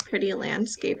like pretty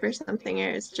landscape or something,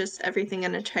 or is just everything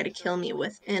gonna try to kill me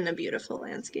within a beautiful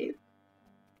landscape?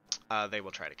 They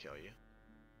will try to kill you.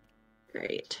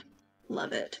 Great.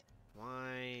 Love it.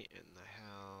 Why in the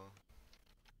hell?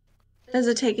 Is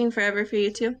it taking forever for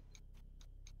you too?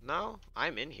 No,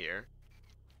 I'm in here.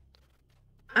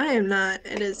 I am not.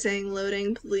 It is saying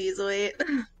loading. Please wait.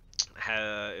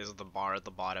 Is the bar at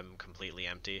the bottom completely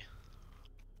empty?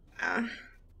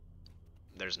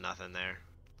 There's nothing there.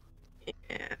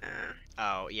 Yeah.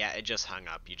 Oh, yeah, it just hung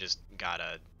up. You just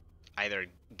gotta either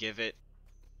give it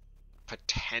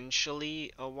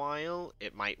potentially a while.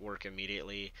 It might work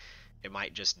immediately. it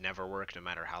might just never work no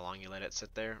matter how long you let it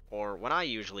sit there. Or what I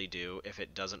usually do, if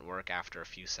it doesn't work after a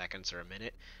few seconds or a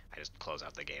minute, I just close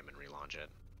out the game and relaunch it.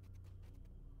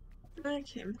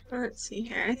 Okay, let's see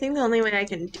here. I think the only way I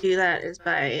can do that is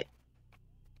by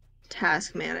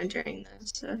task managing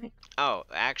this. So. Oh,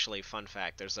 actually, fun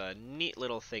fact, there's a neat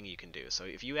little thing you can do. So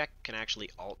if you can actually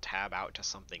Alt-Tab out to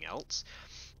something else,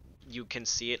 you can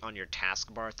see it on your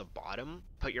taskbar at the bottom.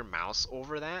 Put your mouse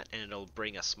over that, and it'll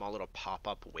bring a small little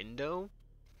pop-up window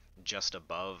just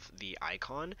above the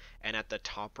icon. And at the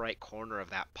top right corner of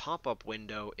that pop-up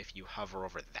window, if you hover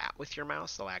over that with your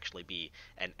mouse, there'll actually be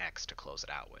an X to close it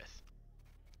out with.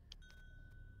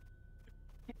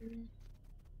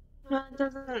 Well,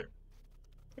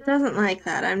 it doesn't like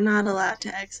that. I'm not allowed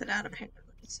to exit out apparently.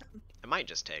 So. It might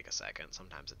just take a second.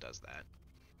 Sometimes it does that.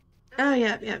 Oh,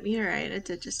 yeah, you're right. It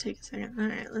did just take a second.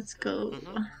 Alright, let's go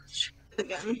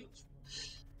again.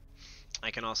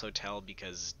 I can also tell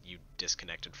because you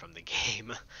disconnected from the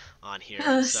game on here.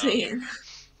 Oh, so, sweet.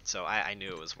 So I knew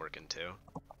it was working too.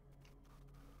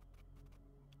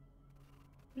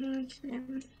 Okay.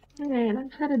 Alright, I'm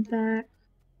headed back.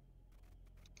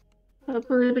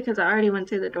 Hopefully, because I already went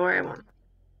through the door, I won't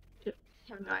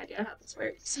have no idea how this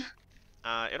works.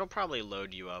 It'll probably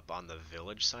load you up on the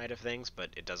village side of things,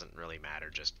 but it doesn't really matter.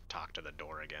 Just talk to the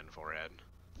door again, Forehead.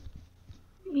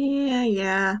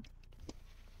 Yeah.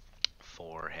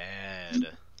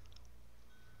 Forehead.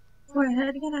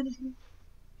 Forehead, get out of here.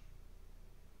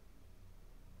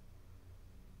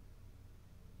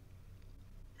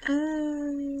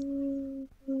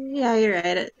 Yeah, you're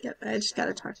right. Yep, I just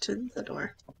gotta talk to the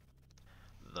door.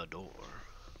 The door.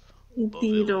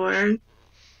 The door.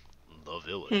 The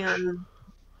village. Hang on.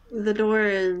 The door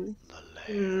is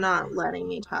not letting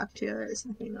me talk to it.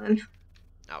 So hang on.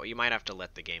 Oh, you might have to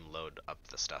let the game load up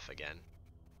the stuff again.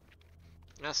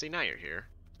 Now, see, now you're here.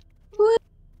 What?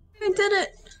 I did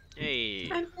it! Hey.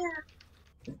 I'm here.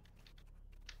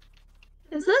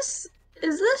 Is this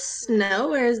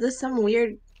snow or is this some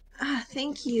weird... Ah,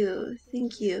 thank you.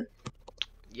 Thank you.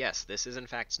 Yes, this is in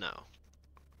fact snow.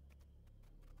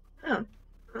 Oh.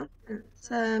 Well,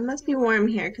 it must be warm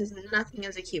here because nothing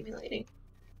is accumulating.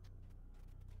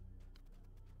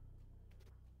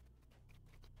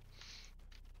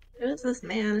 Who is this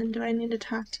man and do I need to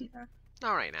talk to you?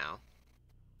 Not right now.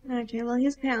 Okay, well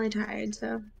he's apparently tired,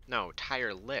 so... No,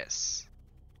 tireless.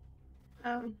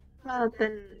 Oh, well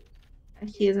then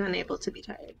he is unable to be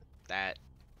tired. That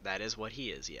is what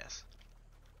he is, yes.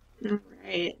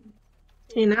 Alright.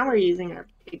 Okay, now we're using our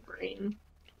big brain.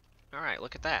 Alright,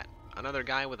 look at that. Another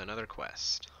guy with another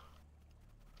quest.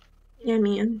 Yeah,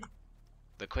 man.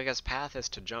 The quickest path is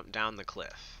to jump down the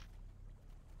cliff.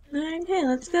 Okay,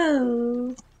 let's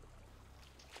go.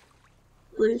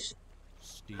 Bloosh.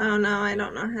 Oh no, I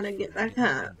don't know how to get back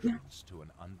up. To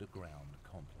an underground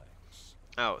complex.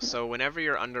 Oh, so whenever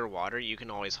you're underwater, you can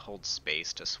always hold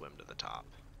space to swim to the top.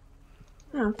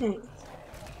 Oh, thanks.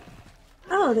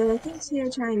 Oh, there are things here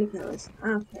trying to kill us.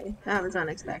 Okay, that was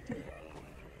unexpected.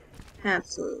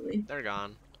 Absolutely. They're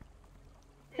gone.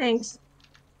 Thanks.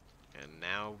 And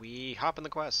now we hop in the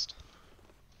quest.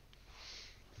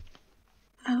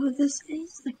 Oh, this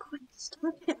is the quest.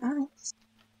 Look at us.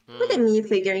 Look at me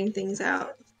figuring things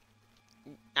out.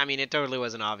 I mean, it totally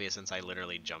wasn't obvious since I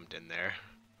literally jumped in there.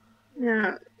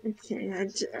 Yeah, okay,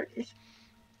 okay.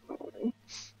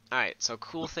 Alright, so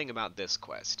cool thing about this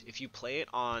quest. If you play it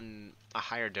on a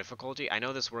higher difficulty, I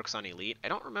know this works on Elite. I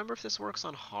don't remember if this works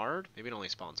on Hard. Maybe it only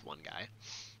spawns one guy.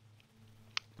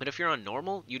 But if you're on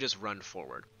Normal, you just run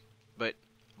forward. But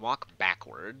walk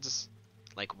backwards.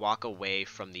 Like, walk away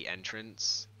from the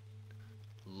entrance,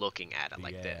 looking at it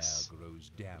like this.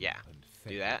 Yeah,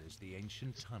 do that.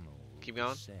 Keep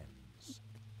going.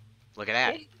 Look at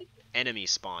that. Enemy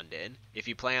spawned in. If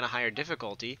you play on a higher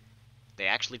difficulty, they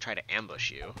actually try to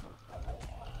ambush you.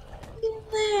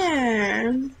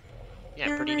 There.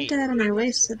 Yeah, pretty neat. I'm dead and I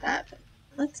wasted that.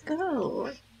 Let's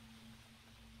go.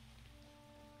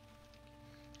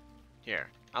 Here,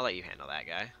 I'll let you handle that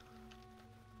guy.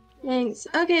 Thanks.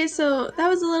 Okay, so that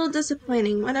was a little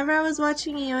disappointing. Whenever I was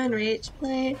watching you and Rach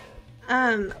play,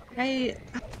 I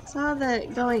saw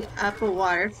that going up a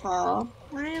waterfall.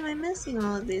 Why am I missing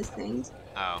all of these things?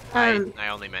 Oh, I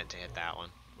only meant to hit that one.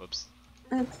 Whoops.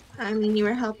 I mean, you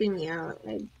were helping me out.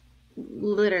 I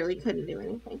literally couldn't do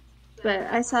anything. But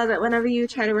I saw that whenever you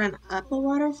try to run up a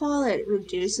waterfall, it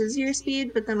reduces your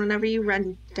speed, but then whenever you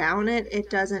run down it,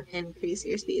 it doesn't increase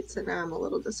your speed. So now I'm a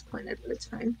little disappointed, but it's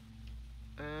fine.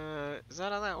 Is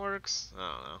that how that works? I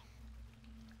don't know.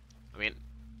 I mean,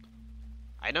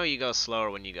 I know you go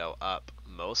slower when you go up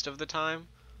most of the time.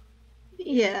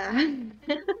 Yeah.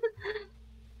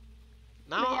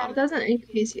 No, Yeah, it doesn't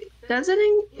increase you. Does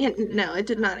it? No, it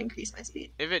did not increase my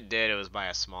speed. if it did, it was by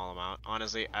a small amount.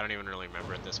 Honestly, I don't even really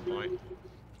remember at this point.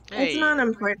 It's Hey, not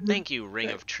important. thank you, Ring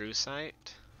but of True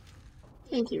Sight.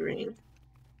 Thank you, Ring.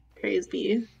 Praise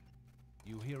be.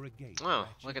 You hear a gate Oh,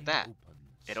 look at ratcheting that. open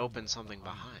It somewhere opened something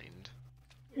behind.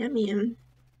 I mean.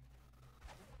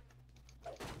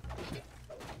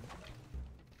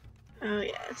 Oh,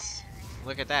 yes.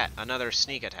 Look at that, another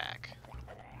sneak attack.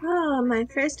 Oh, my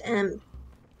first imp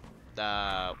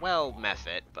Well,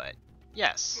 method, but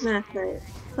yes. method.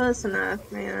 Close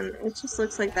enough, man. It just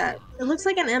looks like that. It looks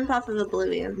like an imp off of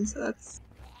Oblivion, so that's...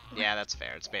 Yeah, that's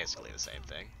fair. It's basically the same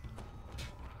thing.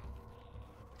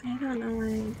 I don't know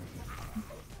why...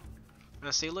 Now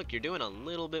see, look, you're doing a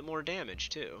little bit more damage,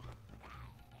 too.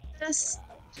 Just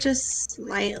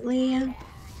slightly.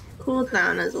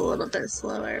 Cooldown is a little bit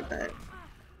slower, but...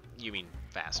 You mean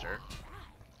faster.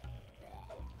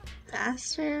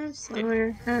 Faster?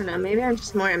 Slower? I don't know. Maybe I'm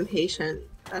just more impatient.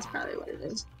 That's probably what it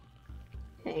is.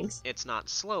 Thanks. It's not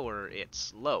slower,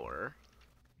 it's lower.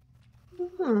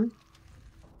 Hmm.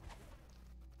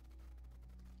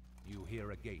 You hear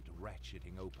a gate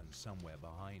ratcheting open somewhere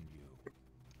behind you.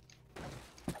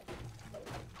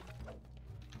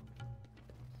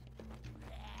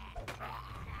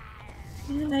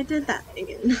 And I did that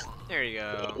again. There you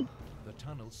go. The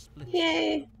tunnel splits.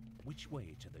 Yay! Which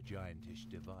way to the giantish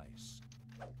device?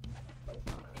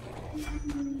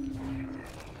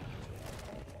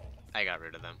 I got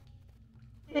rid of them.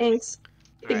 Thanks.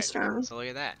 Big Alright, strong. so look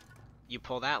at that. You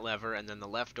pull that lever and then the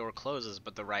left door closes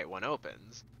but the right one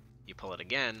opens. You pull it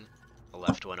again, the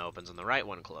left one opens and the right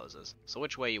one closes. So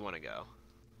which way you want to go?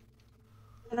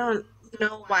 I don't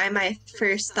know why my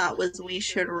first thought was we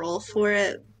should roll for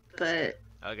it, but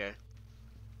Okay.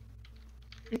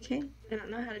 okay. I don't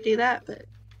know how to do that, but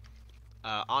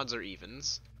Odds or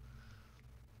evens?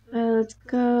 let's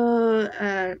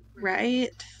go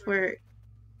right for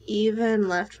even,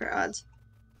 left for odds.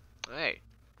 Hey,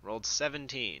 rolled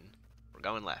 17. We're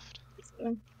going left.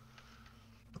 So,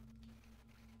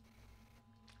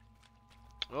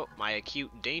 Oh, my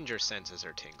acute danger senses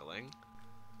are tingling.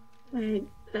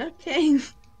 okay.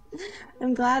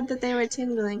 I'm glad that they were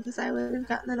tingling because I would have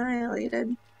gotten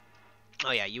annihilated.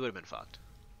 Oh yeah, you would have been fucked.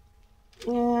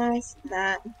 Yeah, I see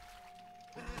that.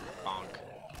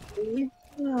 Bonk.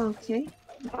 Okay.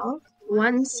 Bonk.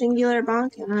 One singular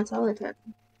bonk, and that's all it took.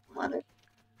 Love it.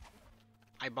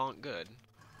 I bonk good.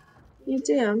 You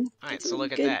do. Alright, so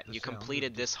look at Good. that. You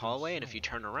completed this hallway, and if you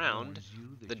turn around,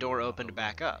 the door opened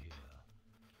back up.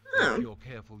 Oh. If you're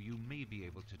careful, you may be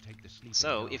able to take the sleeping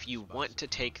So, giants if you by want to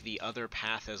take surprise. the other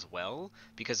path as well,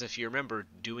 because if you remember,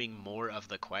 doing more of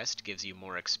the quest gives you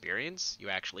more experience, you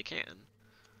actually can.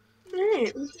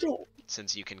 Alright, let's do it.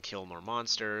 Since you can kill more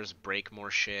monsters, break more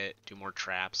shit, do more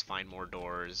traps, find more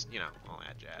doors, you know, all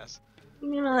that jazz.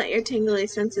 I'm gonna let your tingly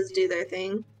senses do their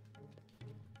thing.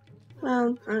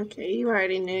 Well, okay, you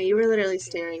already knew. You were literally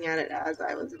staring at it as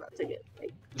I was about to get,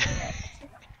 like...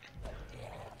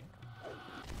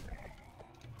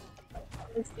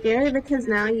 It's scary because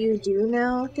now you do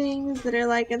know things that are,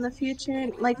 like, in the future.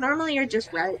 Like, normally you're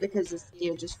just right because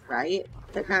you're just right,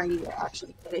 but now you are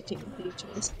actually predicting the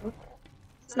future, so...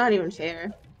 It's not even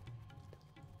fair.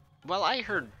 Well, I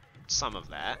heard some of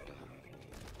that.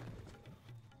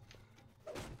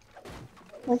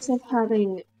 What's with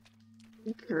having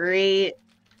great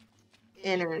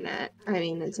internet? I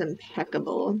mean, it's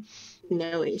impeccable.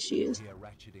 No issues. You hear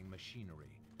ratcheting machinery.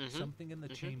 Mhm. Something in the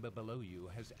chamber below you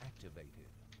has activated.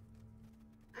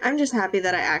 I'm just happy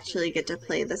that I actually get to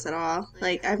play this at all.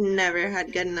 Like, I've never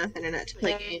had good enough internet to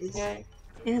play games.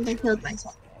 And I killed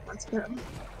myself. Let's go.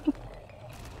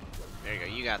 There you go,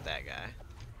 you got that guy.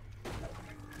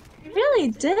 I really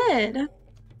did.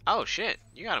 Oh shit,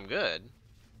 you got him good.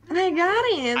 I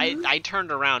got him. I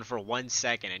turned around for 1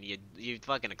 second and you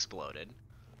fucking exploded.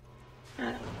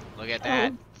 Look at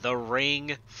that. The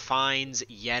ring finds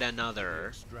yet another.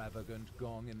 Extravagant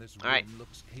gong in this room Alright,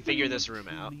 looks capable figure of this room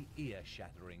out. truly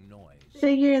ear-shattering noise.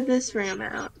 Figure this room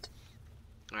out.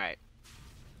 Alright.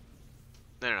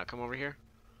 No, come over here.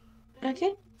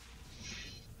 Okay.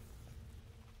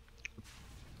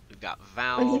 We've got What'd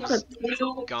valves,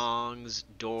 you put? gongs,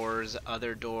 doors,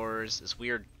 other doors. This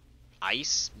weird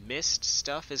ice mist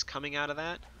stuff is coming out of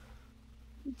that.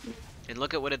 And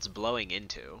look at what it's blowing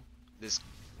into. This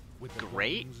With the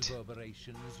grate? gong's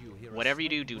reverberations, you hear a Whatever you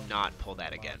do, slight do not rumble pull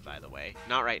that again, above by the you. way.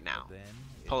 Not right now. Then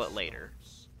Pull it later.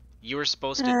 stops. You were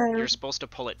supposed to you're supposed to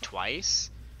pull it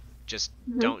twice. Just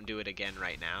don't do it again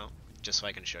right now. Just so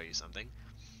I can show you something.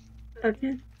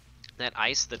 Okay. That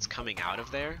ice that's coming out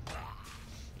of there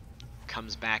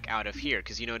comes back out of here,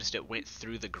 because you noticed it went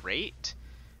through the grate.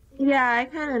 Yeah, I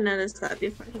kind of noticed that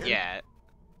beforehand. Yeah,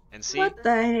 and see, What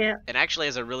the hell? it actually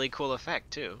has a really cool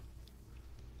effect too.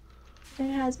 It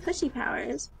has pushy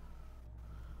powers.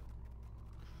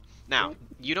 Now,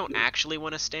 you don't actually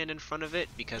want to stand in front of it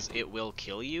because it will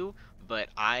kill you, but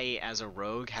I, as a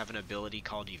rogue, have an ability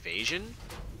called evasion.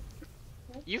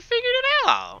 You figured it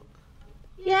out!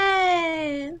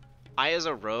 Yay! I, as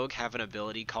a rogue, have an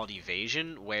ability called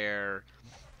evasion where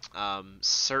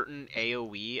certain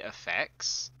AoE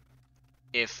effects,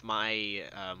 if my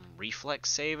reflex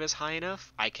save is high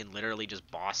enough, I can literally just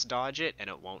boss dodge it and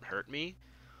it won't hurt me.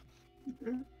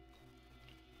 Mhm.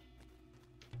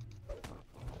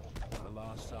 The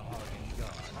last Saharian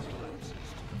guard collapses.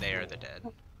 They are the dead.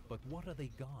 But what are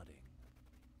they guarding?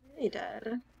 He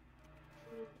did.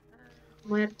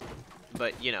 What?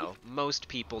 But, you know, most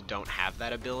people don't have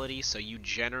that ability, so you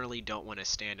generally don't want to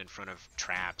stand in front of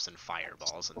traps and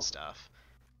fireballs and stuff.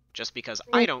 Just because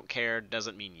I don't care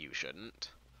doesn't mean you shouldn't.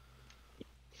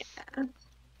 Yeah.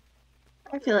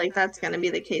 I feel like that's gonna be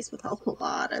the case with a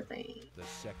lot of things. The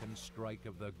second strike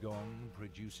of the gong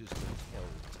produces the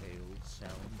telltale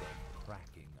sound of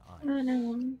cracking ice. I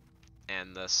know.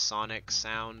 And the sonic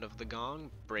sound of the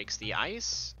gong breaks the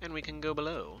ice, and we can go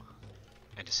below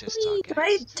and assist our Do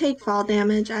I guest. take fall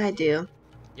damage? I do.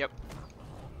 Yep.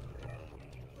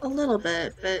 A little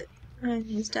bit, but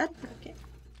he's dead. Okay.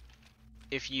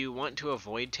 If you want to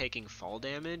avoid taking fall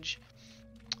damage,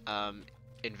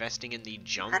 investing in the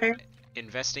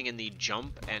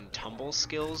jump and tumble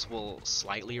skills will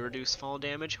slightly reduce fall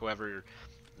damage. However,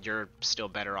 you're still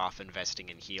better off investing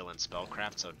in heal and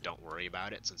spellcraft, so don't worry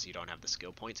about it since you don't have the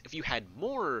skill points. If you had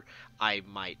more, I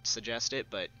might suggest it,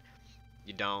 but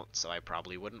you don't, so I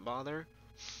probably wouldn't bother.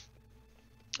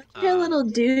 What's your little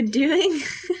dude doing?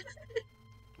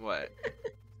 What?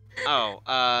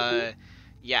 Oh,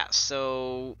 yeah,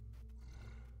 so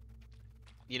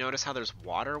you notice how there's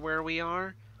water where we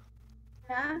are?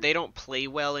 Yeah. They don't play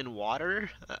well in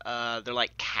water. They're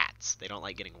like cats. They don't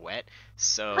like getting wet.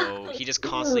 So he just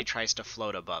constantly tries to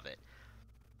float above it.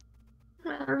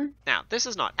 Now, this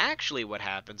is not actually what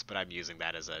happens, but I'm using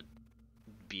that as a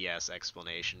BS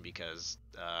explanation because,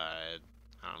 I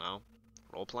don't know,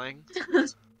 role-playing?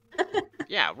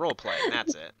 Yeah, role-playing,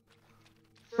 that's it.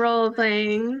 Role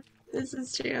playing. This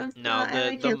is true. No, I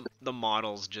like the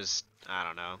models just, I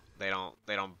don't know, they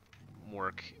don't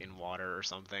work in water or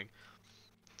something.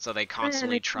 So they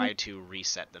constantly try to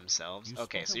reset themselves.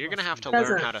 Okay, so you're gonna have to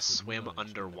learn how to swim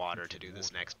underwater to do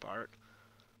this next part.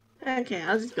 Okay,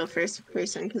 I'll just go first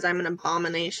person because I'm an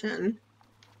abomination.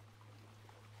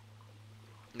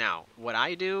 Now, what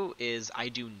I do is I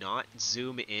do not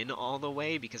zoom in all the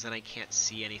way because then I can't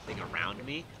see anything around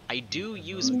me. I do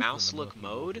use mouse look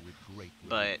mode,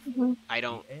 but I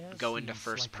don't go into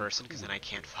first person because then I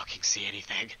can't fucking see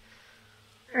anything.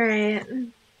 Right.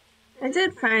 I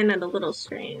did find it a little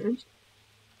strange.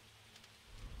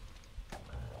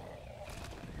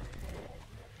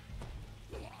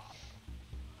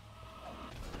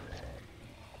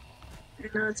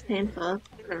 I know it's painful.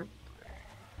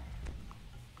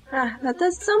 Ah, that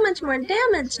does so much more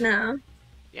damage now.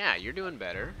 Yeah, you're doing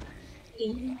better.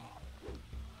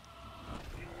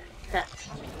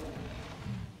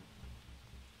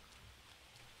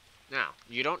 Now,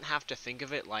 you don't have to think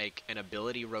of it like an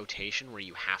ability rotation where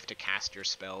you have to cast your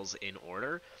spells in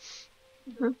order.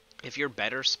 If your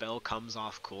better spell comes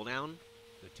off cooldown,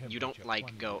 you don't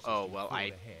like go, oh, well,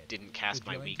 I didn't cast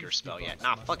my weaker spell yet.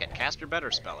 Nah, fuck it, cast your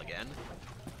better spell again.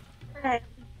 Right.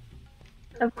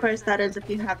 Of course, that is if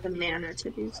you have the mana to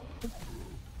do so.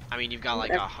 I mean, you've got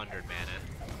like 100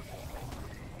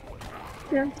 mana.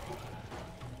 Yeah.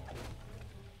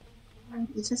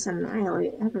 You just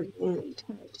annihilate everything you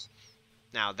touch.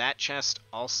 Now, that chest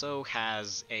also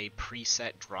has a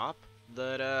preset drop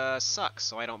that sucks,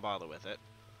 so I don't bother with it.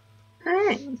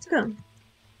 Alright, let's go.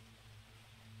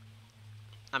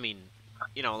 I mean,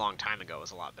 you know, a long time ago it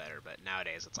was a lot better, but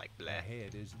nowadays it's like bleh.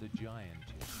 Ahead is the giant.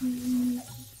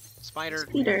 Spider,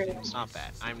 stop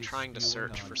that. I'm trying to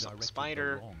search for some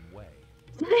spider.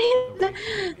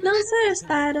 No sir,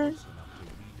 Spider.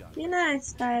 Be nice,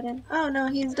 Spider. Oh no,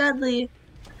 he's deadly.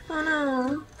 Oh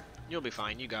no. You'll be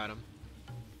fine, you got him.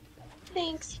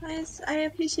 Thanks, I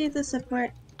appreciate the support.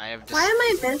 I have Why am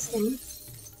I missing?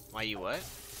 Why you what?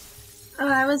 Oh,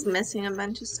 I was missing a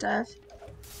bunch of stuff.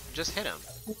 Just hit him.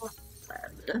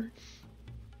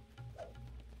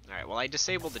 Alright, well I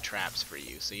disabled the traps for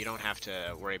you, so you don't have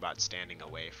to worry about standing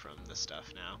away from the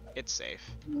stuff now. It's safe.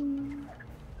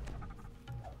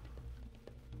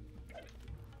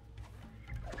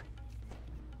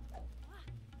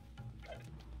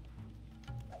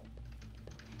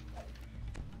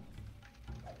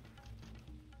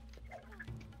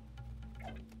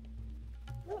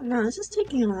 No, this is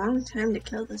taking a long time to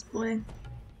kill this boy.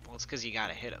 Well, it's because you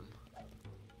gotta hit him.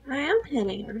 I am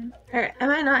hitting him. Or am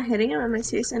I not hitting him? Am I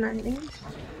seriously not hitting him?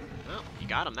 Well, you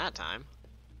got him that time.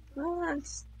 Well,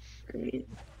 that's great.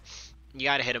 You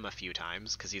gotta hit him a few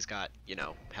times, because he's got, you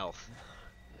know, health.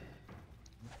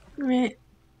 Right.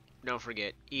 Don't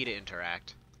forget, E to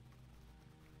interact.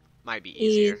 Might be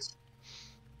easier.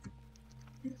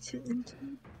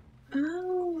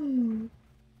 Oh.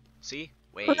 See?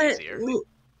 Way But easier.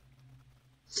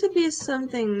 should be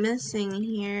something missing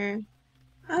here.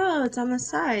 Oh, it's on the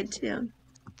side too.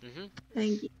 Mm-hmm. I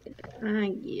get it. I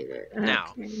get it.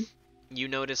 Now, Okay. you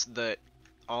notice that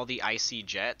all the icy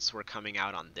jets were coming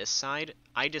out on this side.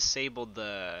 I disabled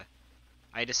them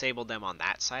on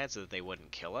that side so that they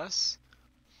wouldn't kill us.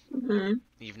 Mm-hmm.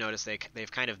 You've noticed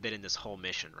they've kind of been in this whole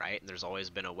mission, right? And there's always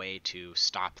been a way to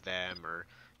stop them or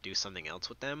do something else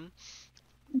with them.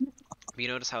 But you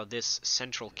notice how this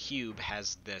central cube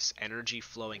has this energy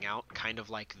flowing out, kind of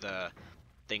like the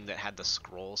thing that had the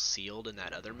scroll sealed in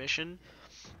that other mission.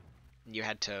 You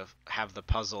had to have the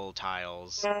puzzle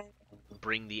tiles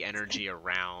bring the energy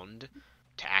around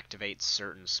to activate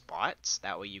certain spots.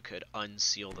 That way you could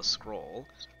unseal the scroll.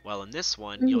 Well, in this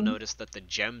one, you'll notice that the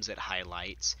gems it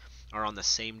highlights are on the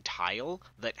same tile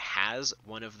that has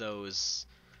one of those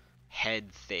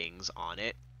head things on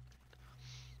it.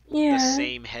 Yeah. The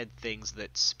same head things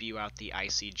that spew out the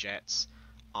icy jets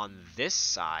on this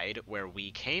side where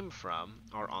we came from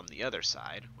are on the other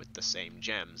side with the same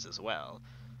gems as well.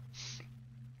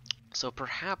 So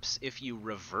perhaps if you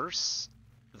reverse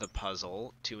the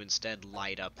puzzle to instead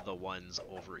light up the ones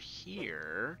over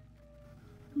here.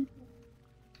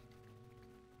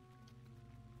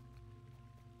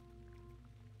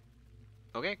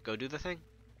 Okay, go do the thing.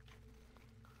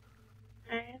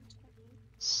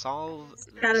 Solve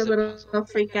Got a the little puzzle.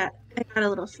 freak out. I got a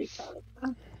little freak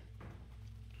out.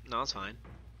 No, it's fine.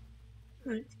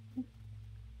 Right.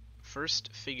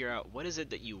 First, figure out what is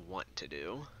it that you want to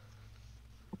do.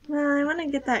 Well, I want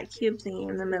to get that cube thingy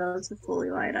in the middle to fully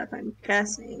light up, I'm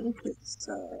guessing. The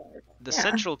Yeah.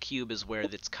 central cube is where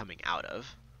it's coming out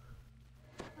of.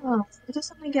 Oh, I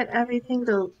just want to get everything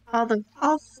to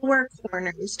all four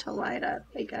corners to light up,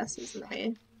 I guess is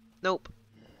my... Nope.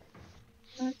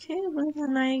 Okay, well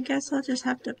then I guess I'll just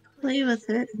have to play with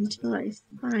it until I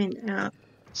find out.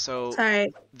 So,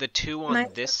 Sorry. the two on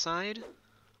this side,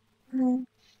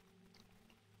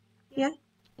 yeah?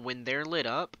 when they're lit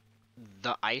up,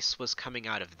 the ice was coming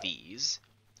out of these.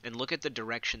 And look at the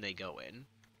direction they go in.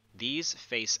 These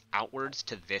face outwards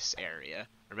to this area.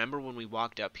 Remember when we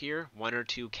walked up here, one or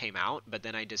two came out, but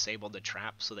then I disabled the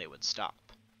trap so they would stop.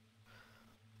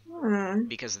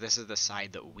 Because this is the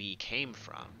side that we came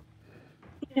from.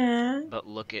 Yeah. But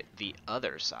look at the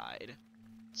other side.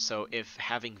 So if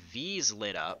having these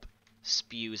lit up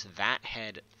spews that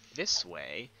head this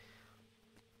way,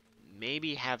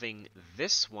 maybe having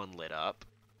this one lit up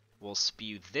will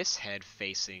spew this head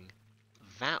facing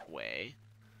that way.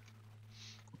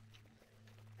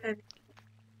 I'm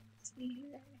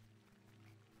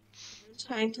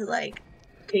trying to like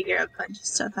figure a bunch of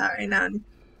stuff out right now. I'm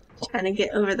trying to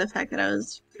get over the fact that I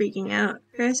was freaking out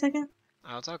for a second.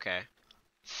 Oh, it's okay.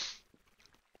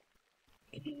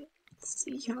 Let's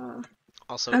see, y'all.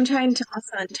 Also, I'm trying to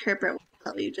also interpret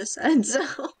what you just said, so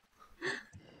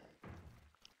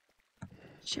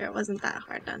sure it wasn't that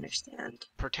hard to understand.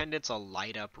 pretend it's a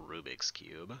light up Rubik's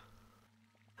Cube.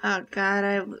 Oh god,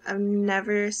 I've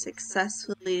never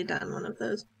successfully done one of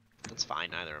those. That's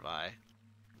fine, neither have I.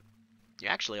 You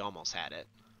actually almost had it.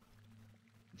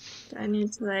 Do I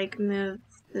need to like move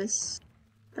this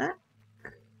back?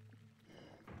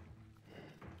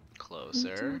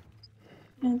 Closer.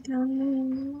 I don't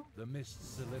know. The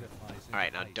mist solidifies.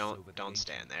 Alright, now don't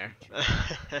stand there.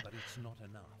 But it's not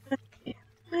enough.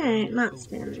 Alright, not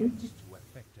standing.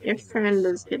 Your friend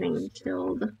is getting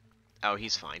killed. Oh,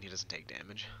 he's fine, he doesn't take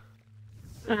damage.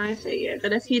 I figured,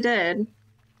 but if he did...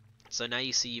 So now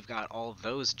you see you've got all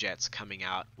those jets coming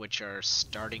out, which are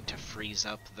starting to freeze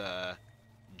up the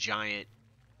giant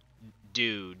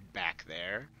dude back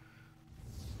there.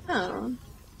 Oh.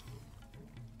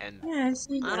 And Yeah, I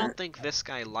see I that. don't think this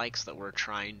guy likes that we're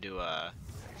trying to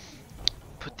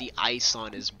put the ice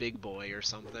on his big boy or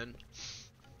something.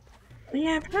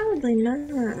 Yeah, probably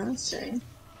not, I'll say.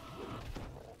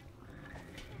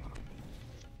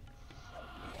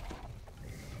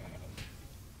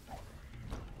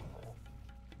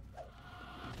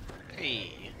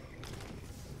 Hey.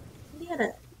 Get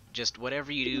it. Just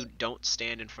whatever you do, don't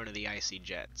stand in front of the icy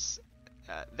jets.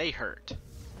 They hurt.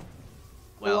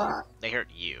 Well, Why? they hurt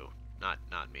you, not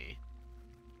me.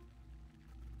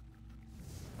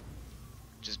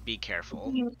 Just be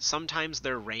careful. Sometimes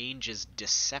their range is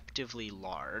deceptively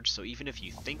large, so even if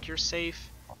you think you're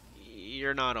safe,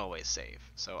 you're not always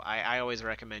safe. So I always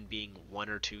recommend being 1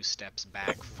 or 2 steps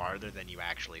back farther than you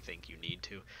actually think you need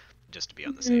to, just to be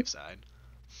on the safe side.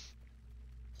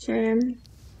 Sure.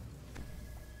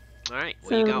 Alright,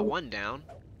 well you got 1 down.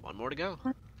 1 more to go.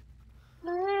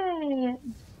 Alright.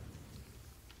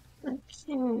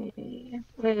 Okay.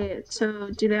 Wait, so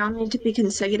do they all need to be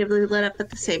consecutively lit up at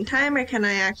the same time, or can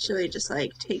I actually just,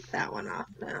 like, take that one off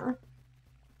now?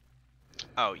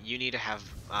 Oh, you need to have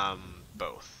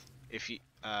both. If you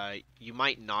you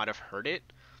might not have heard it,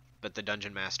 but the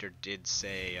dungeon master did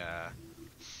say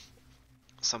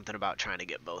something about trying to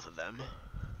get both of them.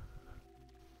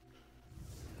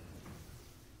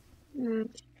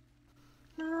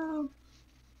 Oh.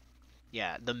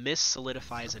 Yeah, the mist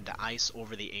solidifies into ice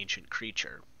over the ancient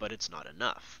creature, but it's not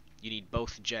enough. You need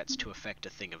both jets to affect a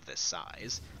thing of this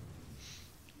size.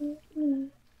 I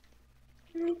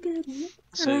get it.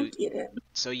 So, I get it.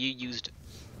 so you used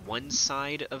one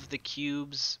side of the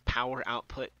cube's power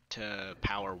output to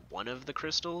power one of the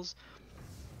crystals.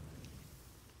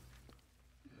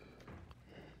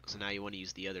 So now you want to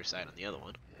use the other side on the other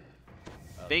one.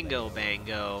 Bingo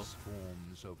bango.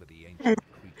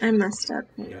 I messed up.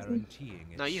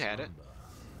 No, you had it.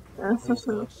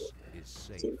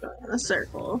 Keep going in a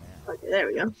circle. Okay, there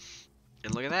we go.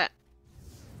 And look at that.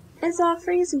 It's all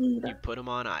freezy. You put them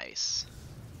on ice.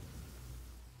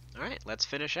 Alright, let's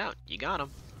finish out. You got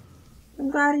him. I'm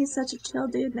glad he's such a chill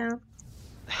dude now.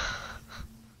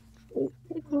 He's a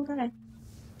pretty cool guy.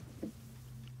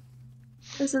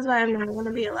 This is why I'm never going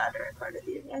to be allowed to record with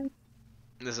you again.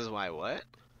 This is why what?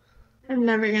 I'm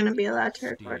never going to be allowed to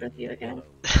record with you again.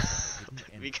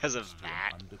 Because of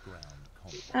that?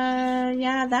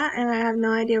 Yeah, that, and I have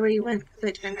no idea where you went because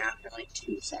I turned out for like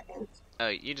 2 seconds. Oh,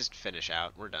 you just finish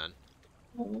out. We're done.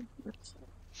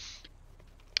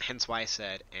 Hence why I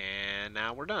said, and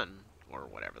now we're done. Or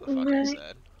whatever the fuck I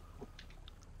said.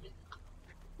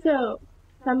 So,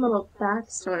 some little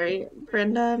backstory.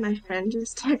 Brenda, my friend,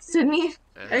 just texted me.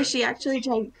 Or she actually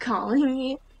tried calling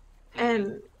me.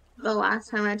 And the last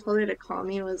time I told her to call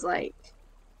me was like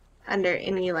under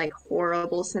any like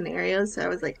horrible scenarios. So I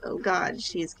was like, oh god,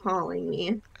 she's calling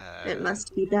me. It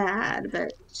must be bad.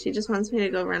 But she just wants me to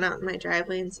go run out in my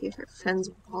driveway and see if her friend's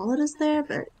wallet is there.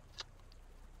 But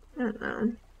I don't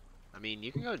know. I mean,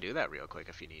 you can go do that real quick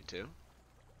if you need to.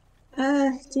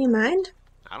 Do you mind?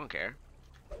 I don't care.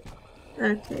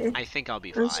 Okay. I think I'll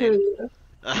be I'll fine. show you.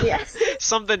 Yes.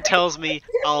 Something tells me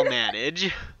I'll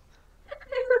manage.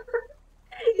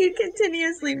 You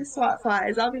continuously swap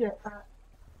flies. I'll be right back.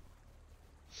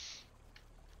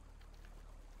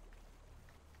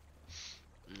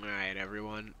 Alright,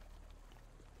 everyone.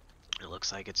 It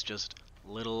looks like it's just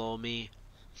little old me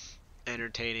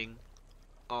entertaining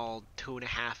all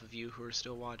 2.5 of you who are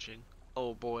still watching.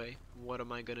 Oh boy, what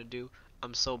am I gonna do?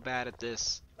 I'm so bad at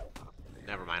this.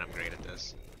 Never mind, I'm great at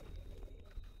this.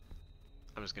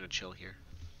 I'm just gonna chill here.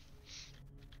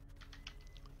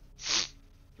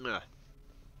 Ugh.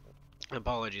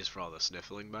 Apologies for all the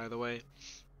sniffling, by the way.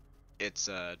 It's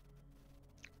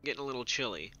getting a little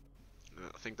chilly.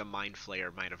 I think the Mind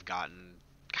Flayer might have gotten...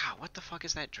 God, what the fuck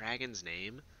is that dragon's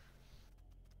name?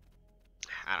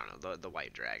 I don't know, the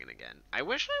white dragon again. I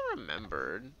wish I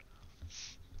remembered.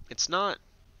 It's not...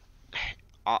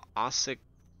 Ossicarex?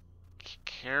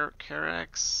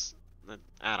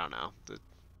 I don't know.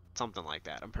 Something like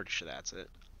that. I'm pretty sure that's it.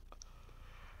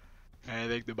 I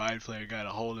think the Mind Flayer got a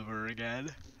hold of her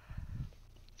again.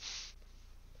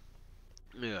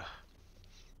 Ugh.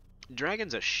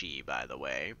 Dragon's a she, by the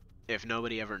way. If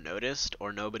nobody ever noticed,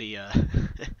 or nobody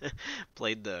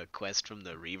played the quest from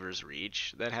the Reaver's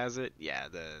Reach that has it, yeah,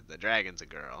 the dragon's a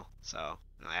girl. So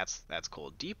that's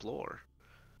cool. Deep lore.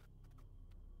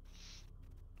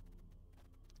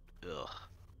 Ugh.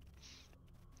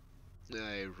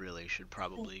 I really should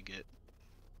probably get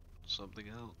something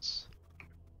else.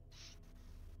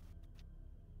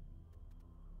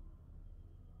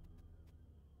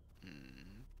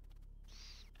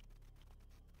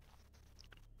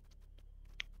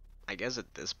 I guess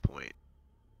at this point...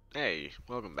 Hey,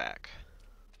 welcome back.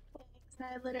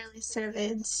 I literally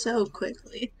surveyed so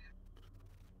quickly.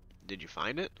 Did you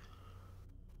find it?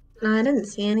 No, I didn't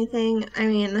see anything. I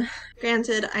mean,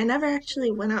 granted, I never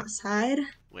actually went outside.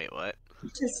 Wait, what?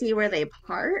 To see where they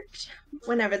parked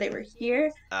whenever they were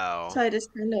here. Oh. So I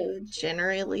just kind of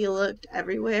generally looked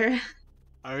everywhere.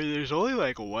 I mean, there's only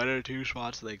like 1 or 2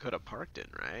 spots they could have parked in,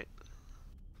 right?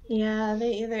 Yeah,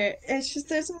 it's just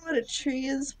there's a lot of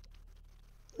trees.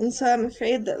 And so I'm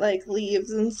afraid that like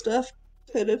leaves and stuff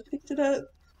could have picked it up.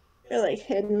 or like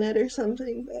hidden it or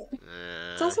something, but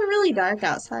it's Eh, also really dark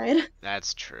outside.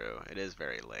 that's true. It is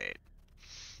very late.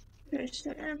 For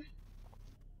sure.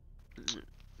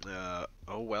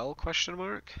 Oh well, question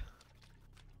mark?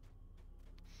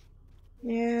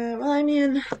 Yeah, well, I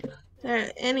mean,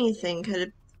 anything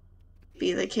could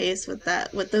be the case with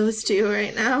those two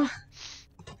right now.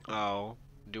 Oh,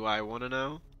 do I want to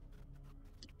know?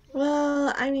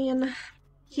 Well, I mean,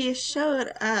 he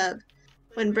showed up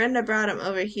when Brenda brought him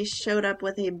over. He showed up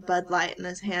with a Bud Light in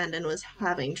his hand and was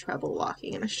having trouble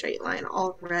walking in a straight line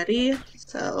already.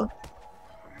 So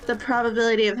the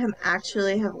probability of him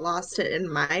actually have lost it in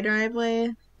my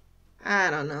driveway, I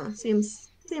don't know. Seems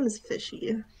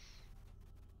fishy.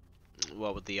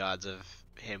 What would the odds of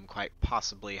him quite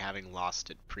possibly having lost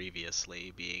it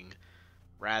previously being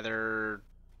rather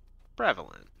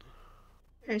prevalent?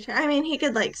 For sure. I mean, he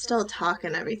could like still talk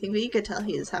and everything, but you could tell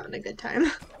he was having a good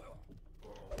time.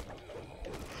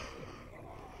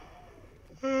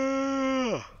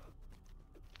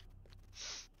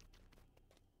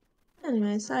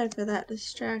 Anyway, sorry for that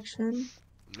distraction.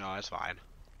 No, it's fine.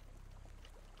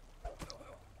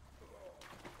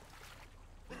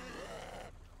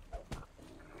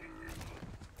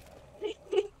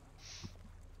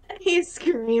 He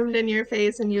screamed in your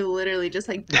face and you literally just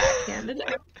like backhanded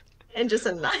him and just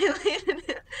annihilated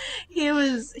him. He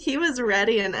was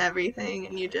ready and everything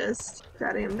and you just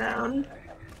shut him down.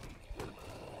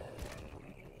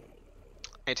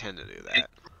 I tend to do that.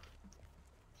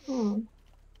 Hmm.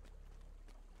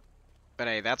 But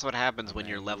hey, that's what happens when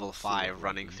you're level 5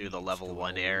 running through the level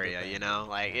 1 area, you know?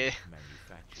 Like,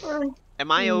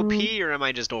 am I OP or am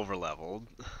I just overleveled?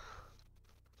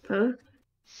 Huh?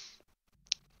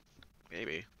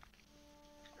 Maybe.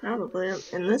 Probably.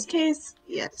 In this case,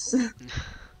 yes.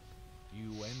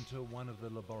 You enter one of the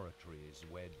laboratories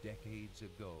where decades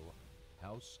ago,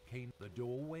 House came the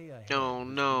doorway ahead. Oh has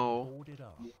been no. boarded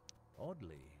up.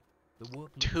 Oddly, the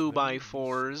work looks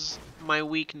 2x4s. My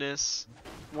weakness.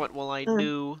 What will I Uh.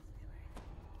 do?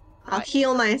 I'll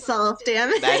heal myself,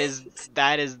 damn it.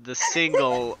 That is the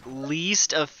single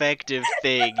least effective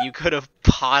thing you could have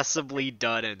possibly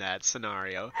done in that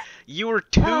scenario. You were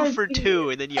 2 for 2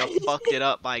 and then you fucked it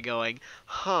up by going,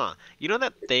 huh, you know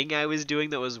that thing I was doing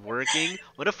that was working?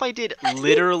 What if I did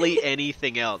literally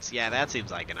anything else? Yeah, that seems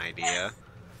like an idea.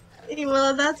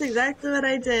 Well, that's exactly what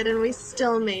I did, and we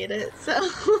still made it, so...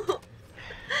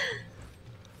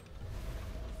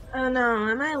 Oh no,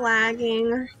 am I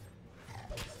lagging?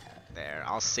 There,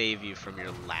 I'll save you from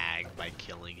your lag by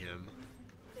killing him.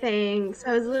 Thanks.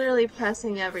 I was literally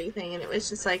pressing everything, and it was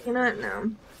just like, you know what,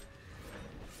 no.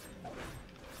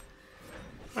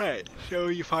 Alright, so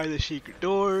you find the secret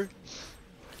door,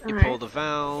 you Alright. pull the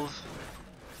valve.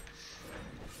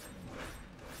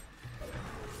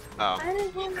 Oh, Why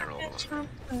did he I not rolled get one.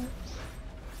 chocolate?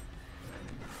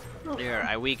 Oh, Here,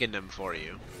 I weakened him for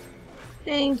you.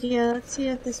 thank you. Let's see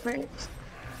if this works.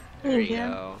 There Thank you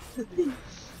go.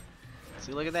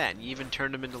 See, look at that. You even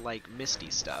turned him into, like, misty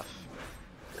stuff.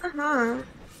 Uh-huh.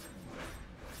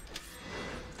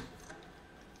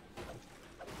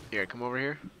 Here, come over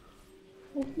here.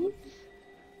 Mhm.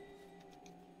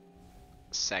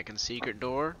 Second secret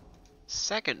door.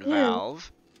 Second Yeah.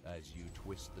 valve. As you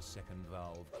twist the second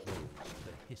valve closed,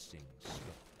 the hissing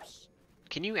stops.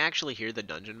 Can you actually hear the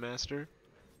dungeon master?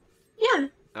 Yeah.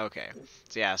 Okay.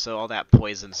 So yeah, so all that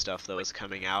poison stuff that was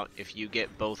coming out, if you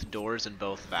get both doors and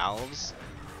both valves,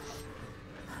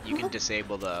 you can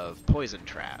disable the poison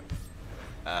trap.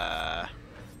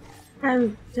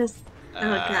 I'm just... Oh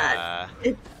god.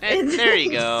 There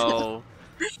you go.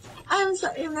 I'm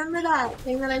sorry, remember that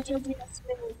thing that I told you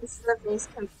yesterday? This is the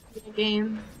first computer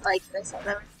game like this I've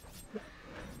ever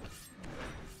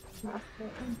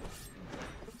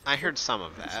I heard some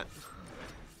of that.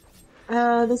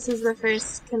 Oh, this is the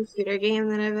first computer game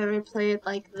that I've ever played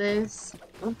like this.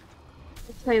 I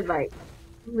played like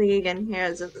League and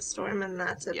Heroes of the Storm and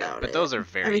that's Yeah, about but it. those are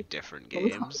very Everything different on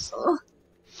games. console.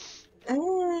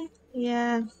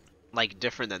 Yeah. Like,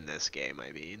 different than this game,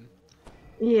 I mean.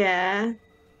 Yeah.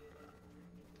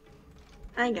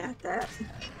 I got that.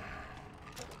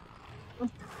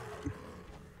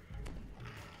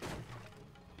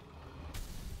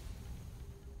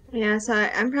 Yeah, so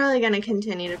I'm probably gonna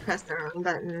continue to press the wrong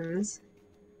buttons.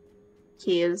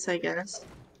 Keys, I guess.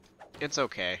 It's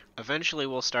okay. Eventually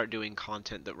we'll start doing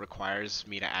content that requires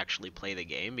me to actually play the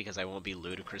game because I won't be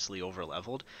ludicrously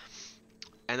overleveled.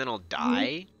 And then I'll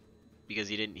die because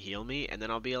you didn't heal me, and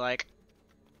then I'll be like,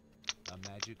 A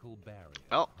magical barrier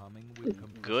well, humming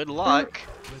with good luck.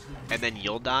 And then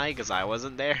you'll die because I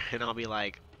wasn't there, and I'll be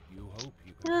like, You hope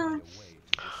you can find a way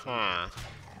to huh.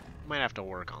 Might have to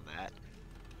work on that.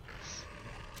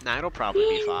 Nah, it'll probably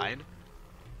be fine.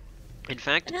 In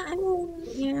fact, I mean,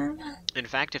 yeah.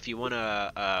 if you want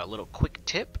a little quick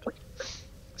tip,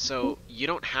 so you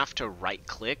don't have to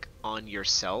right-click on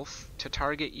yourself to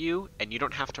target you, and you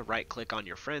don't have to right-click on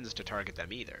your friends to target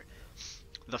them either.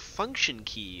 The function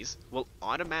keys will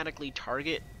automatically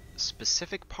target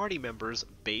specific party members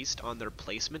based on their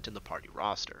placement in the party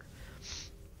roster.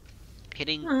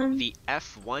 Hitting the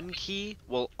F1 key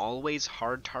will always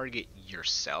hard target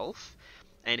yourself,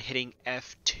 and hitting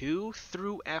F2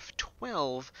 through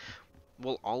F12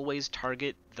 will always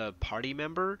target the party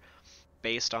member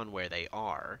based on where they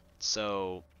are.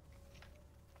 So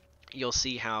you'll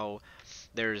see how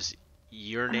there's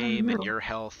your name and your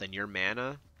health and your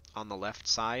mana on the left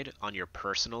side on your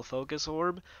personal focus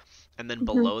orb, and then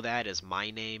below that is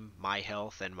my name, my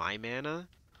health, and my mana.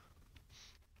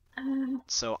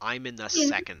 So I'm in the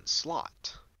second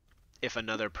slot. If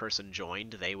another person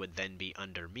joined, they would then be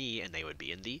under me, and they would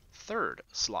be in the third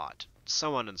slot,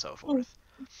 so on and so forth.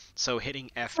 So hitting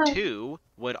F2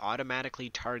 would automatically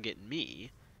target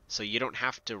me, so you don't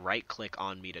have to right-click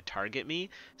on me to target me.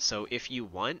 So if you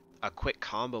want, a quick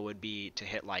combo would be to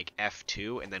hit like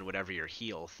F2 and then whatever your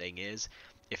heal thing is,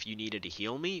 if you needed to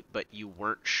heal me, but you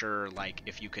weren't sure like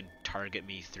if you could target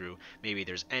me through, maybe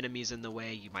there's enemies in the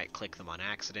way, you might click them on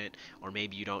accident, or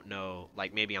maybe you don't know,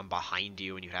 like maybe I'm behind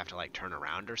you and you have to like turn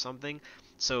around or something.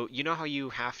 So you know how you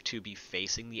have to be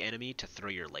facing the enemy to throw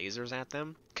your lasers at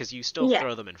them? Because you still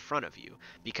throw them in front of you,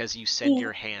 because you send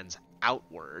your hands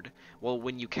outward. Well,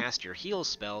 when you cast your heal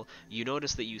spell, you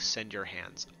notice that you send your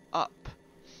hands up.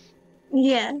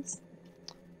 Yes.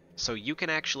 So you can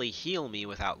actually heal me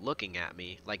without looking at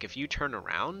me. Like if you turn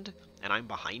around and I'm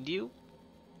behind you,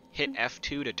 hit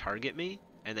F2 to target me,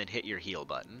 and then hit your heal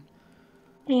button.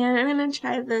 And I'm gonna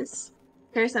try this.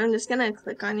 First, I'm just gonna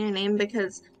click on your name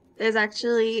because there's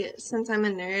actually, since I'm a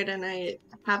nerd and I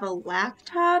have a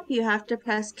laptop, you have to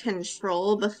press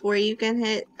Control before you can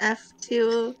hit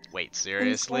F2. Wait,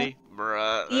 seriously?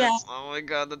 Bruh, that's, oh my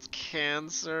god, that's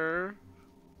cancer.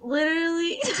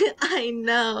 Literally, I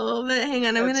know, but hang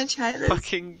on, I'm gonna try this.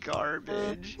 Fucking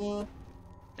garbage.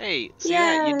 Hey, see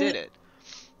that? You did it.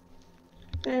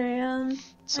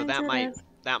 So that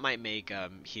might make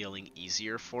healing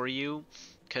easier for you,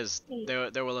 because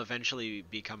there will eventually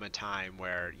become a time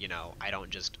where, you know, I don't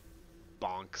just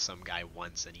bonk some guy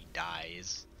once and he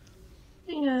dies.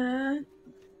 Yeah.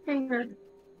 Hang on.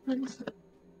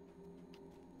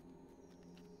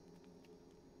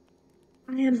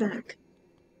 I am back.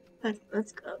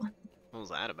 Let's go. What was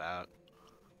that about?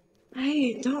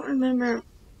 I don't remember.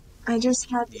 I just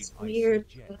had this weird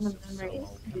memory of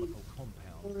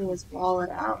pulling his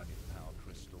wallet out.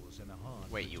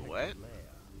 Wait, you what?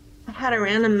 I had a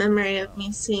random memory of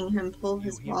me seeing him pull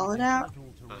his wallet out.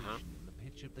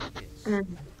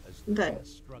 But,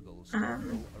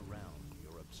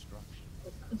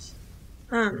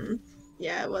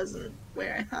 yeah, it wasn't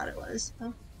where I thought it was.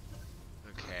 So.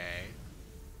 Okay.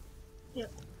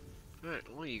 Yep.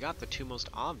 Alright, well, you got the two most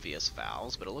obvious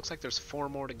vowels, but it looks like there's 4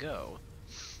 more to go.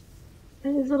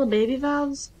 Are these little baby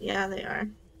valves? Yeah, they are.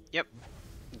 Yep.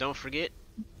 Don't forget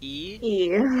E.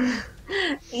 E.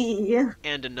 E.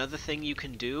 And another thing you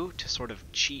can do to sort of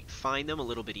find them a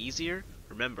little bit easier,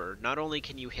 remember, not only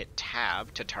can you hit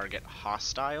tab to target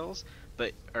hostiles,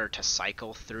 or to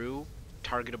cycle through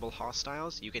targetable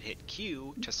hostiles, you can hit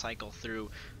Q to cycle through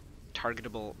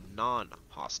targetable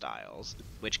non-hostiles,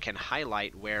 which can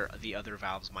highlight where the other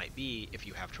valves might be if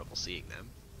you have trouble seeing them.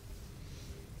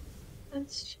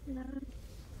 That's true.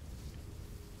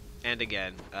 And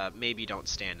again, maybe don't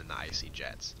stand in the icy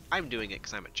jets. I'm doing it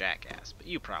because I'm a jackass, but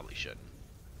you probably shouldn't.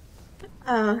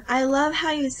 Oh, I love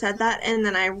how you said that, and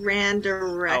then I ran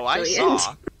directly. Oh, I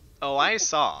saw. Oh, I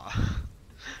saw.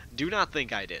 Do not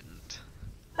think I didn't.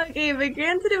 Okay, but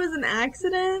granted it was an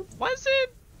accident. Was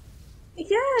it?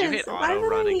 Yes. Did you hit auto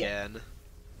run again?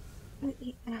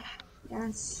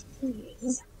 Yes,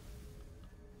 please.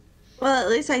 Well, at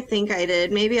least I think I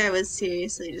did. Maybe I was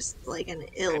seriously just like an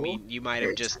ill. I mean, you might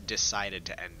have just decided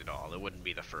to end it all. It wouldn't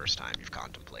be the first time you've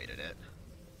contemplated it.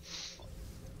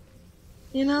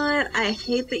 You know what? I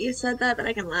hate that you said that, but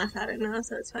I can laugh at it now,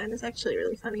 so it's fine. It's actually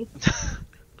really funny.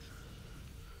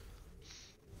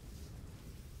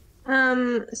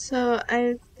 So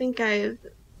I think I've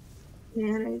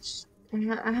managed.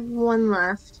 I have one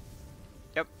left.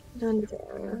 Yep. Done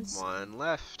this. One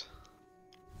left.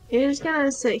 You're just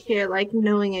gonna sit here, like,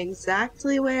 knowing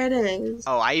exactly where it is.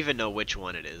 Oh, I even know which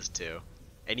one it is, too.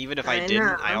 And even if I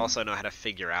didn't, I also know how to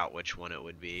figure out which one it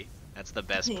would be. That's the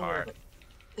best part.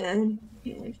 And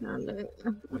I found it.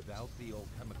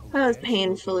 That was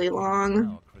painfully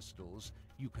long. Crystals,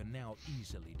 you can now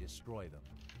easily destroy them.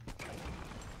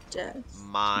 Just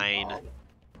Mine.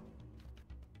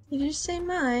 You just say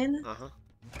mine. Uh-huh.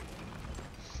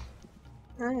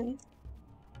 Alright.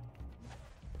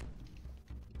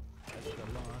 As the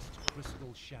last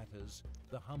crystal shatters,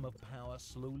 the hum of power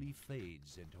slowly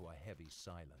fades into a heavy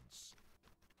silence.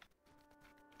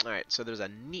 Alright, so there's a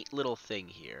neat little thing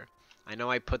here. I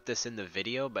know I put this in the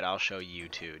video, but I'll show you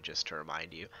too, just to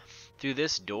remind you. Through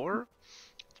this door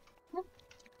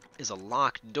is a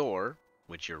locked door,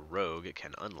 which your rogue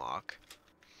can unlock.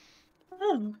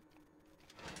 Oh.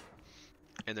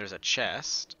 And there's a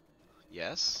chest.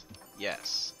 Yes.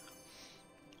 Yes.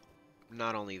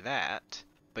 Not only that,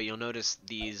 but you'll notice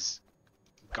these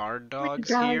guard dogs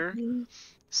here.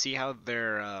 See how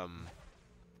they're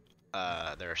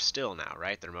still now,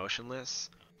 right? They're motionless.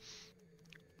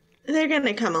 They're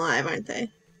gonna come alive, aren't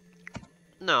they?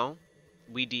 No,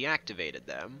 we deactivated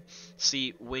them.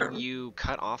 See, when you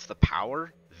cut off the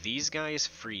power, these guys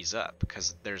freeze up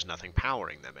because there's nothing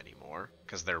powering them anymore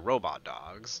because they're robot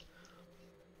dogs.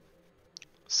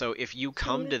 So if you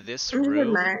come to this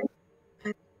room,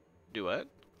 do what?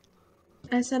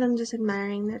 I said I'm just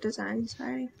admiring their design,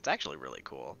 sorry. It's actually really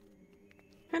cool.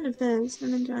 Kind of is,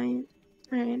 I'm enjoying it.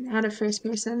 Alright, out of first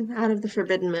person, out of the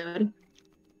forbidden mode.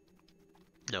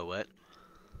 No what?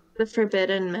 The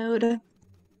forbidden mode.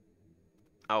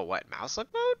 Oh, what? Mouse look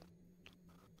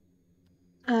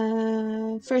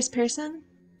mode? First person?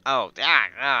 Oh,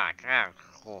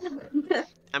 oh.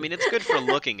 I mean, it's good for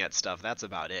looking at stuff. That's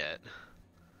about it.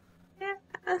 Yeah.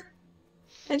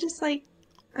 I just like,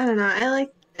 I don't know, I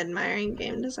like admiring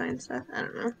game design stuff. I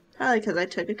don't know. Probably because I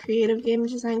took a creative game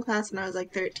design class when I was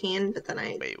like 13, but then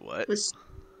I Wait, what?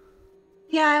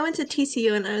 Yeah, I went to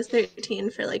TCU when I was 13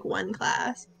 for like one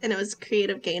class, and it was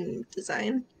creative game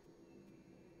design.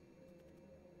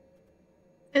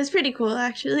 It was pretty cool,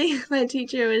 actually. My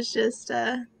teacher was just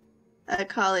a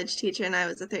college teacher, and I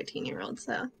was a 13-year-old,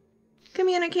 so.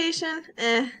 Communication,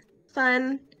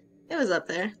 fun. It was up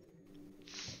there.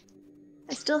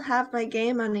 I still have my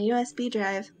game on a USB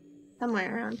drive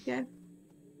somewhere around here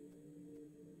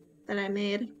that I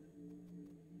made.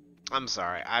 I'm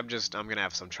sorry. I'm gonna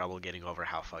have some trouble getting over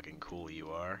how fucking cool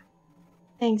you are.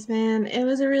 Thanks, man. It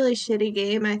was a really shitty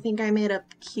game. I think I made a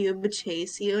cube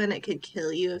chase you, and it could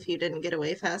kill you if you didn't get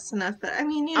away fast enough. But I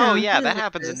mean, you know. Oh yeah, that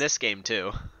happens in this game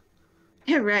too.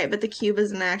 Yeah, right, but the cube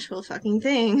is an actual fucking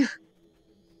thing.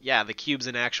 Yeah, the cube's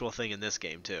an actual thing in this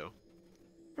game too.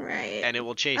 Right. And it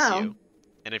will chase you.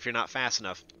 And if you're not fast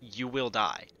enough, you will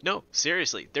die. No,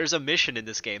 seriously, there's a mission in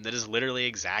this game that is literally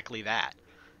exactly that.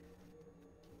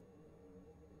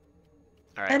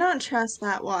 Alright. I don't trust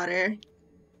that water.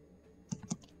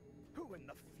 Who in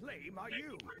the flame are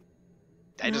you?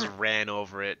 I just ran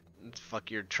over it. Fuck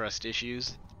your trust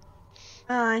issues.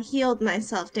 I healed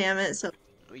myself, damn it, so...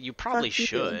 You probably Fuck you.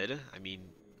 should. I mean,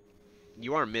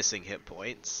 you are missing hit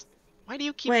points. Why do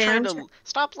you keep Wait, trying to...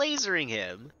 Stop lasering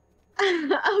him!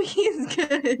 Oh, he's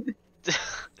good.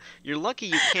 You're lucky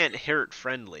you can't hurt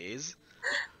friendlies.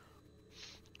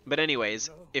 But anyways,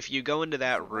 if you go into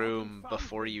that room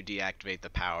before you deactivate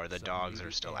the power, the dogs are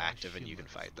still active and you can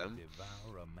fight them.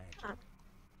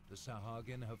 The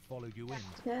Sahagin have followed you in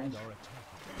Yeah. and are attacking.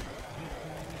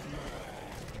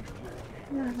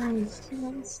 Yeah,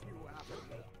 nice.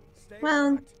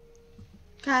 Well,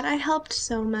 God, I helped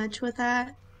so much with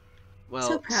that. Well,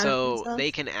 So proud of so myself.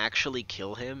 they can actually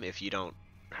kill him if you don't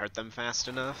hurt them fast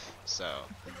enough, so...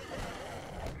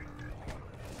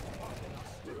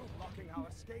 Still blocking our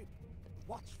escape.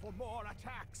 Watch for more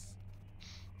attacks.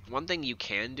 One thing you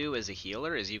can do as a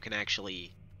healer is you can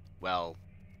actually, well,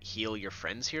 heal your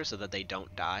friends here so that they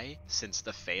don't die, since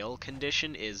the fail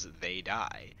condition is they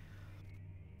die.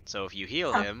 So if you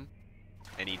heal him,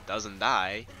 and he doesn't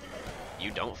die,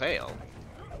 you don't fail.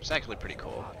 Which is actually pretty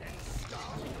cool.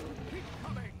 Keep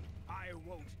coming. I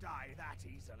won't die that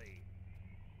easily.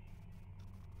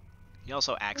 He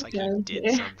also acts like he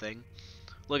did something.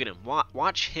 Look at him.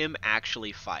 Watch him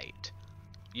actually fight.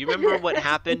 You remember what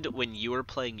happened when you were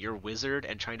playing your wizard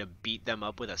and trying to beat them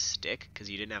up with a stick because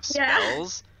you didn't have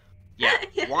spells? Yeah,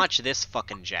 watch this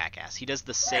fucking jackass. He does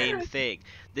the same thing.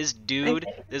 This dude,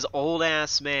 this old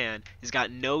ass man, has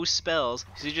got no spells,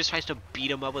 so he just tries to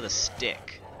beat him up with a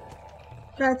stick.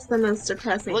 That's the most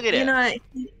depressing. Look at You it. know what?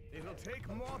 It'll take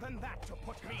more than that to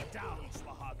put me down,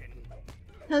 Swahagin.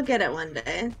 He'll get it one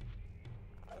day.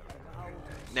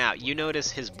 Now, you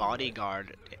notice his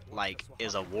bodyguard, like,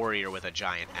 is a warrior with a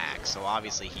giant axe, so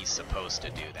obviously he's supposed to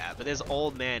do that. But this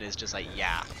old man is just like,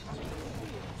 yeah,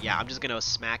 I'm just gonna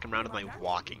smack him around with my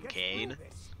walking cane.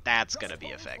 That's gonna be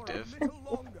effective.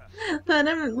 Let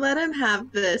him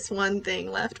have this one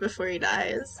thing left before he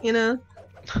dies, you know?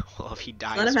 Well, if he Let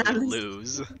dies, him have we this.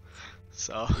 lose.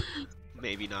 So,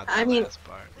 maybe not I the mean- last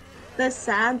part. The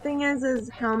sad thing is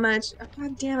how much. Oh,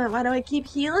 God damn it! Why do I keep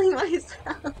healing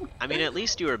myself? I mean, at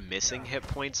least you were missing hit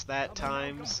points that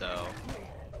time, so...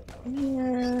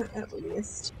 Yeah, at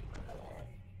least.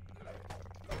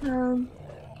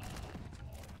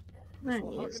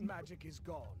 Ohayon magic is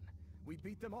gone. We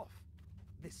beat them off.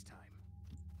 This time.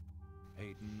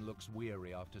 Hayden looks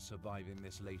weary after surviving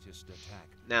this latest attack.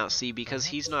 Now, see, because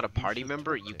he's not a party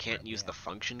member, you can't use the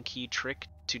function key trick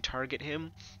to target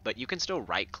him, but you can still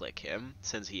right-click him,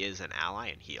 since he is an ally,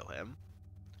 and heal him.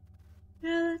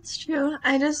 Yeah, that's true.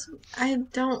 I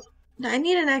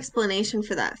need an explanation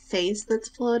for that face that's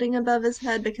floating above his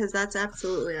head because that's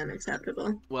absolutely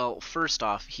unacceptable. Well, first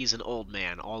off, he's an old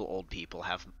man. All old people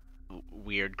have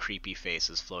weird, creepy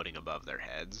faces floating above their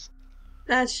heads.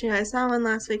 That's true. I saw one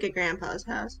last week at Grandpa's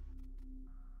house.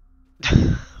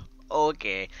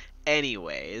 Okay.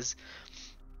 Anyways,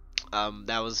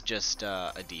 that was just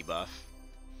a debuff.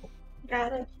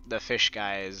 Got it. The fish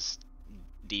guys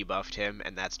debuffed him,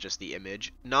 and that's just the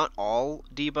image. Not all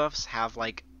debuffs have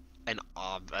like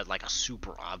a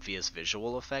super obvious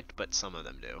visual effect, but some of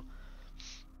them do.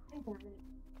 I got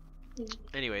it.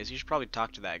 Anyways, you should probably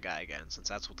talk to that guy again, since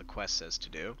that's what the quest says to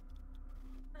do.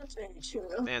 That's very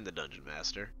true. And the dungeon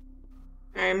master.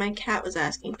 Alright, my cat was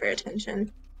asking for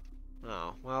attention.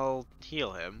 Oh, well,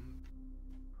 heal him.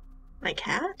 My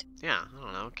cat? Yeah, I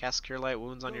don't know. Cast Cure Light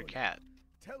Wounds on your cat.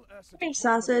 Tell Ursa to Hey, hold the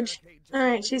sausage. barricade just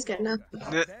Alright, a she's little good now.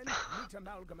 longer. Then meet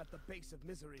Amalgam at the base of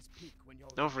Misery's Peak when you're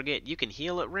Don't forget, you can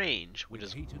heal at range, which With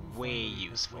is Hayden way finally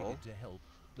useful. persuaded to help,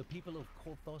 the people of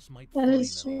Korthos might That finally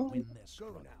is true. win their Go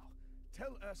struggle. now.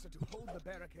 Tell Ursa to hold the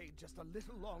barricade just a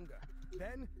little longer.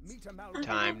 Then meet Amalgam.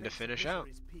 Time at to the base of finish out,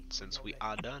 Misery's Peak when since you're we ready.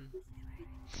 are done.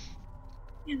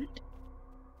 Damn it.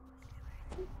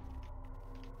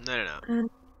 No. Um.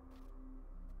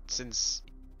 Since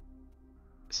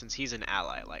he's an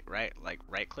ally, like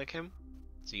right click him,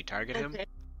 so you target him, Okay.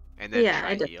 and then Yeah, I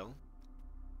try did. heal.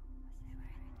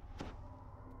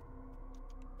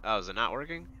 Oh, is it not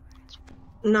working?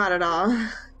 Not at all.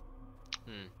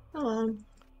 Hmm. Oh well.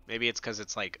 Maybe it's because it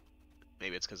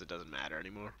doesn't matter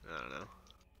anymore. I don't know.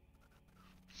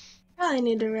 Probably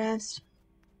need to rest.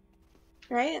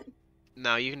 Right?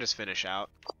 No, you can just finish out.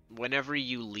 Whenever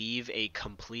you leave a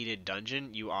completed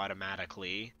dungeon, you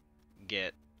automatically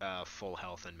get full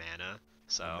health and mana.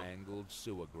 So A mangled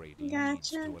sewer grate leads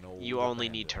Gotcha. to an old you only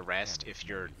need to abandoned rest cannon if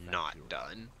you're not manufacturer.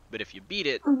 done. But if you beat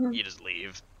it, Mhm. you just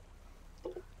leave.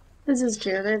 This is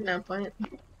true. There's no point.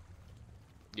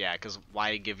 Yeah, because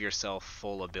why give yourself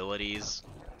full abilities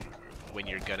when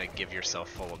you're gonna give yourself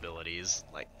full abilities?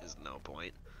 Like, there's no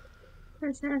point.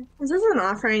 For sure. Is this an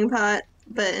offering pot?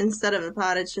 But instead of a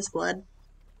pot, it's just blood.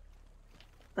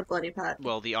 A bloody pot.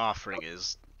 Well, the offering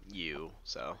is you,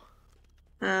 so.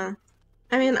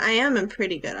 I mean, I am a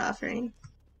pretty good offering.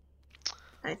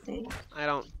 I think. I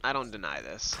don't deny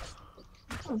this.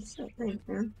 Oh, so thank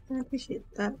you. I appreciate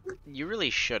that. You really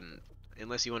shouldn't,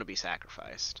 unless you want to be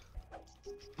sacrificed.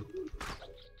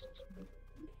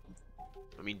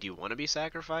 I mean, do you want to be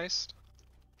sacrificed?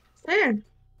 Sure.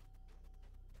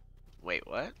 Wait,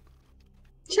 what?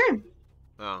 Sure.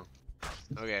 Oh.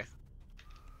 Okay.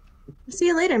 See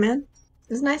you later, man.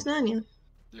 It was nice knowing you.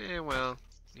 Well,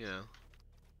 you know.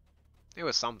 It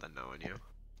was something knowing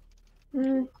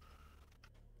you.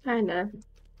 Kinda.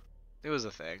 It was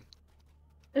a thing.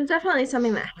 It was definitely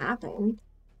something that happened.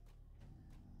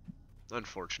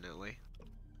 Unfortunately.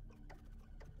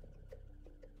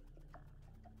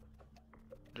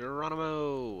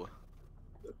 Geronimo!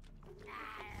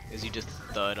 As you just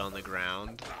thud on the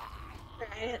ground.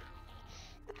 Right.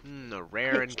 A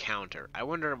rare encounter. I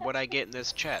wonder what I get in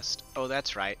this chest. Oh,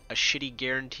 that's right. A shitty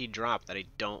guaranteed drop that I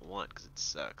don't want because it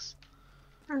sucks.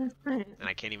 Right. And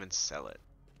I can't even sell it.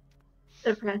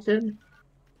 Depression.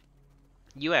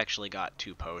 You actually got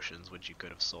 2 potions, which you could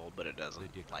have sold, but it doesn't.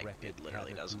 The Like, decrepit it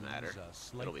literally doesn't matter.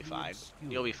 catacombs are It'll be slightly fine.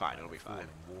 obscured You'll be fine, by it'll be fine. falling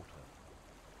water.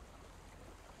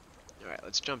 Alright,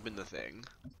 let's jump in the thing.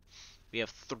 We have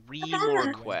 3 Ah! more You enter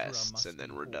a quests, and then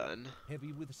musty we're hall, done.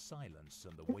 Heavy with silence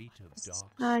and the weight of dark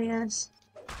Ah, stone. yes.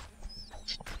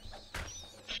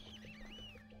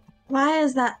 Why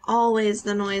is that always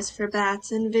the noise for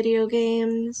bats in video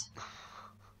games?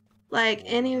 Like,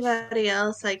 anybody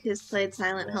else, like, who's played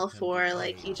Silent Hill 4,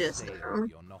 like, you just know.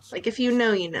 Like, if you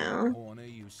know, you know. Corner,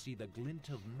 you see the glint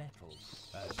of metal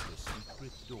as the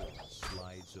secret door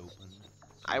slides open.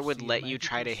 I would see a let you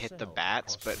try to magical hit the cell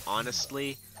bats, across but the chamber.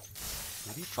 honestly,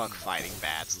 Could it fuck be fighting that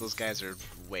bats. you Those guys are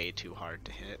way too hard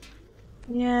to hit.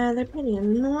 Yeah, they're pretty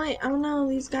annoying. Oh no,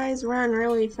 these guys run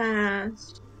really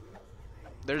fast.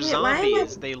 They're Wait, why am I-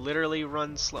 zombies. They literally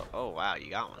run slow. Oh wow, you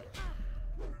got one.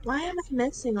 Why am I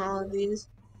missing all of these?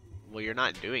 Well, you're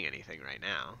not doing anything right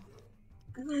now.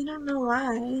 I don't know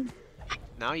why.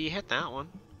 No, you hit that one.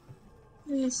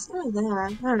 I saw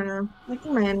that. I don't know. I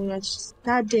think my internet's just...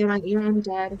 God damn it, you're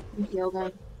undead. I'm healed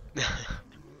up.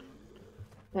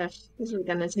 Ugh, this is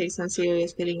gonna take some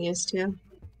serious getting used to.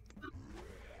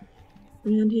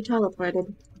 And he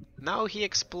teleported. No, he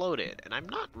exploded, and I'm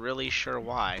not really sure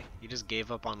why. He just gave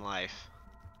up on life.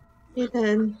 He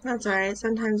did. That's alright.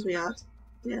 Sometimes we all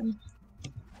do.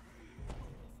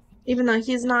 Even though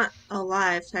he's not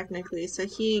alive, technically, so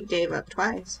he gave up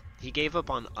twice. He gave up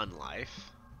on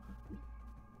unlife.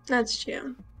 That's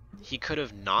true. He could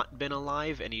have not been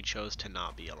alive, and he chose to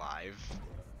not be alive.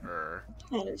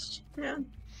 That is true.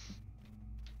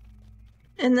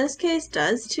 In this case,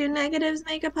 does 2 negatives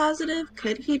make a positive?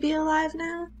 Could he be alive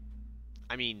now?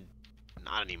 I mean,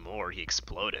 not anymore. He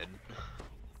exploded.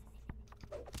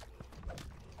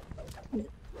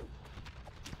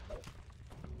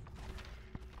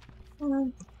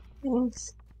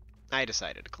 Thanks. I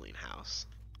decided to clean house.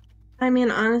 I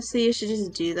mean, honestly, you should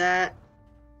just do that.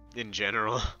 In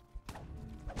general.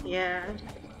 Yeah.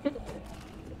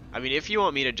 I mean, if you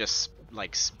want me to just,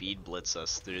 like, speed blitz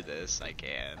us through this, I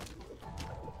can.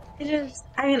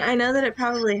 I mean, I know that it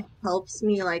probably helps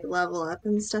me, like, level up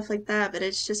and stuff like that, but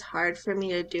it's just hard for me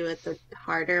to do it the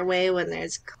harder way when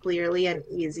there's clearly an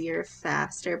easier,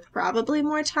 faster, probably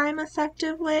more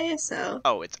time-effective way, so...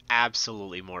 Oh, it's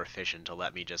absolutely more efficient to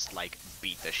let me just, like,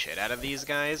 beat the shit out of these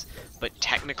guys, but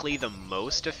technically the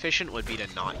most efficient would be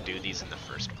to not do these in the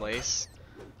first place.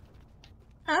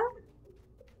 Huh?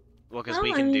 Well, because Oh,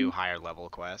 we I can do mean- higher level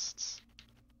quests.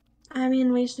 I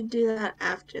mean, we should do that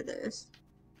after this.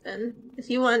 Then, if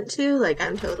you want to, like,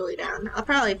 I'm totally down. I'll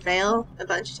probably fail a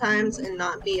bunch of times and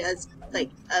not be as, like,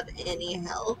 of any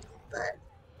help, but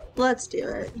let's do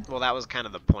it. Well, that was kind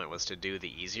of the point, was to do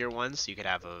the easier ones, so you could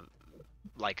have a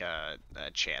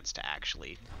chance to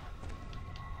actually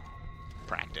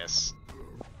practice.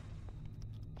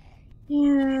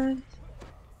 Yeah.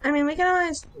 I mean, we can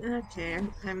always... Okay,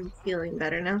 I'm feeling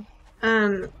better now.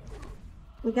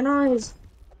 We can always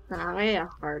try a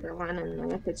harder one, and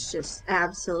then if it's just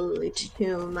absolutely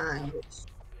too much,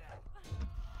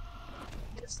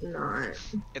 just not.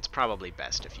 It's probably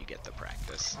best if you get the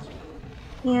practice.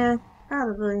 Yeah,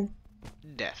 probably.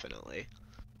 Definitely.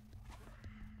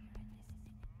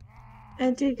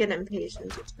 I do get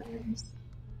impatient at times.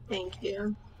 Thank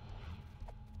you.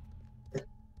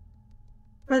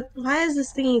 But why is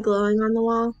this thingy glowing on the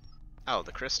wall? Oh,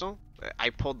 the crystal? I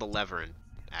pulled the lever and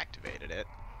activated it.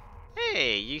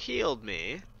 Hey, you healed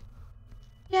me.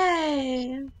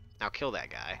 Yay! Now kill that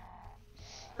guy.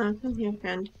 Oh, come here,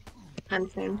 friend.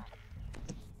 Unfriend.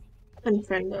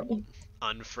 Unfriended.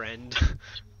 Unfriend.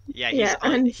 Yeah, he's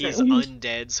Yeah, he's unfriend.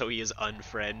 undead, so he is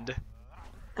unfriend.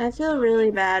 I feel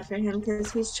really bad for him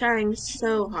because he's trying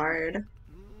so hard.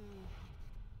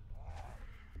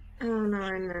 Oh no,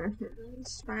 I know.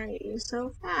 Why are you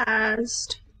so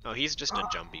fast? Oh, he's just a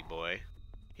jumpy boy.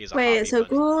 He's a Wait, hobby so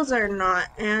bunny. ghouls are not,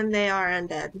 and they are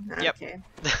undead. Yep. Okay.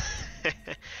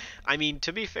 I mean,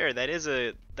 to be fair, that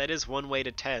is one way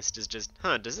to test, is just,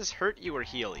 does this hurt you or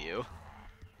heal you?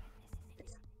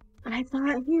 I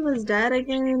thought he was dead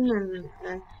again, and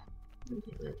damn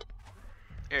it.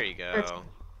 There you go.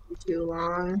 That's too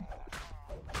long.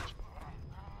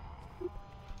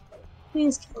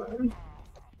 Please kill him.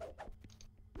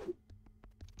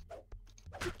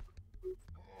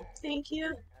 Thank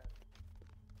you.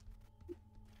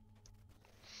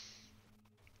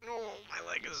 Oh, my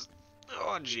leg is,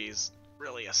 oh jeez,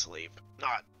 really asleep.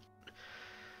 Not.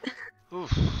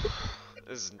 Oof.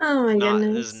 Oh my This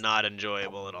goodness. is not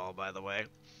enjoyable at all, by the way.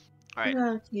 Alright,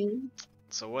 Okay.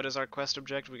 so what is our quest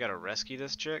objective? We gotta rescue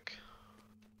this chick?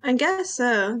 I guess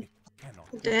so. It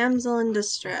cannot be. Damsel in Lady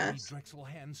distress.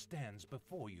 Drexelhand stands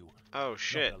before you. Oh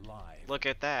shit, Not alive, look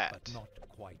at that. but not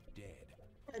quite dead.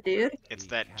 Yeah, dude. It's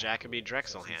that Jacoby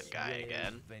Drexelhand guy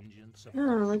again. Oh,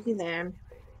 looky there.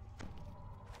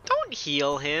 Don't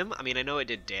heal him. I mean, I know it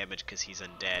did damage because he's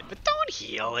undead, but don't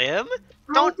heal him.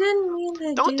 I Don't didn't mean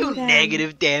to don't do that.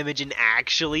 negative damage and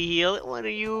actually heal it. What are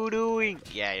you doing?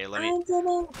 Yeah, here, I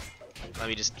didn't. let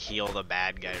me just heal the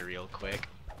bad guy real quick.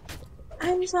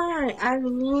 I'm sorry. I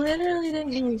literally didn't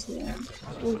mean to.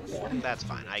 Thank you. That's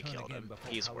fine. I killed him.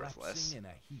 He's worthless.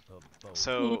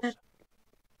 So,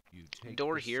 Yeah.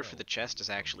 door here for the chest is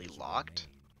actually locked,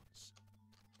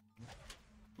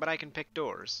 but I can pick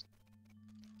doors.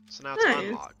 So now it's Nice.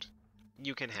 unlocked.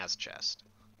 You can has chest.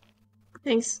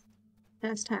 Thanks.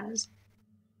 Best has.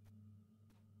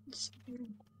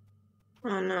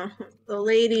 Oh no, the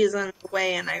lady is on the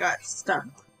way and I got stuck.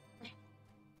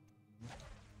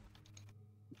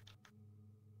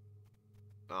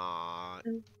 Aw,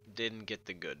 didn't get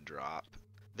the good drop.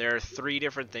 There are 3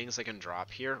 different things I can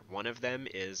drop here. One of them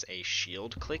is a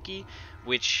shield clicky,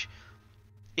 which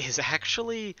is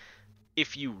actually,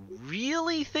 if you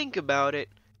really think about it,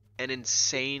 an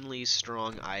insanely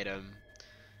strong item.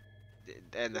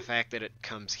 And the fact that it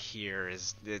comes here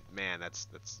is, man, that's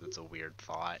a weird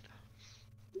thought.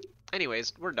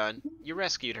 Anyways, we're done. You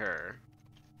rescued her.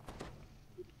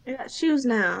 I got shoes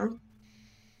now.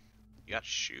 You got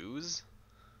shoes?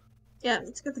 Yeah,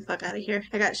 let's get the fuck out of here.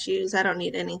 I got shoes. I don't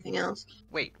need anything else.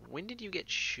 Wait, when did you get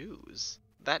shoes?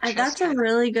 That That's chest a had...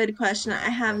 really good question. I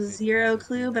have zero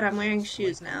clue, but I'm wearing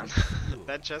shoes now.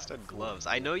 That chest had gloves.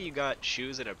 I know you got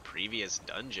shoes in a previous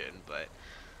dungeon, but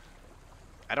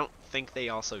I don't think they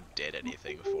also did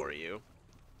anything for you.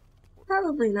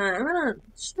 Probably not.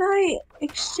 Should I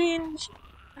exchange?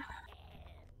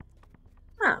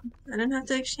 Oh, I didn't have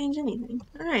to exchange anything.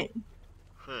 Alright,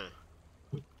 Huh.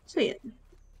 sweet.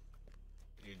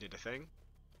 You did a thing?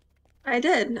 I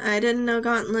did. I didn't know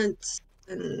gauntlets,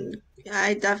 and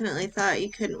I definitely thought you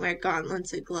couldn't wear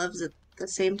gauntlets and gloves at the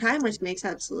same time, which makes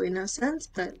absolutely no sense,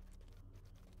 but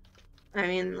I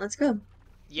mean, let's go.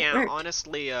 Yeah,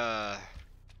 honestly,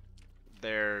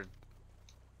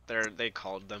 they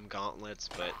called them gauntlets,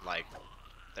 but like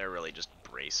they're really just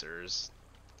bracers.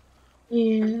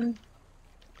 Yeah.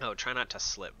 Oh, try not to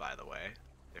slip, by the way.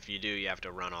 If you do, you have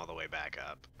to run all the way back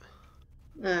up.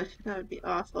 That would be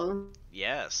awful.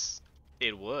 Yes,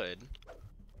 it would.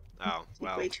 Oh,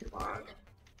 well, Way too long.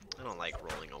 I don't like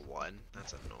rolling a 1.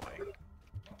 That's annoying.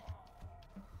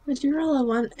 Would you roll a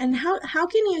 1? And how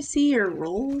can you see your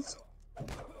rolls?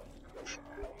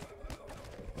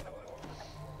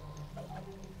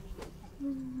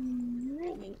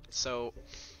 So,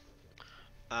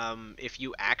 if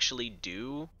you actually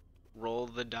do roll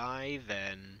the die,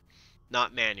 then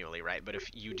not manually, right? But if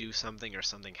you do something or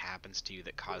something happens to you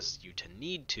that causes you to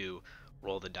need to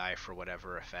roll the die for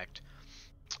whatever effect,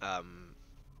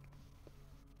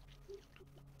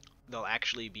 there'll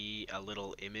actually be a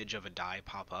little image of a die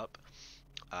pop up.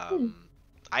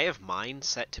 I have mine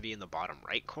set to be in the bottom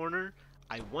right corner.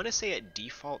 I want to say it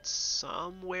defaults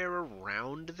somewhere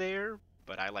around there,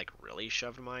 but I like really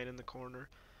shoved mine in the corner.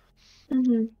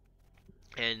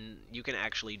 And you can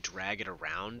actually drag it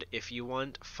around if you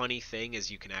want. Funny thing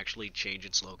is you can actually change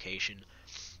its location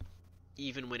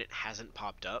even when it hasn't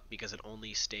popped up, because it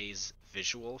only stays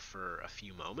visual for a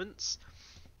few moments.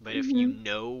 But if you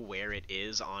know where it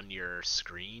is on your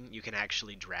screen, you can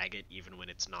actually drag it even when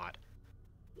it's not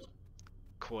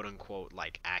quote-unquote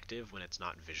like active, when it's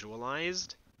not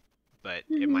visualized. But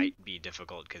it might be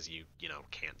difficult because you know,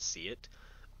 can't see it.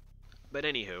 But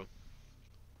anywho,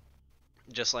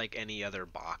 just like any other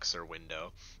box or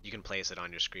window, you can place it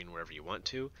on your screen wherever you want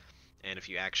to. And if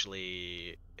you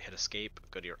actually hit escape,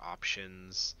 go to your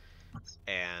options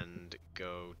and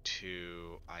go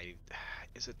to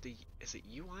is it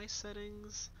UI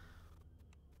settings?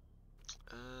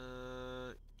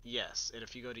 Yes, and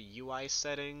if you go to UI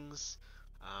settings,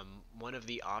 one of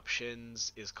the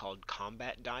options is called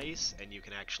combat dice, and you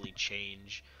can actually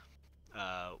change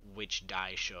which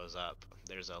die shows up.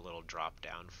 There's a little drop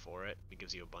down for it. It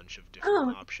gives you a bunch of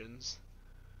different options.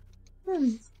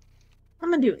 I'm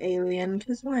gonna do alien,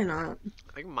 because why not?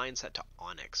 I think mine's set to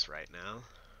Onyx right now.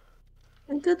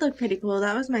 It did look pretty cool.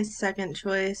 That was my second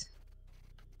choice.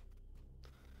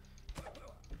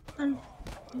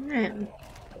 Alright.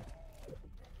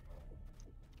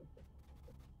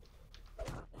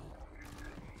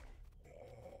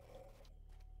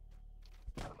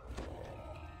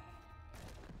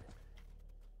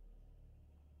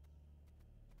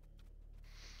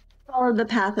 Followed the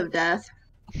path of death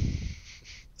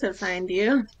to find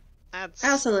you. I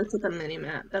also looked at the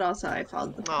mini-map, but also I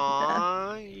followed the path of death.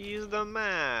 Aww, use the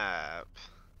map.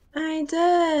 I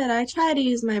did. I try to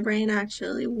use my brain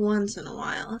actually once in a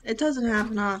while. It doesn't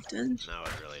happen often. No,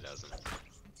 it really doesn't.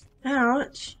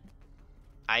 Ouch.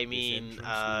 I mean,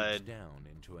 down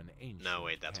into an no,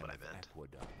 wait, that's what I meant.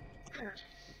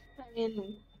 I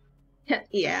mean,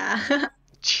 yeah.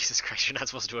 Jesus Christ, you're not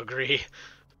supposed to agree.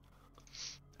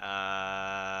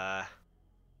 Why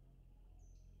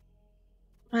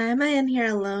am I in here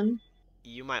alone?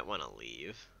 You might want to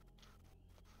leave.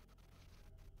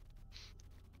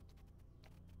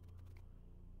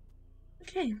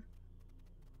 Okay. Do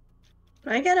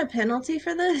I get a penalty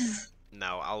for this?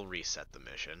 No, I'll reset the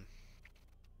mission.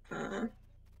 Alright.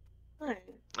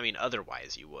 I mean,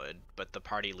 otherwise you would, but the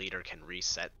party leader can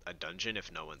reset a dungeon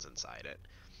if no one's inside it.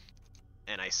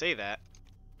 And I say that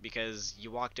because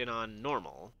you walked in on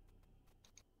normal.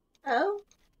 Oh,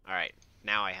 Alright,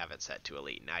 now I have it set to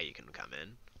elite. Now you can come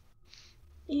in.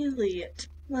 elite.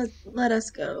 Let us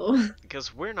go.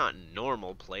 Because we're not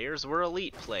normal players, we're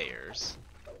elite players.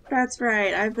 That's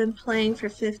right. I've been playing for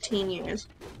 15 years.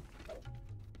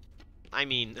 I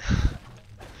mean...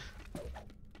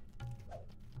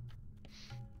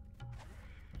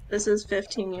 This is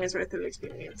 15 years worth of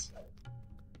experience.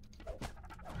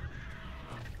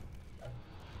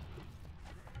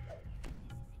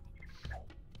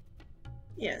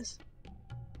 Yes.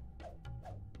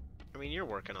 I mean, you're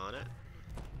working on it.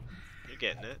 You're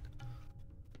getting it.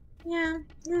 Yeah,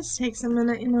 this takes a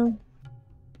minute, you know.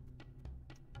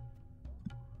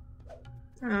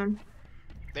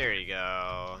 There you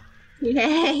go.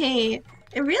 Yay!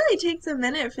 It really takes a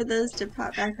minute for those to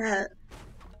pop back up.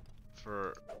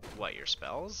 For what, your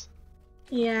spells?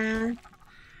 Yeah.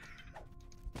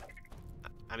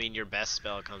 I mean, your best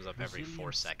spell comes up every 4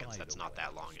 Brazilian seconds. That's not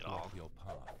that long at all. block your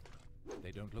path.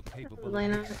 They don't look capable Probably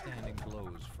of not. withstanding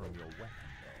blows from your weapon,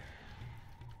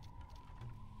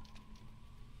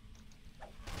 though.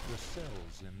 The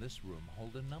cells in this room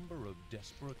hold a number of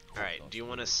desperate... Alright, do you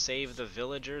want to save the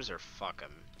villagers or fuck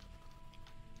them?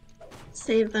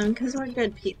 Save them, because we're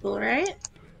good people, right?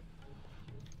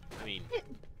 I mean,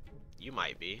 you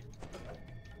might be.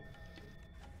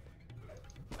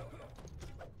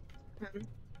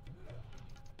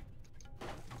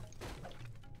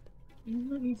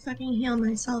 Let me fucking heal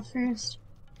myself first.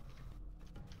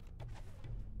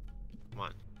 Come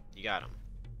on, you got them.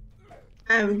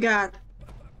 I've got...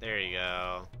 There you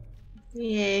go.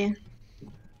 Yay.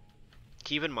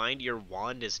 Keep in mind, your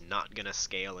wand is not gonna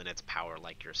scale in its power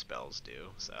like your spells do,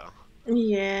 so...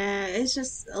 Yeah, it's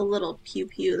just a little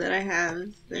pew-pew that I have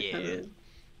if Yeah. I'm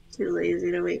too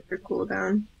lazy to wait for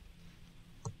cooldown.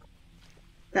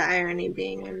 The irony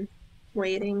being I'm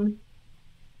waiting.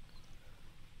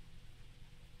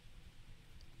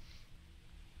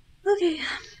 Okay,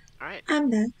 Alright, I'm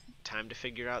back. time to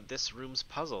figure out this room's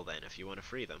puzzle then, if you want to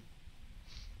free them.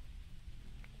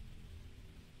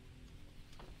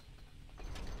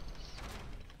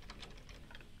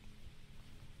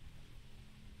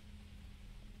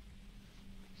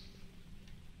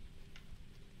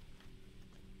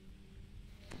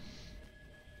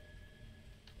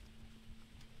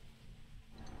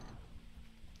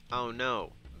 Oh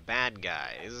no, bad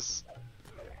guys.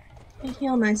 I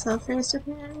heal myself first,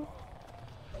 apparently.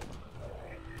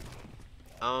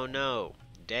 Oh no,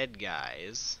 dead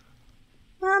guys.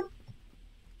 Well,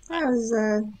 that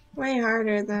was way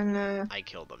harder than I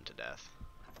killed them to death.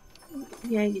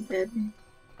 yeah, you did.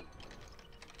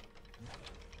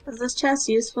 Was this chest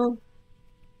useful?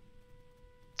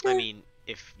 I Eh, mean,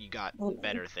 if you got Hold on.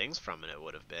 better things from it, it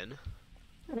would have been.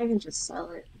 I can just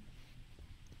sell it.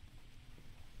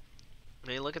 I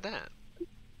mean, look at that.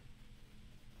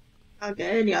 Oh,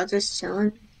 good. Y'all just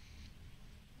chilling.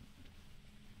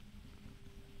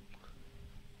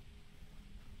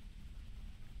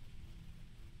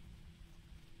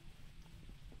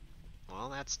 Well,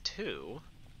 that's 2.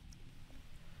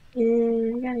 Yeah,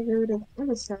 we gotta go to the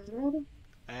other side.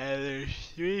 And there's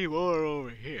 3 more over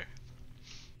here.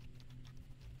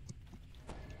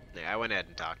 Yeah, I went ahead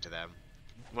and talked to them.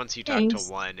 Once you talk Thanks.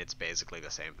 to one, it's basically the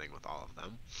same thing with all of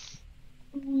them.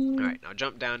 Mm-hmm. Alright, now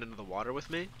jump down into the water with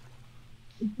me.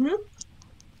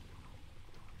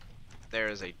 There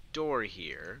is a door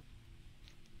here,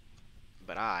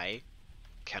 but I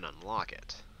can unlock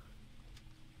it.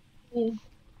 Yeah.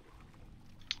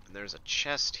 And there's a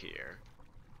chest here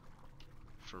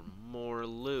for more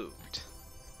loot.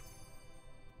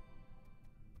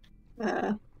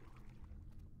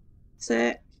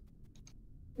 Sick.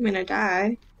 I'm gonna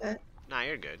die, but Nah,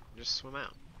 you're good. Just swim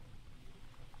out.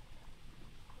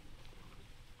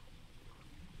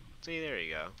 See, there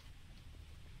you go.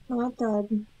 not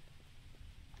dead.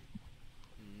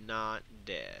 Not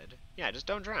dead. Yeah, just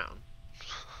don't drown.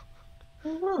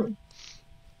 Mm-hmm.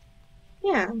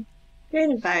 Yeah,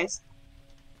 great advice.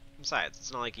 Besides,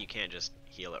 it's not like you can't just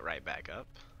heal it right back up.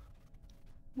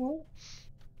 Right?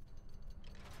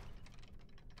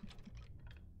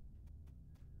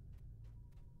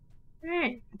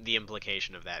 Alright, The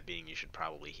implication of that being you should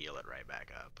probably heal it right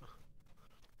back up.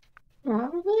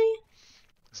 probably?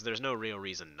 So there's no real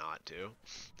reason not to.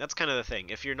 That's kind of the thing.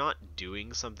 If you're not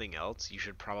doing something else, you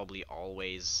should probably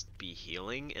always be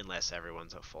healing unless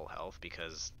everyone's at full health,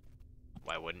 because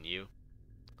why wouldn't you?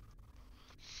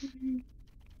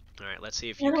 Alright, let's see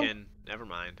if you can... Never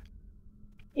mind.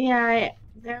 Yeah,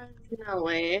 there's no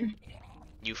way.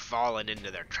 You've fallen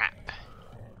into their trap.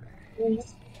 I'm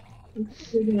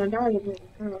probably gonna die with it.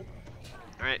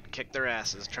 Alright, kick their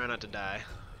asses. Try not to die.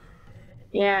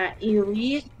 Yeah,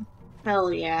 elite?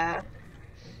 Hell yeah.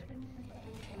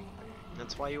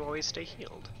 That's why you always stay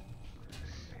healed.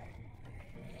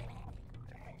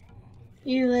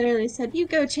 You literally said, you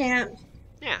go, champ.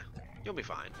 Yeah, you'll be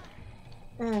fine.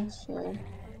 Oh, sure.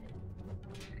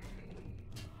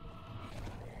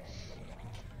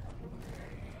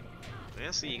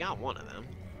 Yeah, see, you got one of them.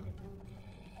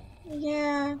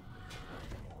 Yeah.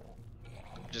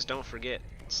 Just don't forget,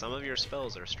 some of your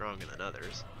spells are stronger than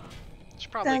others.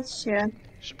 That's true.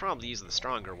 Should probably use the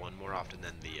stronger one more often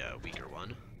than the weaker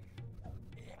one.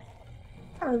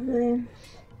 Probably.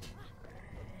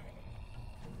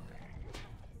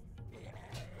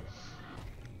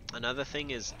 Another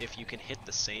thing is, if you can hit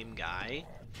the same guy,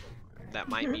 that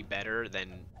might be better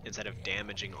than, instead of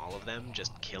damaging all of them,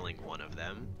 just killing one of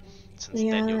them. Since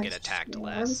Yeah, then you'll get that's attacked true.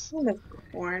 less. I'm kind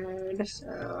of cornered,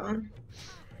 so...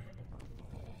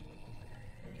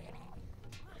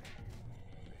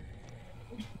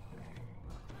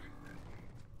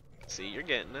 See, you're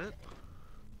getting it.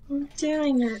 I'm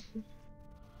doing it.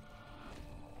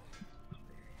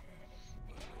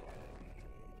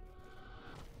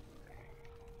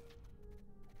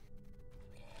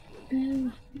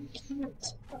 I can't.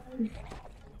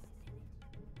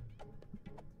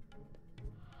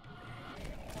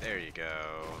 There you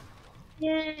go.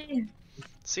 Yay!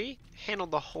 See?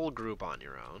 Handled the whole group on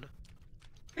your own.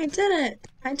 I did it!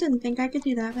 I didn't think I could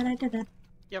do that, but I did it.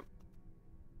 Yep.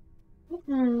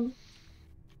 Hmm.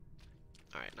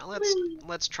 Alright, now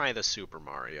let's try the Super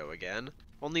Mario again.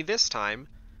 Only this time,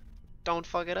 don't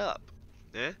fuck it up.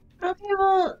 Eh? Okay,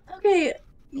 well, okay.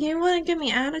 You wanna give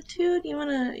me attitude? You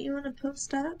wanna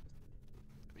post up?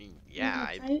 I mean, You yeah,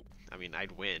 wanna fight?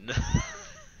 I'd win.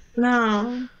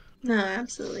 No. No,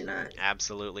 absolutely not.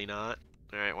 Absolutely not.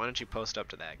 Alright, why don't you post up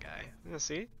to that guy? Yeah,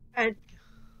 see? I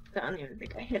don't even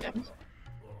think I hit him.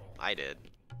 I did.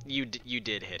 You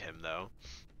did hit him though.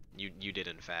 You did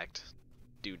in fact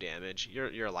do damage.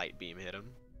 Your light beam hit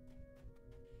him.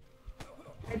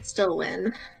 I'd still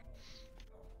win.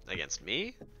 Against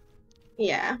me?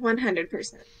 Yeah,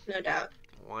 100%. No doubt.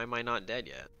 Why am I not dead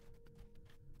yet?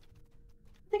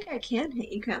 I think I can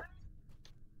hit you, Cal.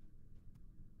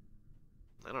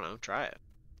 I don't know, try it.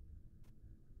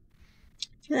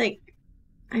 I feel like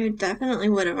I definitely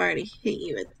would have already hit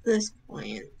you at this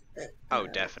point. But, Oh,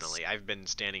 definitely. I've been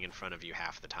standing in front of you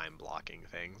half the time blocking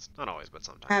things. Not always, but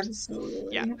sometimes.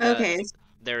 Absolutely. Yeah, Okay.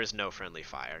 There is no friendly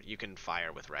fire. You can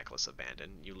fire with reckless abandon.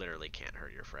 You literally can't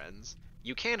hurt your friends.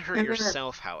 You can hurt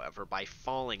yourself, however, by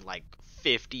falling like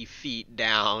 50 feet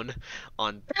down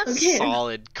on Okay.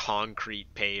 solid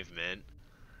concrete pavement.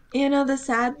 You know, the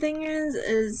sad thing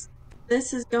is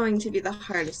this is going to be the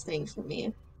hardest thing for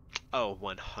me. Oh,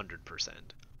 100%.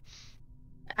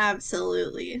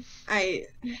 Absolutely.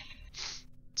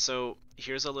 So,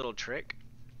 here's a little trick.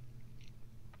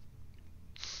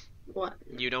 What?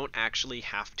 You don't actually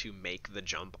have to make the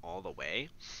jump all the way.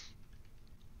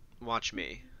 Watch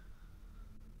me.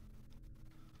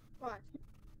 What?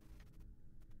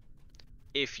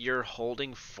 If you're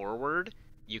holding forward,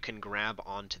 you can grab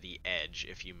onto the edge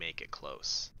if you make it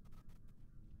close.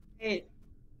 I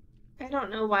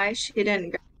don't know why she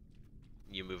didn't go.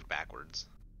 You moved backwards.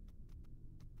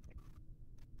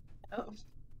 Oh.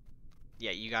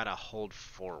 Yeah, you gotta hold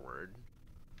forward.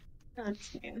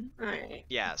 Okay. Alright.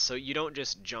 Yeah, so you don't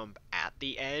just jump at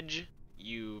the edge,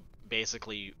 you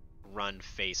basically run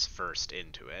face first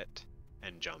into it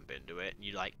and jump into it.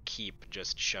 You like keep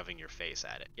just shoving your face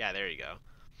at it. Yeah, there you go.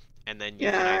 And then you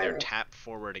can either tap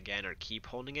forward again or keep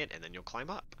holding it, and then you'll climb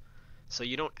up. So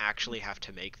you don't actually have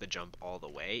to make the jump all the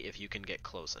way if you can get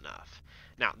close enough.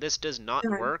 Now, this does not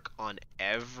work on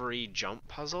every jump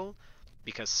puzzle,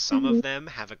 because some of them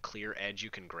have a clear edge you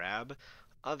can grab.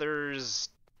 Others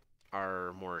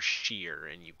are more sheer,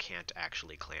 and you can't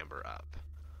actually clamber up.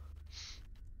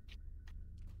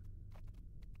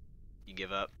 You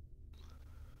give up?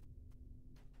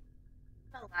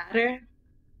 The ladder?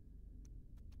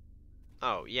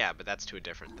 Oh, yeah, but that's to a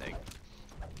different thing.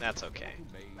 That's okay.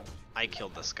 I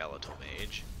killed the skeletal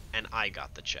mage, and I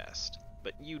got the chest.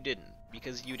 But you didn't,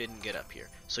 because you didn't get up here.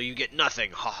 So you get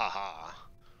nothing, ha ha ha!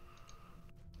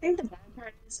 I think the bad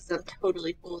part is I'm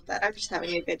totally cool with that. I'm just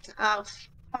having a good time. Oh,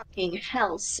 fucking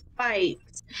hell,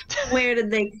 spikes. Where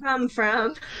did they come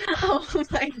from? Oh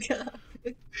my god.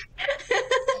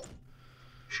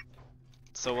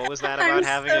 So what was that about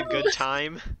having a good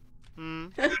time?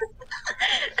 I'm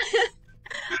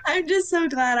just so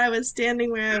glad I was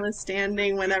standing where I was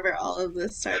standing whenever all of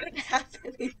this started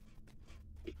happening.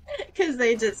 Because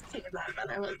they just came up and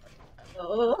I was like,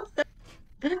 oh.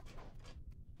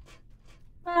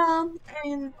 Well, I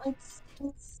mean, let's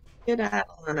Get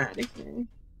on out of here.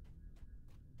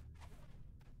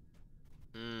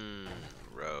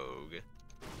 Rogue.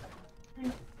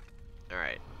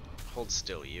 Alright. Hold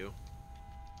still, you.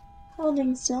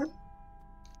 Holding still.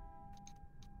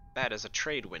 That is a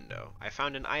trade window. I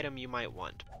found an item you might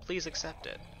want. Please accept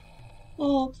it.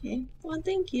 Oh, okay. Well,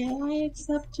 thank you. I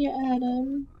accept your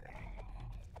item.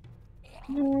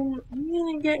 I'm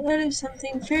gonna get rid of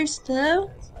something first, though.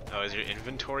 Oh, is your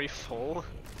inventory full?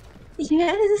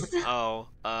 Yes. Oh,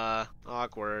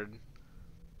 awkward.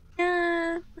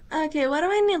 Yeah. Okay, what do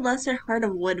I need lesser heart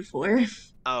of wood for?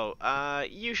 Oh,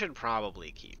 you should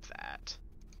probably keep that.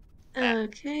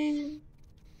 Okay.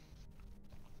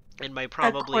 And by A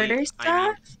probably, I mean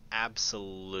quarterstaff?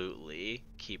 absolutely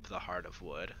keep the Heart of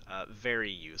Wood.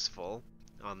 Very useful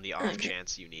on the off Okay.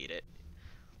 chance you need it.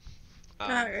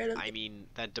 Got rid of I it. mean,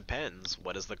 that depends.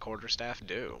 What does the quarterstaff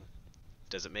do?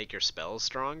 Does it make your spells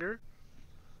stronger?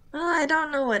 Well, I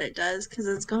don't know what it does, because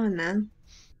it's gone now.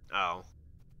 Oh.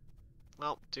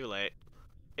 Well, too late.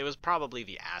 It was probably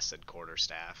the acid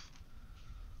quarterstaff.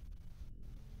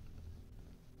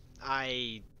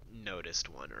 I noticed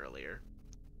one earlier.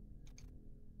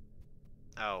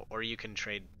 Oh, or you can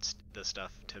trade the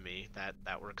stuff to me.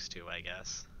 That works too, I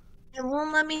guess. It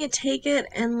won't let me take it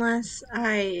unless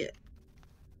I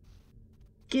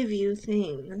give you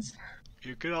things.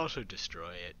 You could also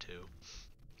destroy it too.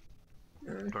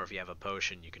 Mm. Or if you have a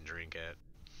potion, you can drink it.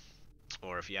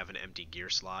 Or if you have an empty gear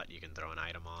slot, you can throw an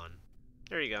item on.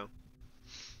 There you go.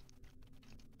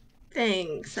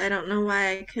 Thanks. I don't know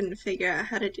why I couldn't figure out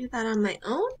how to do that on my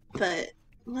own, but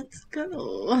let's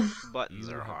go. Buttons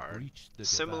You are have hard. reached the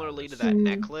Similarly to Devourer's that Hmm.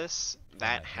 necklace,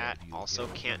 that ahead hat you also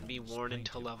hear a can't be woman's worn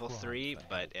until plaintive level cry 3, for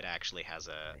but it actually has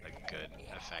a good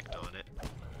effect on it.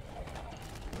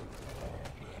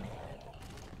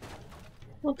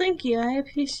 Well, thank you. I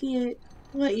appreciate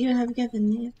what you have given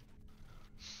me.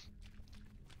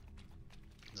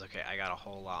 It's okay, I got a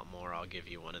whole lot more I'll give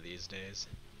you one of these days.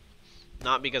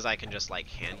 Not because I can just like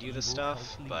hand you the Evil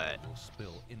stuff, cult but leader will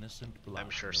spill innocent blood I'm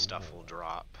sure no stuff will more.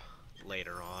 drop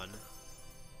later on.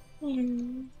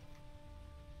 Hmm.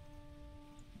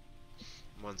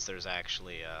 Once there's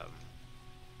actually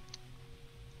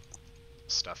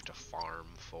stuff to farm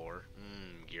for.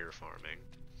 Gear farming.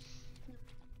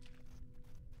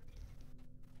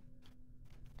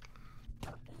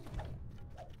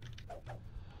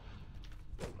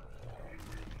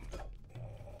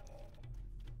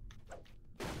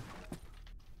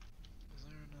 Is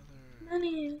there another...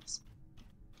 Monies.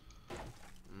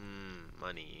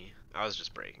 Money. I was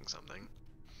just breaking something.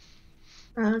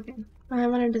 Oh, okay. I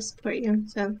wanted to support you,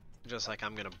 so. Just like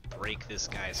I'm gonna break this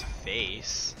guy's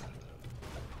face.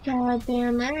 God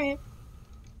damn right.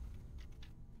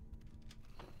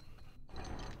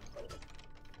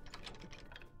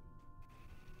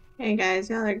 Hey guys,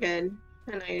 y'all are good.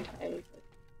 I know you're tired, but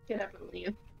get up and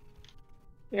leave.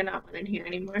 You're not wanted here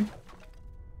anymore.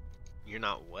 You're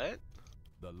not what?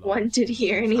 The Wanted last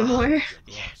here season anymore.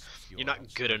 Yeah, grasps you're your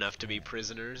not good enough to be strength,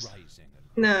 prisoners. rising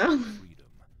and No. growing freedom.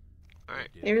 Alright.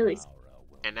 The They really- Devourer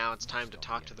will And now it's time to feast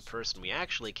on talk the to the innocent person we tonight,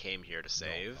 actually came here to not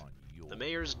save. on your The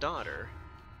mayor's daughter.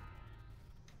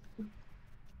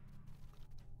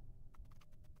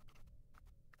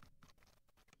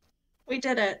 We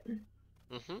did it.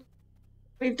 Mm-hmm.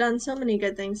 We've done so many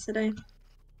good things today.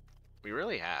 We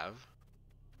really have.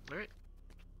 Alright.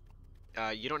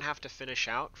 You don't have to finish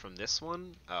out from this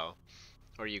one. Oh.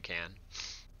 Or you can.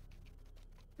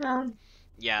 Well,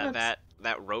 Yeah, That's-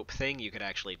 that rope thing you could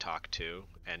actually talk to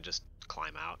and just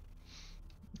climb out.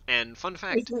 And fun we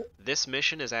fact, can- this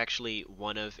mission is actually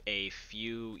one of a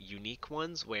few unique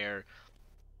ones where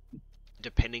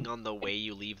depending on the way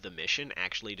you leave the mission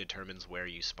actually determines where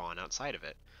you spawn outside of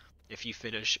it. If you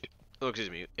finish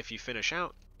if you finish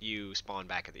out, you spawn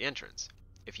back at the entrance.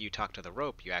 If you talk to the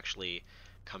rope, you actually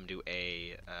come to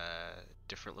a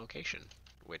different location,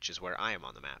 which is where I am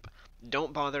on the map.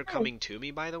 Don't bother coming to me,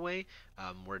 by the way.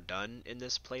 We're done in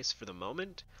this place for the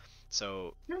moment.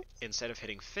 So instead of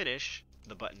hitting finish,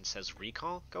 the button says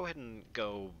recall. Go ahead and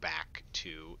go back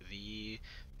to the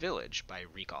village by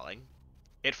recalling.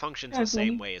 It functions the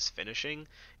same way as finishing.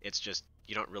 It's just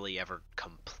you don't really ever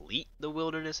complete the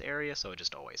wilderness area, so it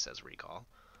just always says recall.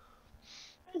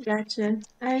 I gotcha.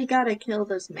 I gotta kill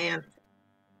this man.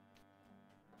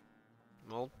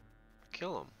 Well,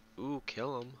 kill him. Ooh,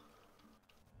 kill him.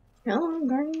 Kill him,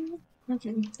 girl.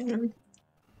 Okay, hang on.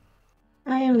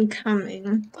 I am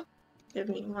coming. Give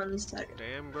me 1 second.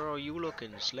 Damn girl, you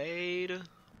looking slayed.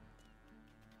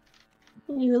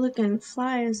 You looking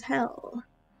fly as hell.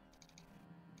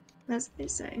 As they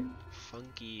say.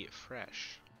 Funky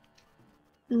fresh.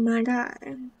 My guy.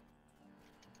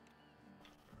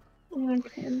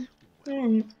 Okay.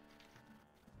 Alright.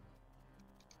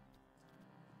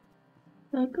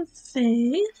 Cloak of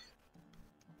Faith.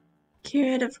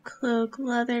 Curative Cloak,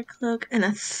 Leather Cloak, and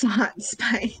a Thought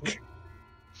Spike.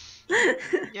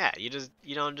 Yeah, you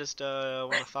don't just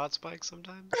want a thought spike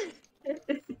sometimes?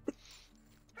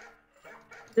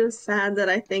 Just sad that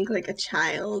I think like a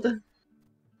child.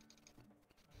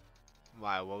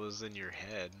 Why, what was in your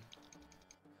head?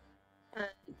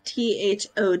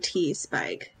 THOT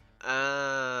Spike.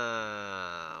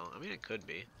 I mean, it could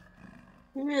be.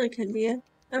 It really could be.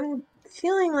 I'm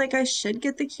feeling like I should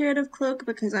get the Curative Cloak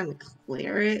because I'm a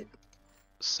cleric.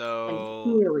 So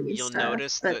Healy you'll stuff,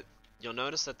 notice but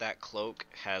that that cloak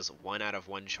has 1 out of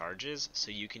 1 charges, so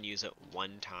you can use it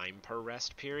 1 time per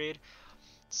rest period.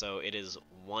 So it is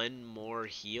 1 more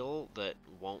heal that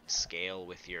won't scale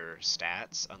with your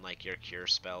stats, unlike your cure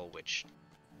spell, which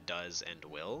does and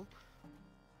will.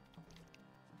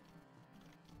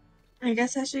 I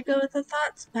guess I should go with the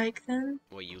Thought Spike then.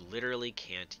 Well, you literally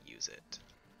can't use it. So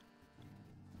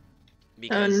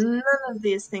Because, none of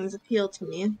these things appeal to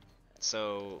me.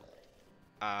 so,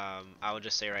 I would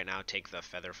just say right now, take the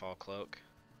Featherfall Cloak.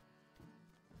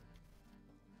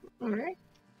 Alright.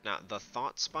 Now, the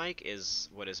Thought Spike is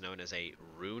what is known as a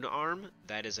Rune Arm.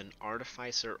 That is an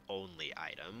Artificer-only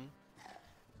item.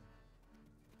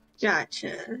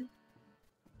 Gotcha.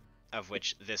 Of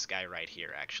which this guy right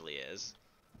here actually is.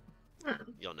 Oh.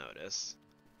 You'll notice.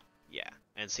 Yeah.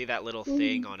 And see that little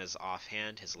thing on his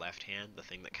offhand, his left hand? The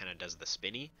thing that kind of does the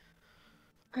spinny?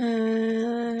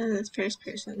 That's first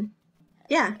person.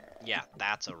 Yeah. Yeah,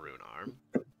 that's a Rune Arm.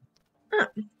 Oh.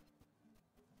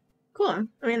 Cool.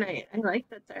 I mean, I like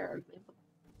that they're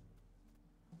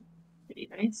pretty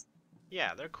nice.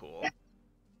 Yeah, they're cool.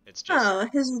 It's just Oh,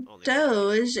 his only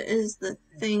Doge is the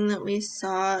thing that we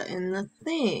saw in the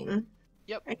thing.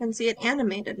 Yep. I can see it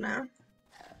animated now.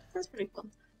 That's pretty cool.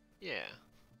 Yeah.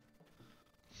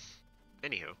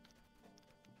 Anywho.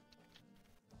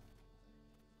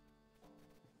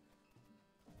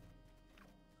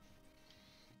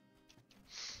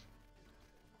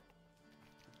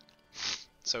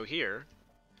 So here,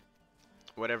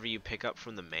 whatever you pick up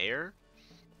from the mayor,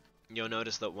 you'll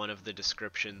notice that one of the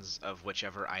descriptions of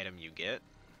whichever item you get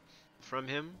from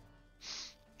him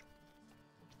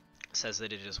says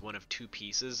that it is one of 2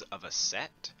 pieces of a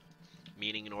set,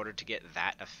 meaning in order to get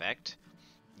that effect,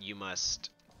 you must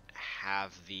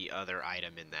have the other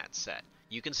item in that set.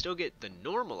 You can still get the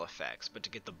normal effects, but to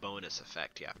get the bonus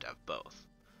effect, you have to have both.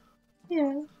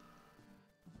 Yeah.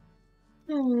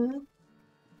 Hmm.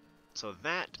 So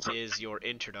that is your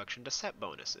introduction to set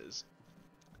bonuses.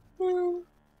 Well,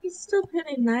 he's still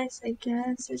pretty nice, I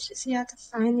guess. It's just you have to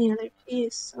find the other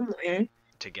piece somewhere.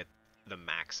 To get the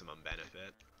maximum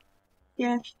benefit.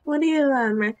 Yeah. What do you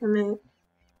recommend?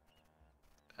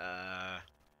 I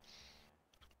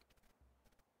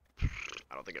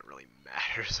don't think it really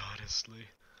matters, honestly.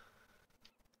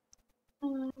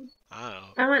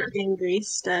 I I want angry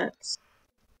steps.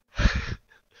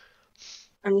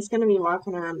 I'm just gonna be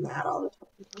walking around mad all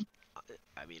the time.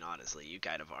 I mean, honestly, you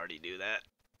kind of already do that.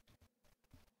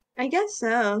 I guess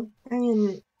so. I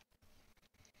mean,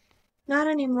 not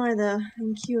anymore though.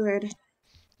 I'm cured.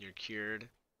 You're cured.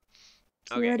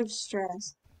 Cured Okay. of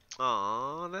stress.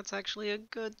 Aw, that's actually a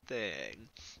good thing.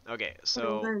 Okay,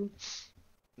 so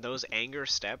those anger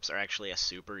steps are actually a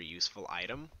super useful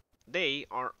item. They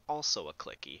are also a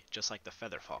clicky, just like the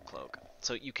Featherfall Cloak.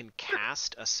 So you can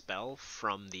cast a spell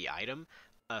from the item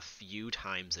a few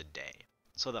times a day.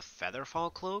 So the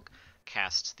Featherfall Cloak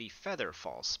casts the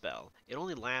Featherfall spell. It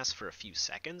only lasts for a few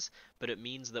seconds, but it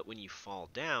means that when you fall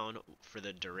down for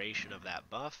the duration of that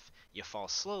buff, you fall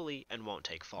slowly and won't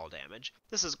take fall damage.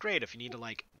 This is great if you need to,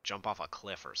 like, jump off a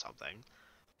cliff or something.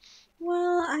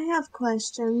 Well, I have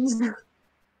questions.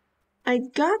 I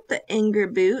got the anger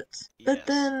boot, but Yes.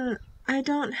 then I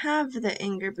don't have the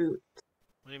anger boot.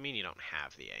 What do you mean you don't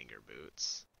have the anger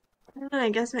boots? I don't know, I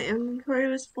guess my inventory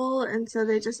was full, and so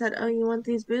they just said, "Oh, you want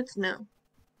these boots?" No.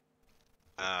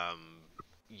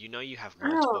 You know you have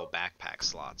multiple Oh. backpack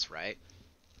slots, right?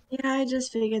 Yeah, I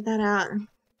just figured that out.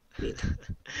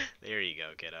 There you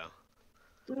go, kiddo.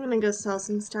 I'm gonna go sell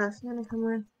some stuff. You wanna come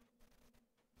with?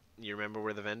 You remember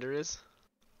where the vendor is?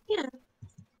 Yeah.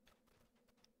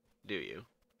 Do you?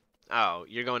 Oh,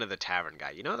 you're going to the tavern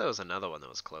guy. You know there was another one that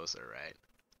was closer, right?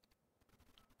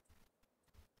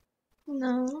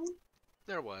 No.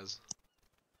 There was.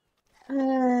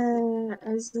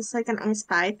 Is this like an I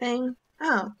Spy thing?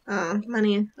 Oh,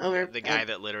 money over. The guy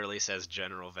that literally says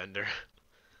general vendor.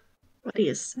 What are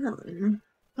you selling?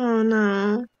 Oh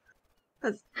no.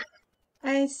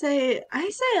 I say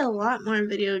a lot more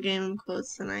video game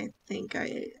quotes than I think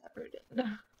I ever did.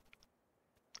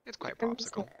 It's quite I'm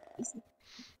just popsicle.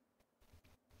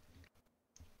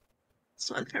 this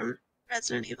one from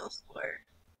Resident Evil 4.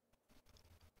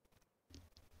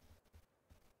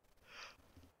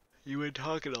 You were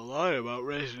talking a lot about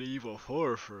Resident Evil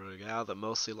 4 for a gal that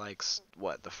mostly likes,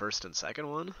 what, the first and second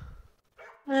one?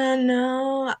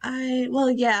 No, well,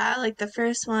 yeah, like the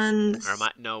first one. Or am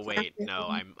I, no, wait, Second no,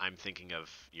 one. I'm thinking of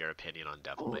your opinion on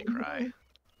Devil May Cry.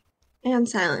 And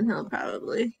Silent Hill,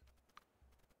 probably.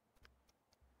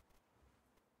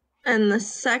 And the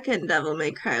second Devil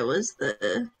May Cry was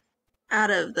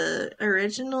out of the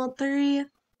original three,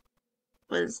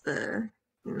 was the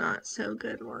not so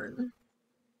good one.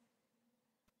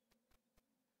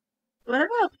 What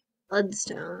about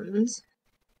Bloodstones?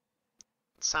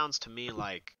 It sounds to me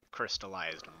like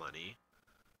crystallized money.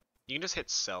 You can just hit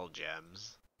sell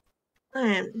gems.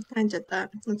 Alright, I did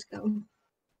that. Let's go.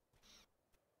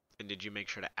 And did you make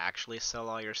sure to actually sell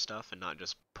all your stuff and not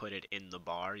just put it in the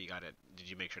bar? Did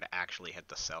you make sure to actually hit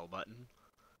the sell button?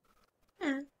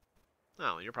 Yeah.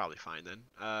 Oh, you're probably fine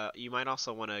then. You might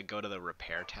also want to go to the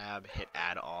repair tab, hit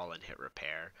add all, and hit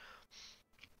repair.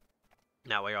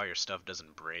 That way all your stuff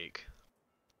doesn't break.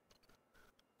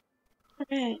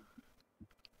 Okay.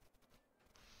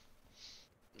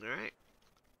 Alright.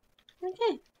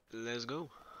 Okay. Let's go.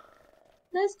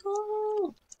 Let's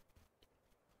go.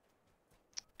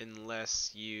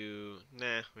 Unless you...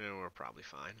 Nah, we're probably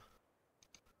fine.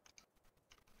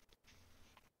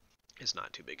 It's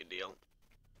not too big a deal.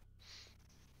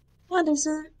 What is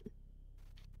it?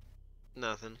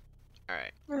 Nothing.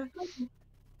 Alright. Okay.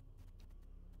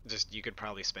 Just, you could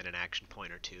probably spend an action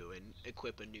point or two and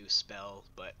equip a new spell,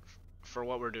 but for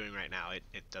what we're doing right now,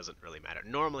 it doesn't really matter.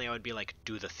 Normally I would be like,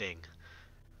 do the thing.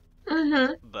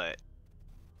 But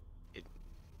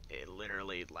it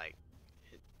literally, like,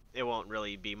 it won't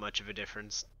really be much of a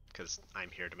difference, because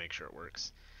I'm here to make sure it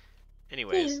works.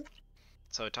 Anyways, Yeah.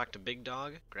 so talk to Big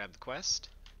Dog, grab the quest,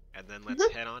 and then let's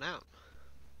head on out.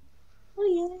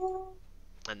 Oh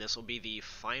And this will be the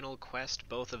final quest,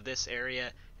 both of this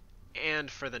area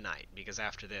and for the night, because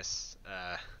after this,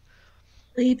 yeah.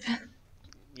 Sleep.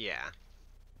 yeah.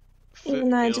 Even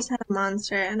though I just had a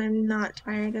monster and I'm not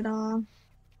tired at all.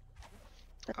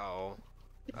 Oh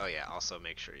yeah, also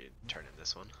make sure you turn in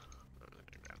this one. I'm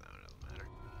gonna grab that one, it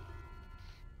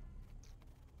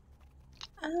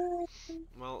doesn't matter.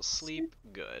 Well, sleep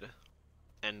good.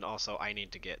 And also, I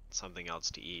need to get something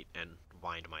else to eat and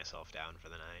wind myself down for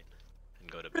the night.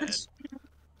 And go to bed.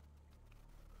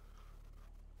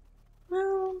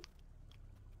 Well,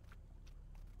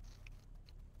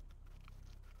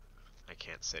 I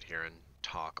can't sit here and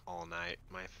talk all night.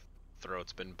 My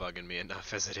throat's been bugging me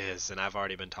enough as it is, and I've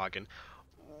already been talking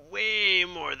way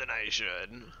more than I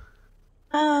should.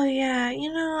 oh yeah,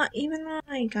 even though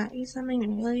I got you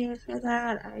something earlier for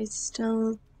that, I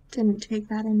still didn't take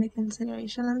that into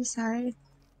consideration. I'm sorry.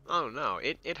 Oh no,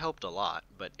 it helped a lot,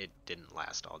 but it didn't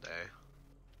last all day.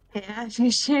 Yeah,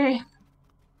 for sure.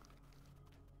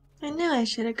 I knew I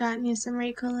should have gotten you some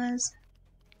Ricolas.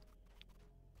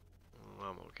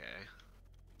 I'm okay.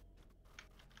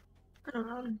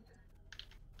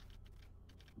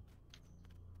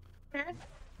 Sure.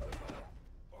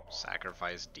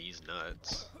 Sacrifice D's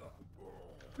nuts.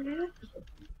 Yeah.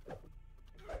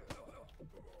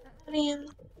 I mean,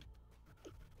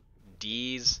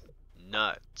 D's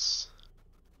nuts.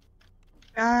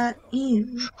 got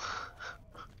you.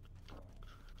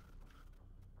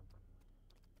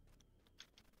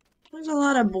 There's a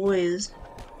lot of boys.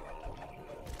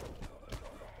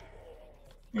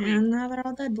 And now they're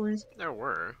all dead boys. There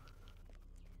were.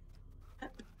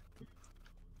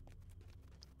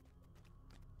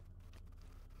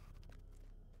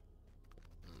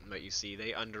 But you see,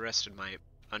 they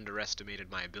underestimated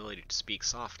my ability to speak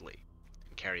softly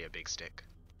and carry a big stick.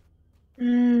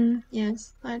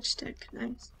 Yes, large stick,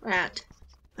 nice. Rat.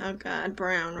 Oh god,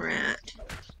 brown rat.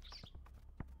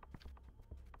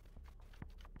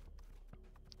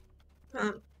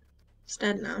 It's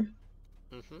dead now.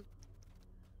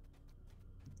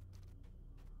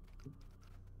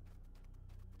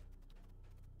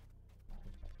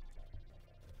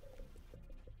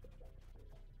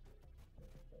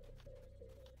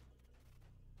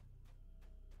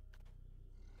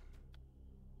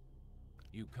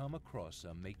 You come across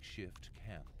a makeshift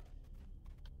camp.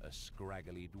 A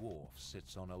scraggly dwarf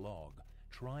sits on a log,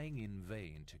 trying in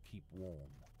vain to keep warm.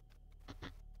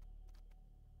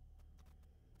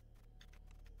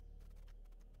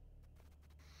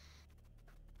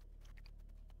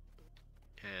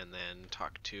 And then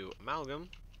talk to Amalgam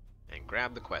and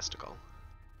grab the questicle.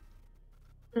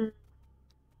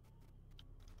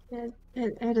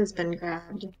 It has been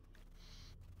grabbed.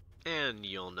 And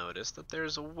you'll notice that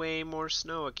there's way more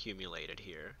snow accumulated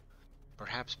here.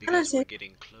 Perhaps because Honestly, we're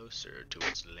getting closer to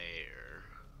its lair.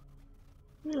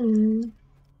 hmm.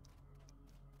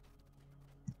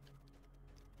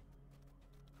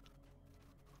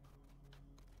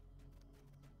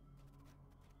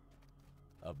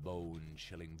 A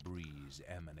bone-chilling breeze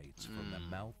emanates from the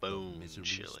mouth of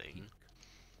Misery's Bone-chilling.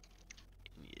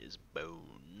 Peak. His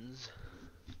bones.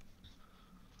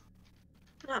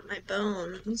 Not my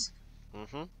bones.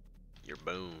 Mm-hmm. Your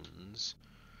bones.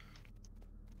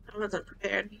 I wasn't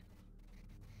prepared.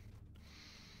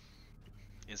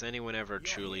 Is anyone ever You're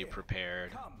truly here.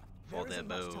 prepared Come, for there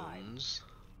their isn't much time. bones?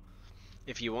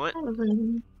 If you want,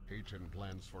 Probably. Agent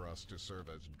plans for us to serve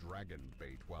as dragon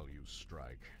bait while you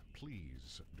strike.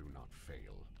 Please do not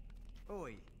fail.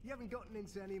 Oi, you haven't gotten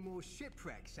into any more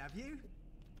shipwrecks, have you?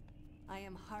 I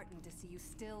am heartened to see you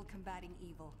still combating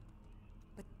evil.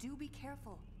 But do be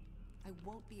careful. I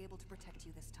won't be able to protect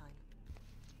you this time.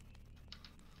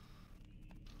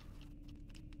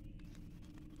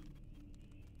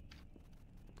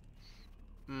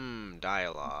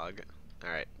 dialogue.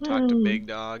 Alright, talk to Big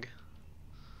Dog.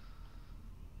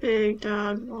 Big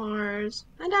Dog Lars.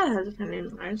 My dad has a friend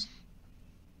named Lars.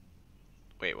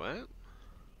 Wait, what?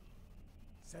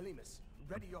 Selimus,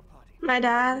 ready your party. My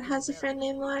dad has a friend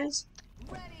named Lars.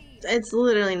 Ready! It's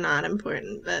literally not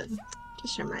important, but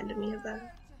just reminded me of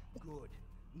that. Good.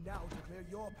 Now to clear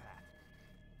your path.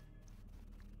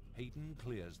 Hayden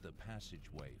clears the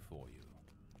passageway for you.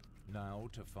 Now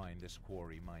to find this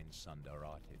quarry mine sunder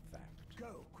artifact.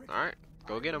 Go, quick. Alright,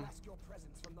 go get him. Your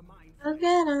presence from the mine. I'll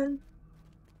get him.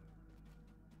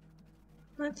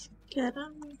 Let's get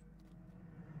him.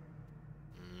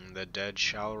 The dead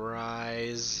shall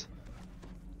rise.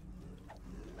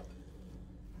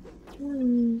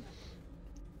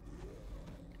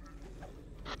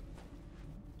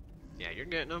 Yeah, you're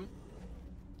getting him.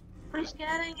 I'm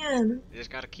getting him. You just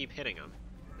gotta keep hitting him.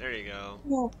 There you go.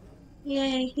 Yeah.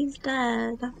 Yay, he's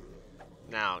dead.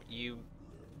 Now, you...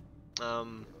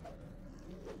 No,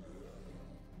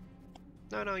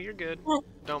 you're good. What?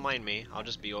 Don't mind me. I'll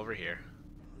just be over here.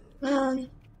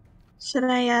 Should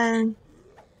I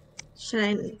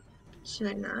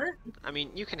not? I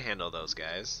mean, you can handle those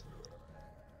guys.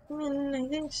 I mean, I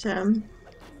think so.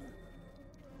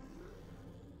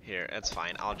 Here, that's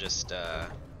fine. I'll just,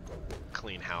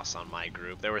 clean house on my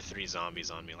group. There were 3 zombies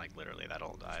on me, like, literally that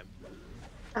whole time.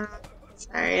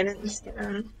 Sorry, I didn't see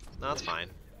them. No, that's fine.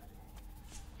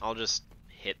 I'll just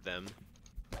hit them.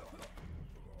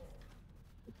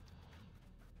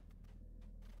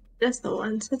 Just the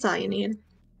ones. That's all you need.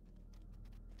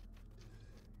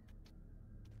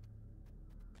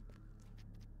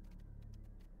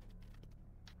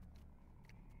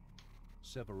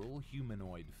 Several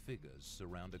humanoid figures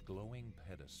surround a glowing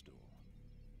pedestal.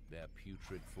 Their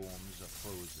putrid forms are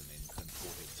frozen in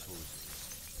contorted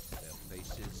poses, their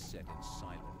faces set in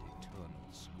silent, eternal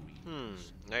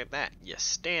screams. Like that. You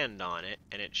stand on it,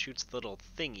 and it shoots the little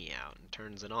thingy out and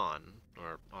turns it on,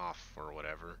 or off, or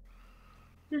whatever.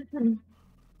 You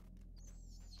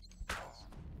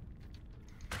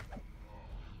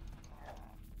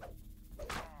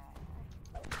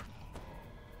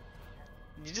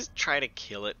just try to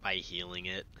kill it by healing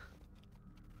it.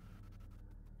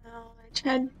 No, I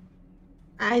tried.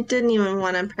 I didn't even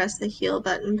want to press the heal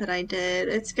button, but I did.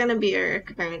 It's gonna be a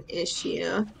recurrent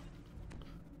issue.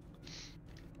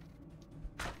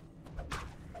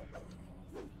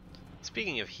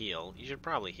 Speaking of heal, you should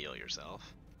probably heal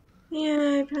yourself.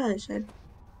 Yeah, I probably should.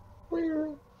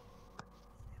 Well,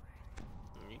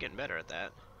 You're getting better at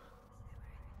that.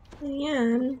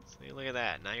 yeah. See, look at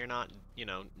that. Now you're not, you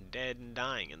know, dead and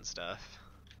dying and stuff.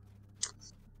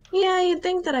 Yeah, you'd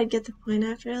think that I'd get the point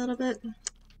after a little bit.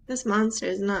 This monster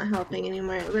is not helping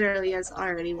anymore. It literally has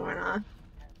already worn off.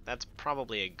 That's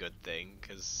probably a good thing,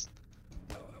 because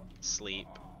sleep.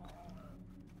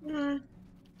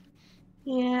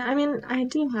 Yeah, I mean, I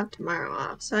do have tomorrow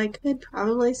off, so I could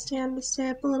probably stand to stay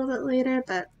up a little bit later,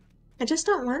 but I just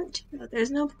don't want to.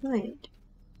 There's no point.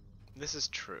 This is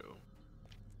true.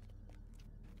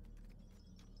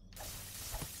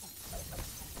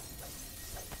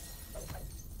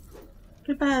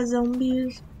 Goodbye,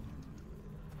 zombies.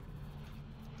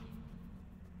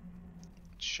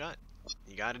 Shut.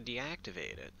 You gotta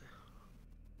deactivate it.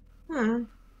 Huh.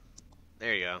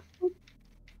 There you go.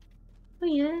 Oh,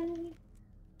 yay.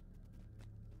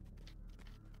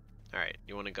 Alright,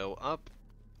 you want to go up,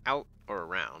 out, or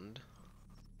around?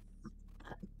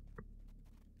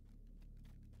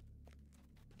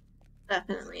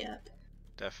 Definitely up.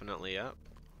 Definitely up.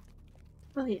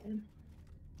 Oh, yeah.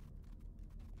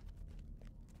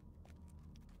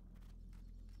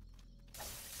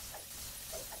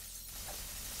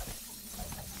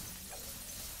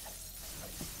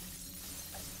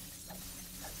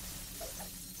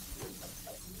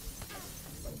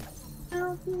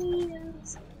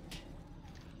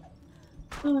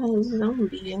 Oh,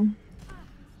 zombie.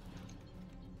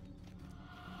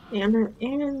 Damn it,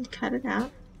 Aaron, cut it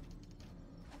out.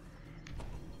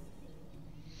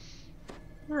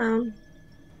 Um,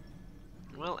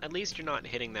 Well, at least you're not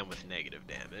hitting them with negative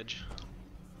damage.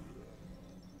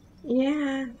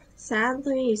 yeah,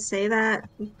 sadly you say that,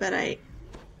 but I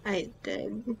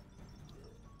did.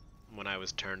 When I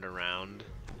was turned around.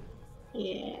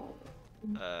 Yeah.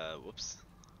 Whoops.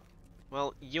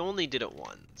 Well, you only did it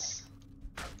once.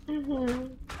 Mm-hmm.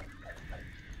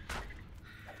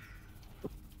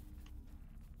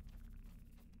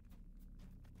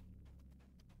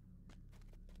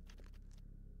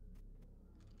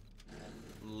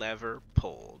 Lever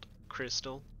pulled.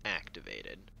 Crystal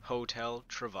activated. Hotel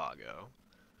Travago.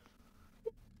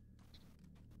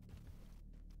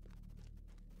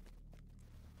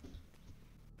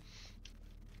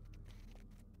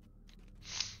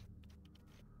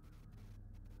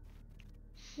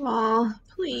 Aw,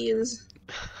 please.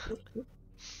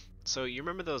 So you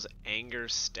remember those anger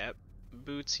step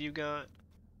boots you got?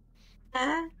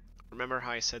 Ah, Remember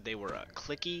how I said they were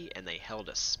clicky and they held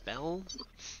a spell?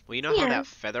 Well, you know how yeah, that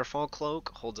Featherfall cloak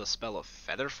holds a spell of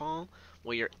Featherfall?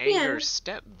 Well, your yeah. anger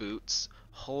step boots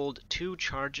hold 2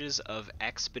 charges of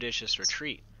Expeditious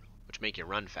Retreat, which make you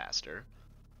run faster.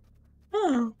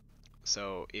 Oh,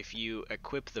 So if you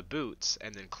equip the boots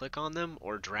and then click on them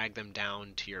or drag them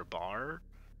down to your bar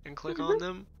and click on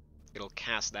them, it'll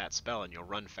cast that spell and you'll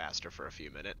run faster for a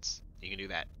few minutes. You can do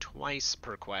that twice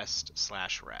per quest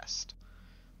 / rest.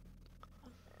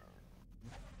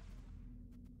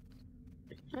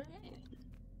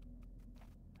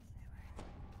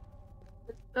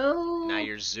 oh, Now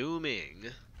you're zooming.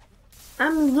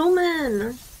 I'm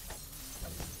zooming.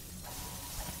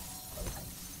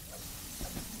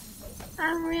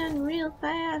 I ran real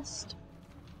fast.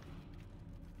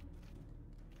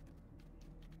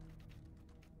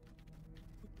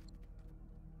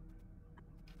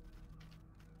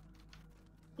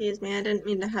 Excuse me, I didn't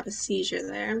mean to have a seizure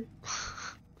there.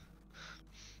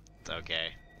 It's okay.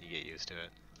 You get used to it.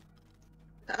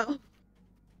 Oh.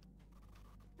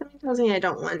 Something tells me I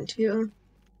don't want to.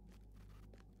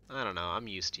 I don't know. I'm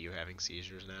used to you having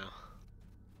seizures now.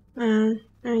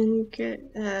 I'm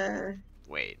good.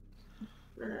 Wait.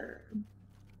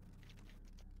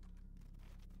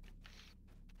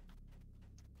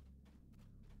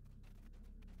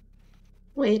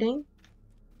 Waiting.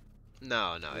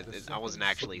 No, With a I wasn't second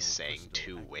actually signal saying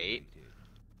crystal to wait. activated,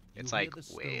 It's you hear like, the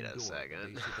stone wait a door at the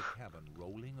second. base of the cavern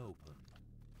rolling open.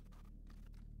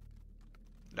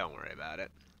 Don't worry about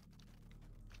it.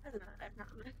 I'm not, I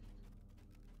promise.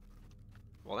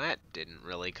 Well, that didn't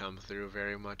really come through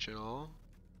very much at all.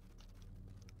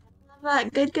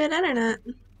 Love that good internet.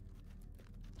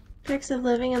 Perks of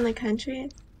living in the country?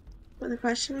 With a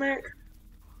question mark?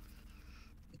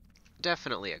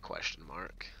 Definitely a question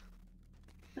mark.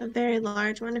 A very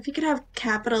large one. If you could have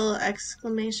capital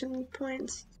exclamation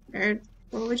points, or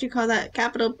what would you call that?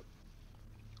 Capital.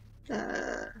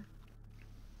 Yeah,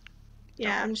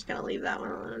 I'm just gonna leave that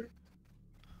one alone.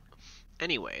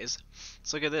 Anyways,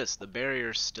 let's look at this. The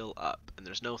barrier's still up, and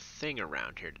there's no thing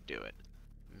around here to do it.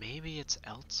 Maybe it's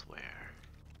elsewhere.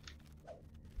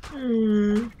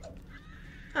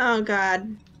 Oh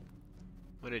god.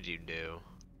 What did you do?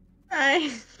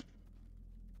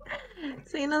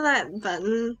 So you know that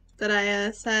button that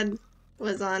I said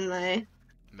was on my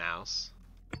Mouse?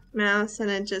 mouse and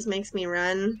it just makes me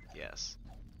run? Yes.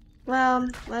 Well,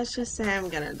 let's just say I'm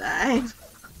gonna die.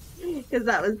 Because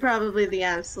that was probably the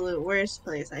absolute worst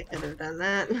place I could have done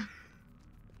that.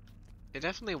 It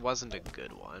definitely wasn't a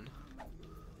good one.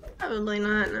 Probably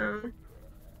not, no.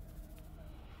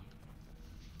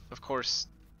 Of course,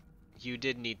 you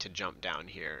did need to jump down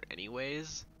here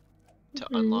anyways to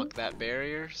unlock that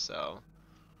barrier, so...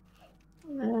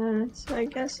 So I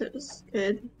guess it was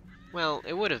good. Well,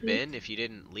 it would have been if you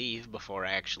didn't leave before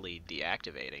actually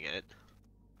deactivating it.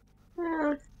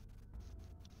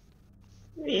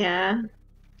 Yeah.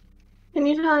 Can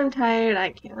you tell I'm tired?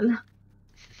 I can.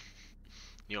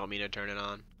 You want me to turn it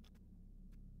on?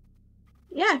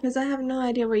 Yeah, because I have no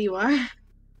idea where you are.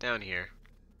 Down here.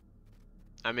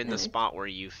 I'm in the spot where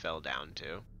you fell down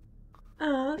to.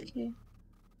 Oh, okay.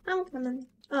 I'm coming.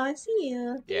 Oh, I see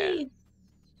you. Yeah. Hey.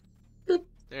 Boop.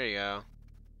 There you go.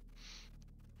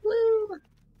 Woo.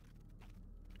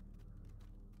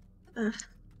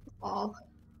 All.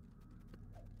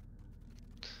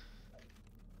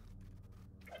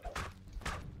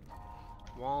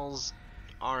 Walls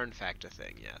are in fact a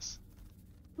thing, yes.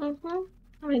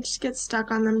 I just get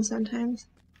stuck on them sometimes.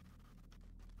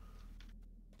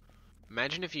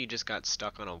 Imagine if you just got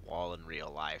stuck on a wall in real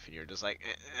life and you're just like,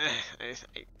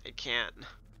 I can't.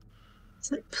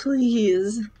 It's like,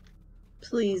 please,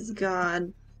 please,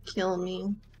 God, kill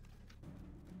me.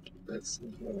 Let's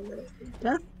see here.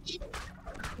 Death?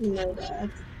 No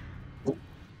death.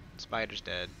 Spider's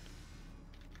dead.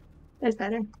 There's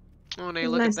better. Oh, nay,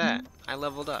 There's look at nice that. one. I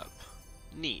leveled up.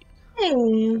 Neat. Hey,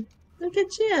 look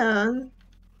at you.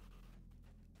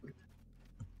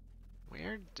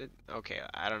 Where did... Okay,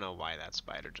 I don't know why that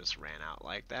spider just ran out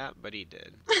like that, but he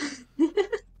did.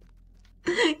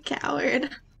 Coward.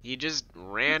 He just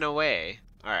ran away.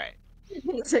 Alright,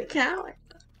 He's a coward.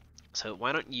 so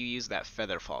why don't you use that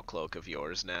featherfall cloak of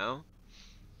yours now?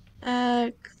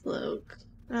 Cloak.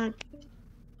 Okay.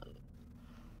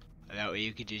 That way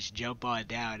you could just jump on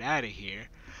down out of here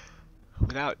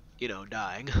without, you know,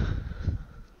 dying.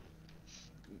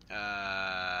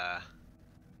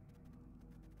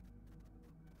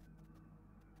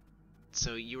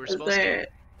 So you were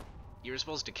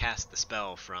supposed to cast the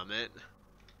spell from it.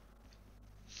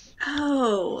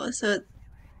 Oh, so it's...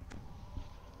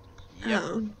 Yep.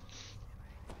 Oh.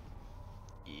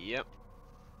 Yep.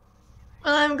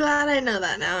 Well, I'm glad I know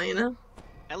that now, you know?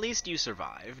 At least you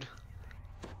survived.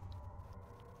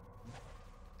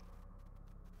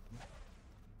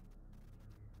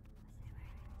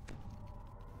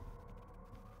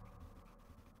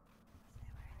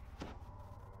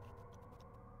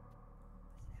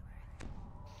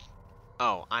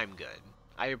 Oh, I'm good.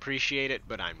 I appreciate it,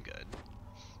 but I'm good.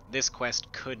 This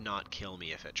quest could not kill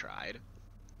me if it tried.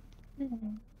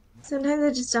 Sometimes I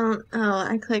just don't... Oh,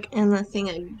 I click in the thing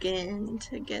again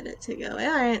to get it to go away.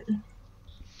 Alright,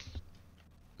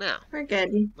 Now, we're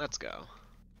good. let's go.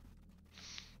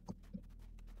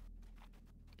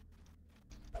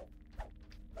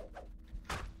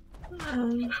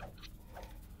 Um,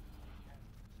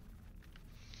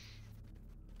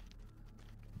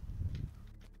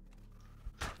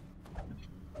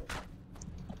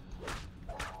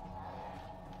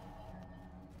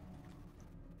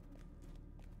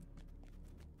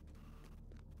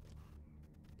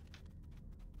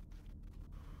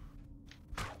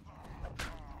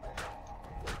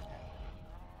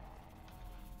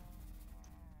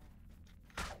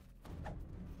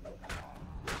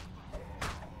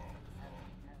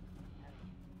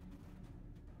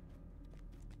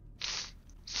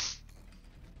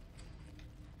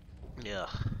 Ugh.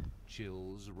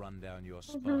 Chills run down your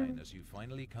spine as you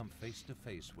finally come face to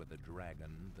face with a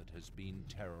dragon that has been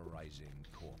terrorizing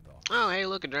Korthos. Oh, hey,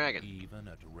 look, a dragon. Even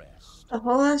at rest. a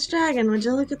whole ass dragon, would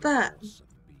you look at that? Awesome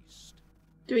beast.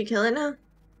 Do we kill it now?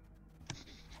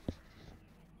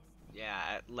 Yeah,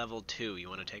 at level 2, you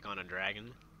want to take on a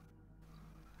dragon?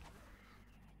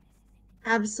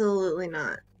 Absolutely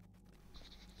not.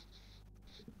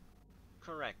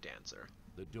 Correct answer.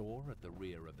 The door at the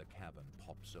rear of the cavern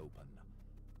pops open.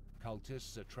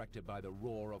 Cultists attracted by the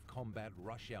roar of combat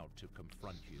rush out to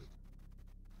confront you.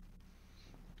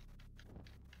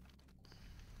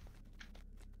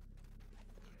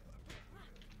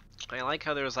 I like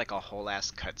how there was like a whole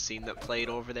ass cutscene that played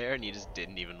over there and you just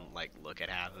didn't even like look at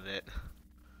half of it.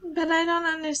 But I don't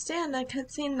understand. That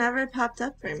cutscene never popped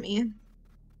up for me.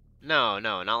 No,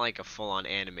 not like a full-on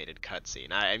animated cutscene.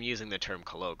 I'm using the term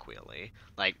colloquially.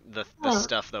 Like, the Oh.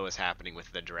 stuff that was happening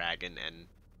with the dragon and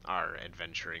our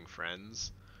adventuring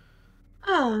friends.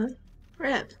 Oh,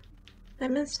 rip. I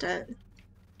missed it.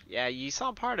 Yeah, you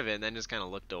saw part of it and then just kind of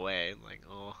looked away. Like,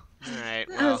 oh, alright,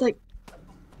 well. I was like...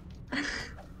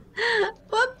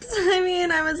 Whoops! I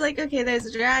mean, I was like, okay, there's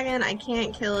a dragon, I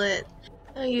can't kill it.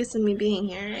 No use in me being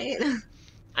here, right?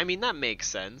 I mean, that makes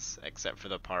sense, except for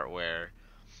the part where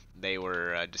they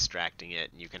were distracting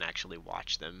it and you can actually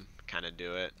watch them kind of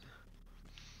do it.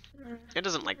 It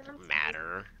doesn't, like,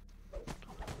 matter.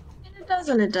 It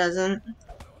doesn't, it doesn't.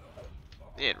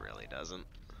 It really doesn't.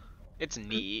 It's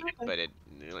neat, but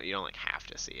you don't, like, have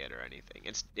to see it or anything.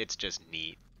 It's just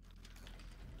neat.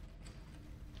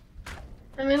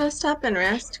 I'm gonna stop and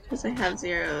rest, because I have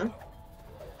 0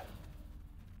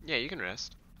 Yeah, you can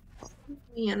rest.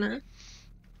 mana.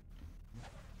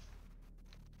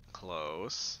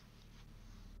 Close.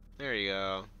 There you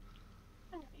go.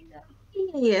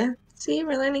 Yeah. See,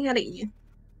 we're learning how to eat.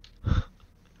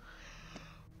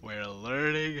 We're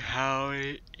learning how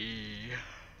to eat.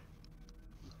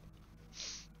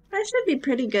 I should be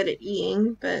pretty good at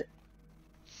eating, but...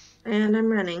 And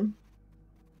I'm running.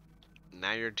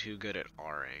 Now you're too good at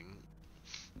R-ing.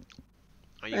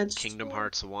 Are you That's Kingdom true.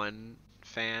 Hearts 1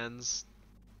 fans?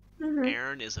 Mhm.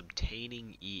 Erin is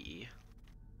obtaining E.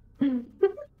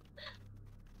 Kingdom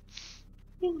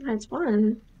Hearts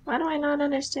 1. Why do I not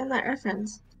understand that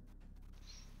reference?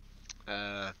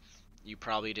 You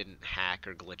probably didn't hack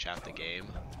or glitch out the game.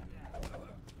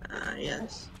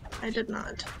 Yes. I did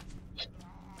not.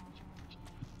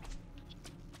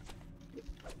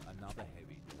 Another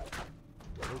heavy door.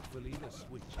 Hopefully the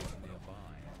switches nearby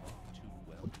aren't too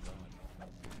well guarded.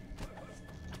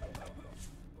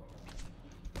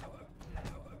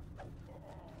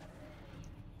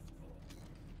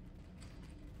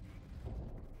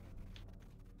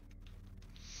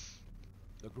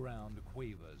 The ground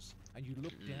quavers, and you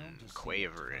look down to see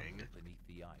quavering. it beneath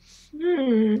the ice.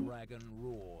 The Hmm. dragon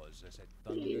roars as it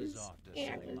thunders Please, after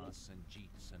Erin. Salimas and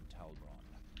Jeets and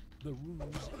Talron. The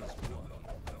ruse is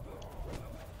working.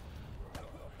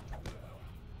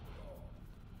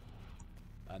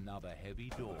 Another heavy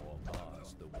door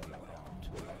bars the way out.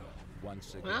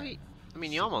 Once again, Well, I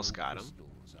mean, you almost got him.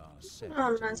 crystals are set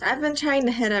Almost. to I've been trying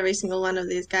to hit every single one of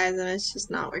these guys, and it's just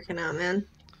not working out, man.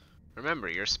 Remember,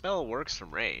 your spell works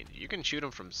from range. You can shoot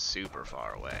them from super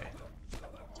far away.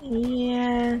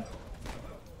 Yeah.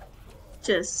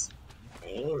 Just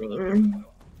aiming.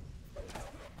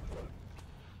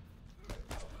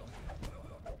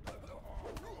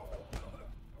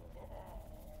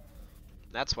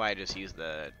 That's why I just use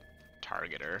the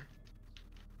targeter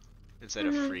instead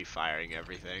of free firing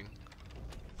everything.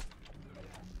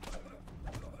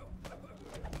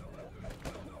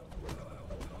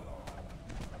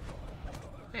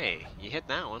 Hey, you hit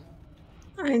that one.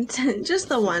 Just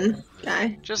the one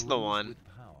guy. Just the one.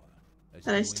 with power as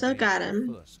But I you still engage got the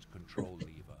him. First control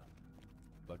lever.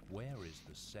 But where is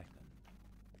the second?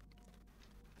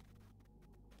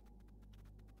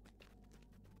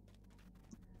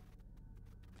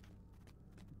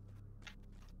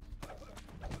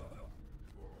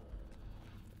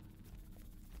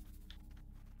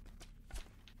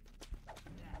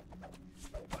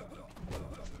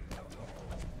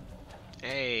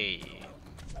 Hey.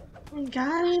 I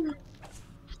got him.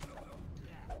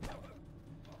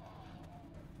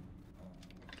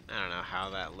 I don't know how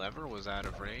that lever was out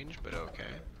of range, but okay.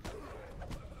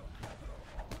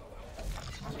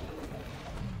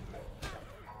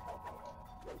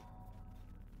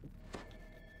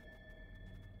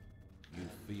 You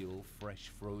feel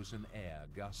fresh frozen air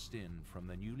gust in from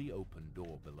the newly opened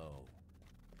door below.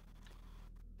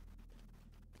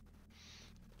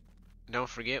 Don't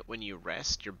forget, when you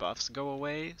rest, your buffs go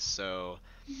away, so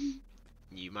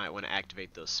you might want to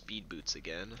activate those speed boots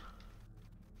again.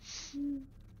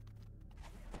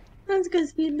 That's good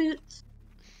speed boots.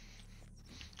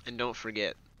 And don't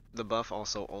forget, the buff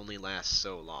also only lasts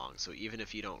so long, so even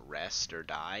if you don't rest or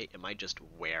die, it might just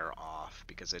wear off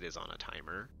because it is on a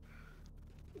timer.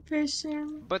 For sure.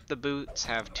 But the boots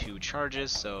have 2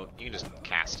 charges, so you can just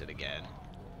cast it again.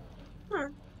 Huh.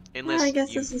 Unless Well, I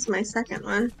guess you, this is my second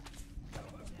one.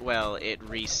 well, it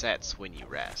resets when you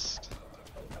rest.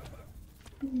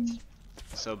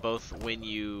 So both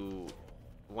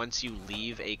once you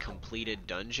leave a completed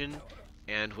dungeon,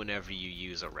 and whenever you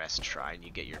use a rest shrine, you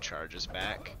get your charges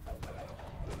back.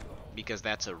 Because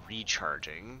that's a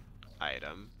recharging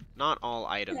item. Not all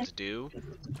items do.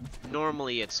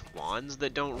 Normally it's wands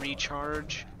that don't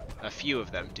recharge. A few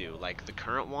of them do, like the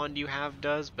current wand you have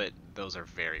does, but those are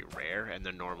very rare, and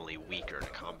they're normally weaker to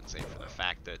compensate for the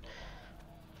fact that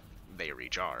they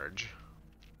recharge.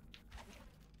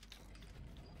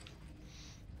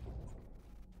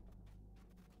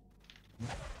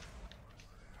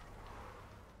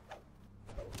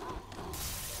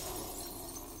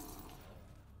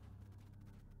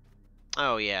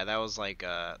 Oh yeah, that was like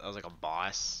a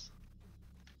boss.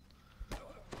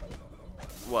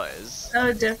 Was.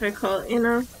 So difficult, you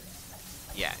know?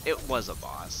 Yeah, it was a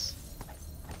boss.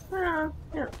 Well,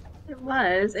 yeah, it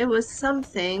was. It was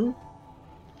something.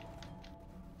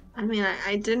 I mean,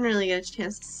 I didn't really get a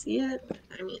chance to see it.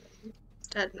 I mean, it's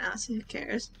dead now, so who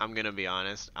cares? I'm gonna be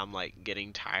honest, I'm like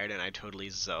getting tired and I totally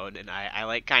zoned and I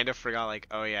like kind of forgot like,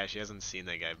 oh yeah, she hasn't seen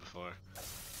that guy before.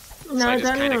 No, I just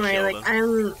don't kinda even worry.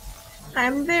 killed Like,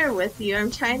 I'm there with you. I'm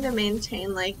trying to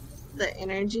maintain, like, the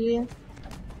energy,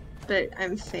 but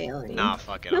I'm failing. Nah,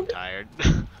 fuck it, I'm tired.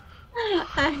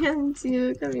 I am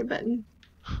too. Come here, button.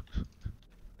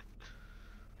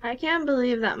 I can't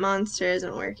believe that monster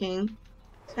isn't working.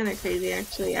 It's kind of crazy,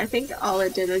 actually. I think all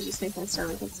it did was just make my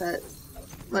stomach upset.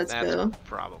 Let's That's go.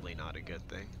 probably not a good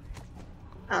thing.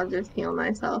 I'll just heal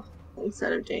myself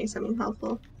instead of doing something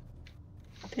helpful.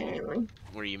 Apparently.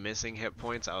 Were you missing hit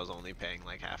points? I was only paying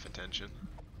like half attention.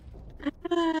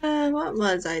 What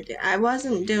was I doing? I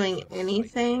wasn't doing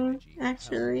anything,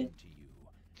 actually.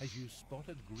 As you spot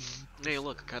a green Hey,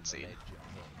 look, a crystal cutscene. ledge ahead.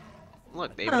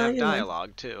 Look, they even Oh, have yeah.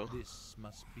 dialogue too. This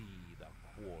must be the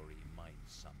quarry mine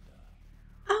sunder.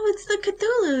 Oh, it's the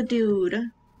Cthulhu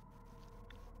dude.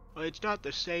 Well, it's not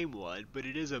the same one, but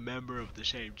it is a member of the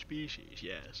same species,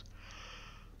 yes.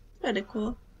 Pretty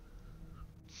cool.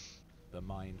 The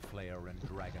Mind Flayer and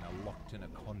Dragon are locked in a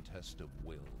contest of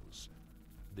wills.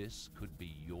 This could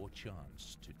be your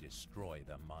chance to destroy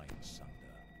the Mind Sunder.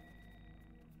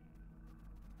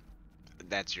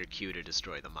 That's your cue to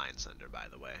destroy the Mind Sunder, by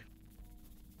the way.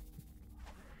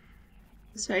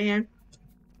 Sorry, here.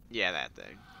 Yeah, that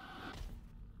thing.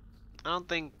 I don't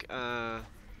think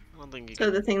you So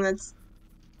can... the thing that's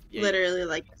literally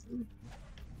like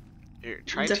Here,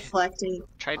 deflecting.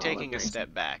 try all taking of a my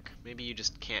step back. Maybe you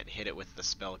just can't hit it with the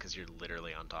spell because you're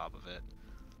literally on top of it.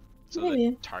 So Maybe.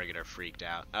 the target are freaked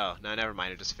out. Oh, no, never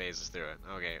mind. It just phases through it.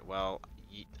 Okay, well,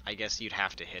 I guess you'd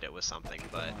have to hit it with something,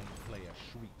 but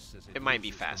it might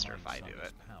be faster if I do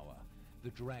it. Power. The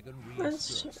dragon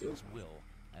That's reasserts true. its will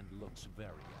and looks very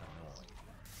annoyed.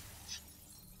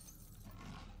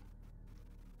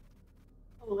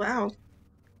 Oh wow.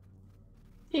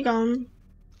 He gone.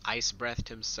 Ice breathed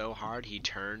him so hard he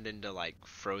turned into like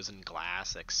frozen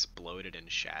glass, exploded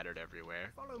and shattered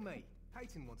everywhere. Follow me.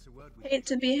 Peyton wants a word with you. Hate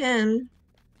to be him.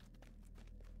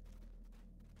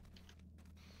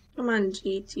 Come on,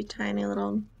 Jeet, you tiny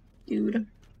little dude.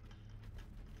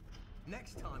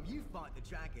 Next time you fight the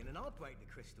dragon and I'll break the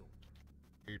crystal.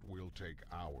 It will take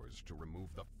hours to remove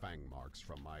the fang marks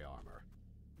from my armor.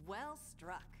 Well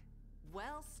struck.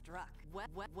 Well struck.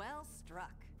 Well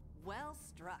struck. Well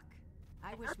struck.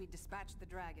 I wish we'd dispatched the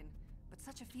dragon, but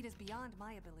such a feat is beyond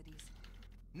my abilities.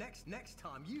 Next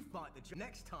time you fight the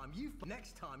next time you fight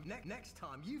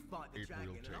the It dragon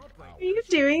will and take I'll break. Are you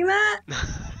doing that?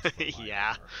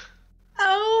 Yeah.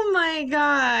 Oh my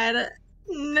god.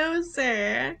 No,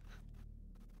 sir.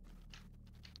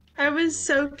 I was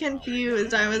so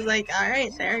confused. I was like,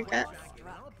 alright, Erica.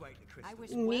 I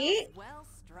wish Me? well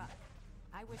struck.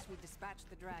 I wish we'd dispatched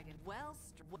the dragon. Well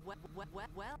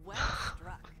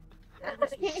struck.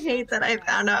 I hate that I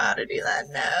found out how to do that.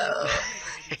 No.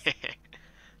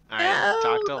 Alright,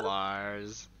 talk to No.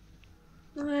 Lars.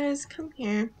 Lars, come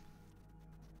here.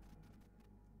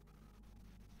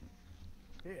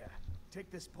 Here, take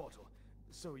this portal,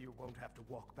 so you won't have to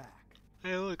walk back.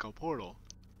 Hey, look, a portal.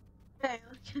 Hey,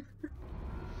 look.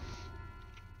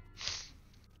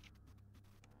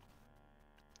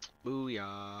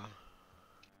 Booyah.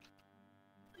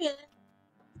 Yeah.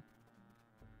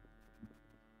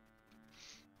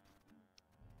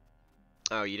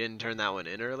 Oh, you didn't turn that one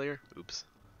in earlier? Oops.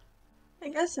 I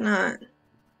guess not.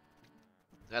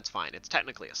 That's fine. It's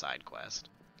technically a side quest.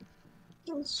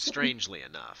 That's true. Strangely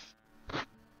enough.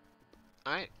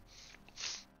 Alright.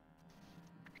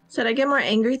 Should I get more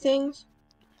angry things?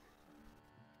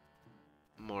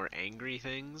 More angry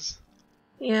things?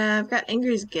 Yeah, I've got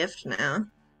Angry's gift now.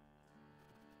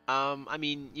 I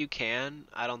mean, you can.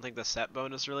 I don't think the set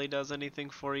bonus really does anything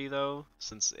for you, though,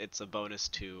 since it's a bonus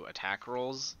to attack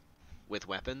rolls with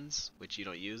weapons, which you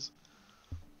don't use.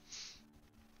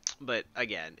 But,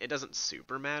 again, it doesn't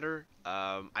super matter.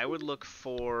 I would look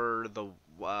for the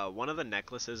one of the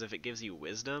necklaces, if it gives you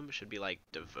wisdom, should be, like,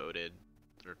 devoted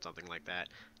or something like that.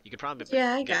 You could probably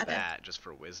I get got that just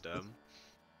for wisdom.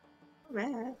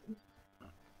 Right.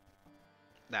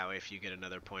 That way, if you get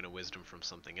another point of wisdom from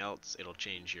something else, it'll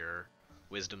change your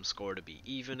wisdom score to be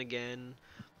even again,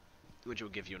 which will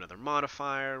give you another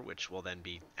modifier, which will then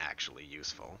be actually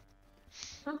useful.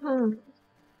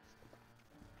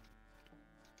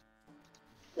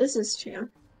 This is true.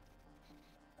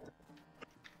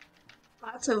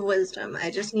 Lots of wisdom.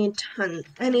 I just need tons.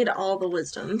 I need all the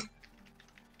wisdom.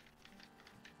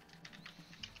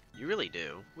 You really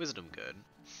do. Wisdom good.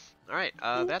 Alright,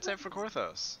 that's it for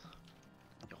Korthos.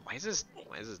 Yo, why is this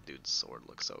dude's sword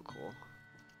look so cool?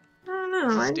 I don't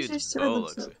know. Why I does this just dude's bow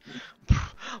look so...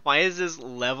 Why is this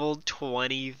level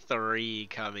 23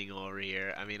 coming over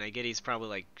here? I mean, I get he's probably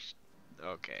like...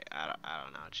 Okay, I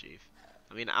don't know, Chief.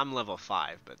 I mean, I'm level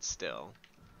 5, but still.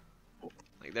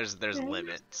 Like, there's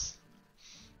limits.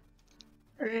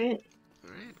 Alright.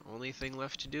 Alright, only thing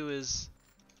left to do is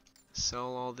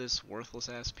sell all this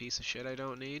worthless-ass piece of shit I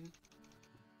don't need.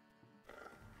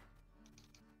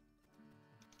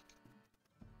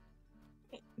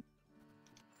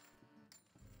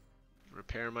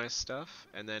 Repair my stuff,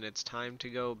 and then it's time to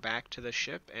go back to the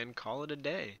ship and call it a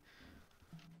day.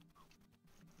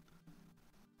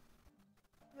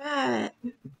 Right.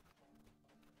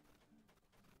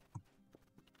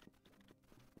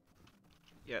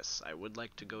 Yes, I would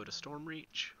like to go to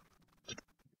Stormreach.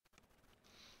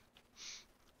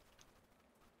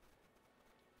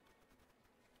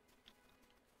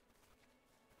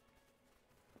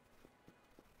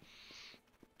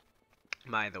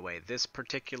 By the way, this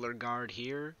particular guard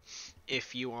here,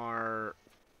 if you are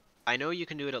I know you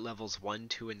can do it at levels 1,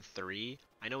 2, and 3.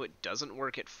 I know it doesn't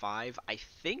work at 5. I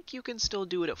think you can still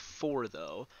do it at 4,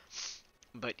 though.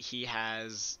 But he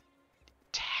has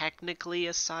technically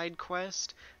a side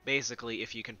quest. Basically,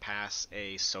 if you can pass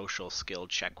a social skill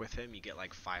check with him, you get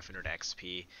like 500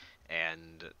 XP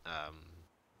and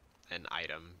an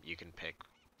item you can pick.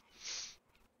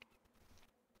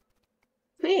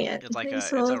 Sweet. It's like Thanks a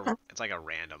for it's looking. a it's like a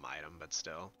random item, but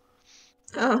still.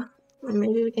 Oh, well,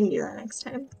 maybe we can do that next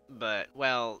time. But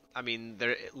well, I mean,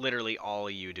 there literally all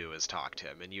you do is talk to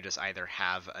him, and you just either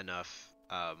have enough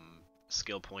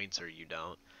skill points or you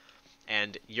don't.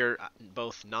 And you're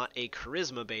both not a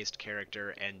charisma-based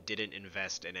character and didn't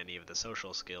invest in any of the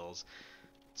social skills,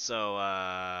 so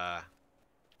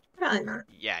Probably not.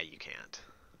 yeah, you can't.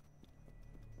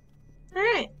 All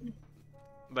right.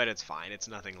 But it's fine. It's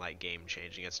nothing like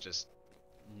game-changing. It's just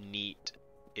neat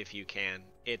if you can.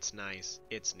 It's nice.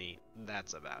 It's neat.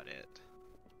 That's about it.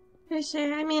 For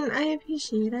sure. I mean, I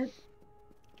appreciate it.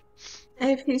 I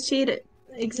appreciate it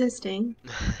existing,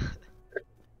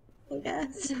 I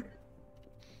guess. Dude,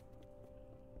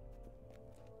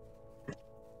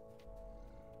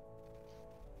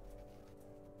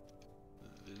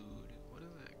 what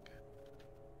is that?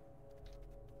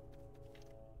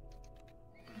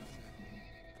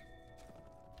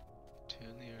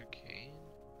 Tune the arcane?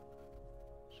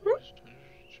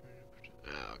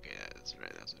 Oh, okay, that's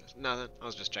right, that's what it is. Nothing. I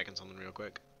was just checking something real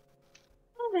quick.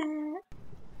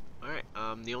 Alright,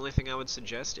 the only thing I would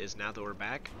suggest is now that we're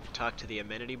back, talk to the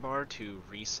amenity bar to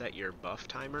reset your buff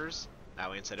timers. That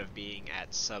way, instead of being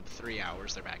at sub 3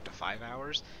 hours, they're back to 5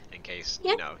 hours, in case,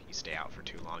 you know, you stay out for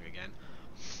too long again.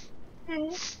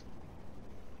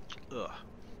 Ugh.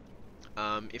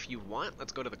 If you want,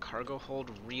 let's go to the cargo hold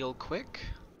real quick.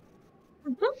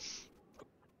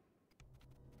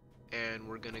 And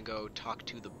we're gonna go talk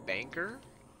to the banker.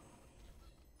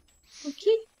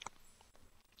 Okay.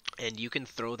 And you can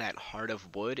throw that heart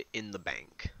of wood in the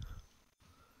bank.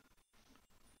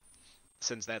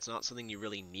 Since that's not something you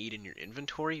really need in your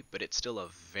inventory, but it's still a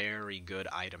very good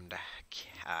item to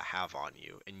have on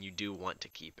you, and you do want to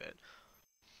keep it.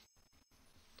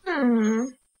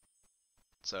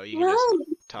 So you can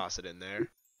just toss it in there.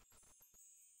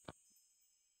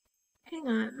 Hang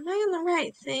on, am I on the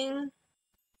right thing?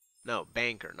 No,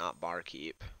 banker, not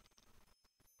barkeep.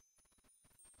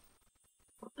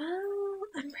 Well,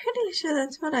 I'm pretty sure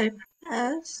that's what I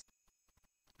pressed.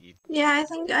 Yeah, I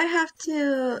think I have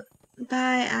to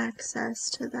buy access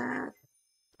to that.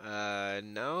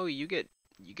 No, you get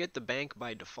the bank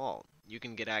by default. You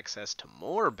can get access to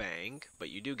more bank, but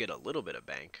you do get a little bit of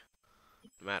bank,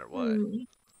 no matter what.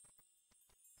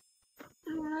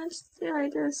 Do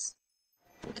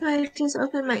I just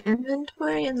open my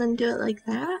inventory and then do it like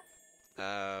that?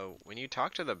 When you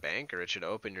talk to the banker, it should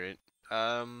open your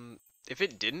if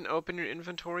it didn't open your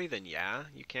inventory, then yeah,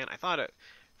 you can. I thought it,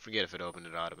 forget if it opened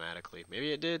it automatically.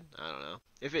 Maybe it did, I don't know.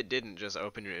 If it didn't, just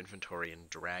open your inventory and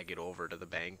drag it over to the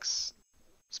bank's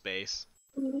space.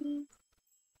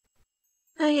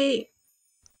 I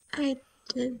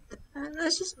did that.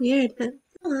 That's just weird, but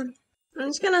hold on. I'm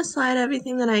just gonna slide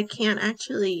everything that I can't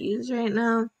actually use right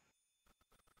now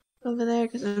over there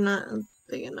because I'm not a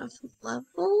big enough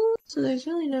level, so there's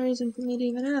really no reason for me to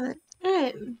even have it.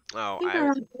 Alright. Oh,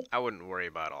 I wouldn't worry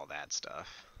about all that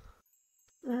stuff.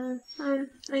 Fine.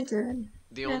 I did.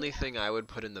 The only thing I would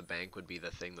put in the bank would be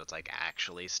the thing that's like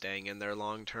actually staying in there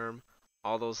long term.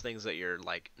 All those things that you're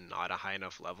like not a high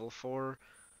enough level for,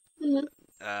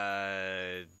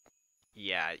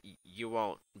 yeah, you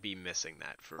won't be missing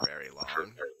that for very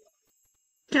long.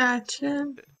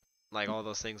 Gotcha. Like all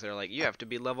those things that are like, you have to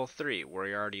be level 3, where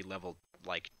you're already level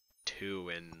like 2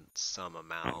 in some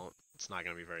amount. It's not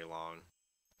gonna be very long.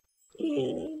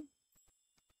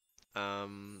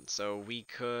 So we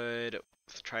could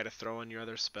try to throw on your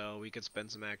other spell. We could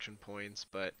spend some action points,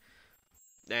 but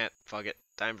fuck it.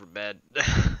 Time for bed.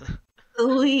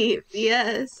 Sleep.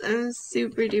 Yes, I'm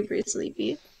super duper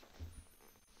sleepy.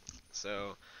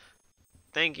 So,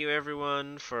 thank you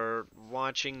everyone for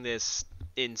watching this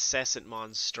incessant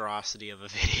monstrosity of a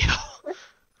video.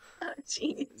 Oh,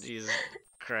 jeez. Jesus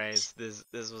Christ, this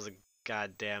was a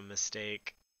goddamn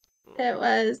mistake. It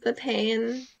was the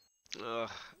pain. Ugh.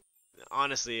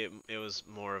 Honestly, it was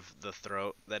more of the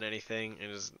throat than anything. It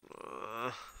was.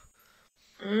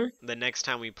 The next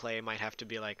time we play might have to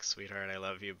be like, sweetheart, I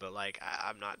love you, but like,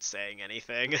 I'm not saying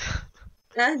anything.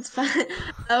 That's fine.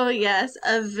 Oh yes,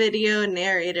 a video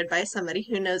narrated by somebody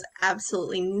who knows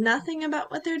absolutely nothing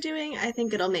about what they're doing. I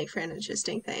think it'll make for an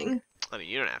interesting thing. I mean,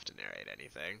 you don't have to narrate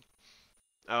anything.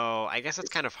 Oh, I guess it's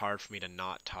kind of hard for me to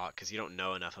not talk because you don't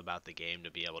know enough about the game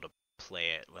to be able to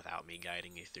play it without me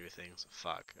guiding you through things.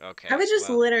 Fuck. Okay. I would just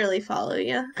well, literally follow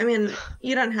you. I mean,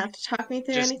 you don't have to talk me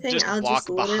through anything. just I'll just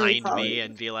walk literally behind follow me you.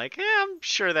 and be like, yeah, I'm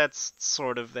sure that's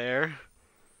sort of there.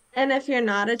 And if you're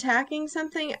not attacking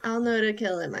something, I'll know to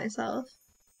kill it myself.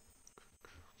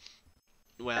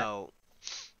 Well,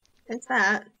 It's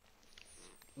that.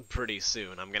 pretty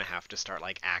soon I'm gonna have to start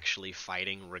like actually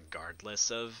fighting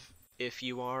regardless of if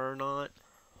you are or not.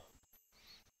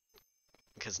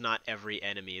 Because not every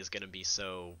enemy is gonna be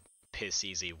so piss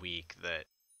easy weak that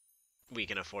we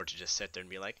can afford to just sit there and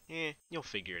be like, you'll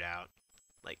figure it out.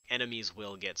 Like, enemies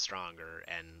will get stronger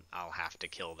and I'll have to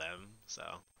kill them, so.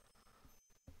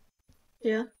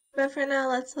 Yeah. But for now,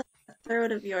 let's let the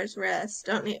throat of yours rest.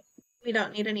 We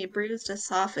don't need any bruised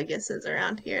esophaguses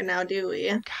around here now, do we?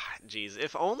 God, jeez,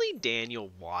 if only Daniel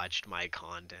watched my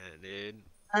content, dude.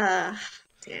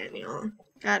 Daniel.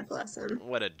 God bless him.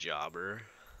 What a jobber.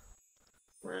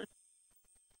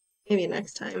 Maybe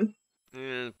next time.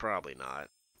 Probably not.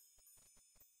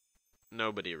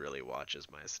 Nobody really watches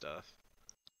my stuff.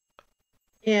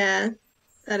 Yeah,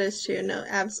 that is true. No,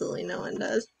 absolutely no one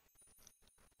does.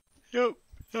 Yep,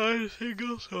 I think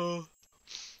so.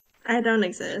 I don't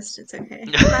exist. It's okay.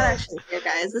 I'm not actually here,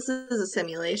 guys. This is a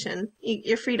simulation.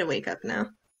 You're free to wake up now.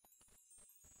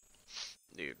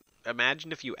 Dude,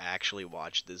 imagine if you actually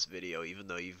watched this video even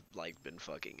though you've, like, been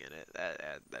fucking in it.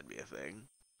 That'd be a thing.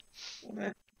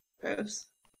 Gross.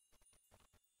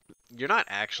 You're not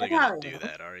actually gonna do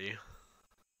that, are you?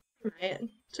 Right.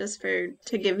 Just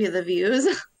to give you the views.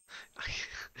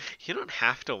 You don't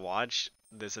have to watch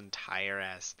this entire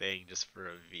ass thing just for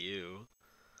a view.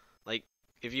 Like,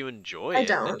 if you enjoy it,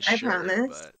 then I sure,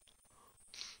 promise. but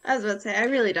I was about to say, I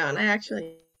really don't. I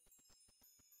actually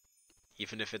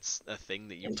even if it's a thing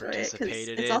that you enjoy it because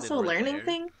participated in it's also a and were learning there,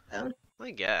 thing. So.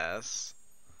 I guess.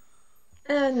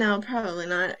 No, probably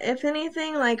not. If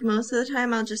anything, like most of the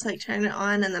time, I'll just like turn it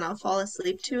on and then I'll fall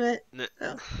asleep to it.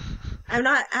 So I'm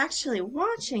not actually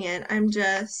watching it. I'm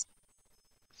just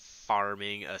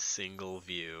farming a single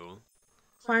view.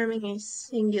 Farming a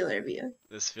singular view.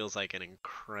 This feels like an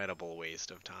incredible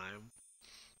waste of time.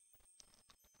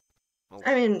 Well,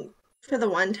 I mean, for the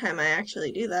one time I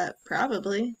actually do that,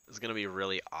 probably. It's gonna be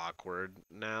really awkward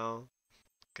now,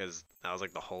 because that was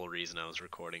like the whole reason I was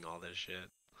recording all this shit.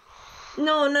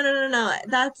 No.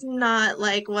 That's not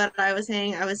like what I was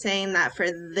saying. I was saying that for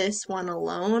this one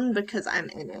alone because I'm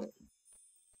in it.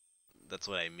 That's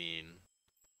what I mean.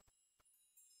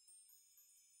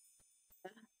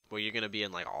 Well, you're gonna be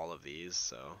in like all of these,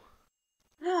 so.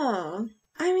 No,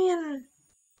 I mean,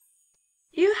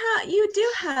 you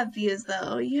do have views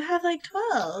though. You have like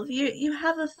 12. You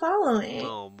have a following.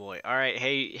 Oh boy. All right.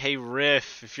 Hey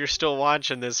Riff, if you're still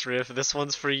watching this, Riff, this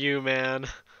one's for you, man.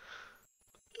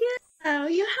 Yeah,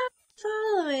 you have a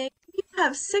following. You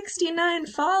have 69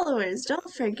 followers.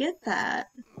 Don't forget that.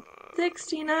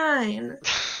 69.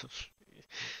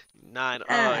 9.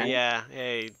 Oh yeah.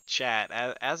 Hey, chat.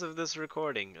 As of this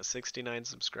recording, 69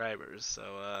 subscribers.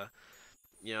 So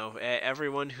you know,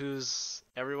 everyone who's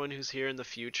here in the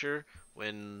future,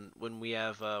 when we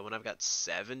have when I've got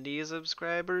 70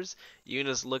 subscribers, you can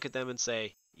just look at them and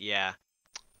say, yeah,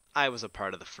 I was a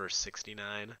part of the first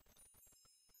 69.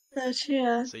 That's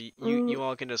true. So you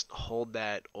all can just hold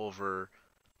that over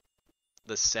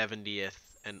the 70th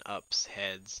and ups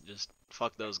heads. Just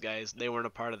fuck those guys. They weren't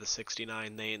a part of the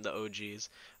 69. They ain't the OGs.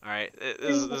 All right,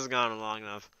 this has gone on long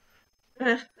enough.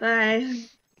 Bye.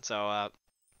 So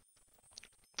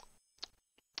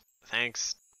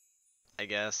thanks, I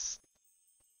guess.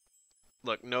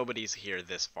 Look, nobody's here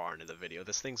this far into the video.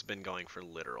 This thing's been going for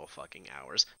literal fucking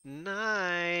hours.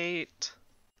 Night.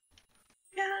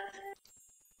 Yeah.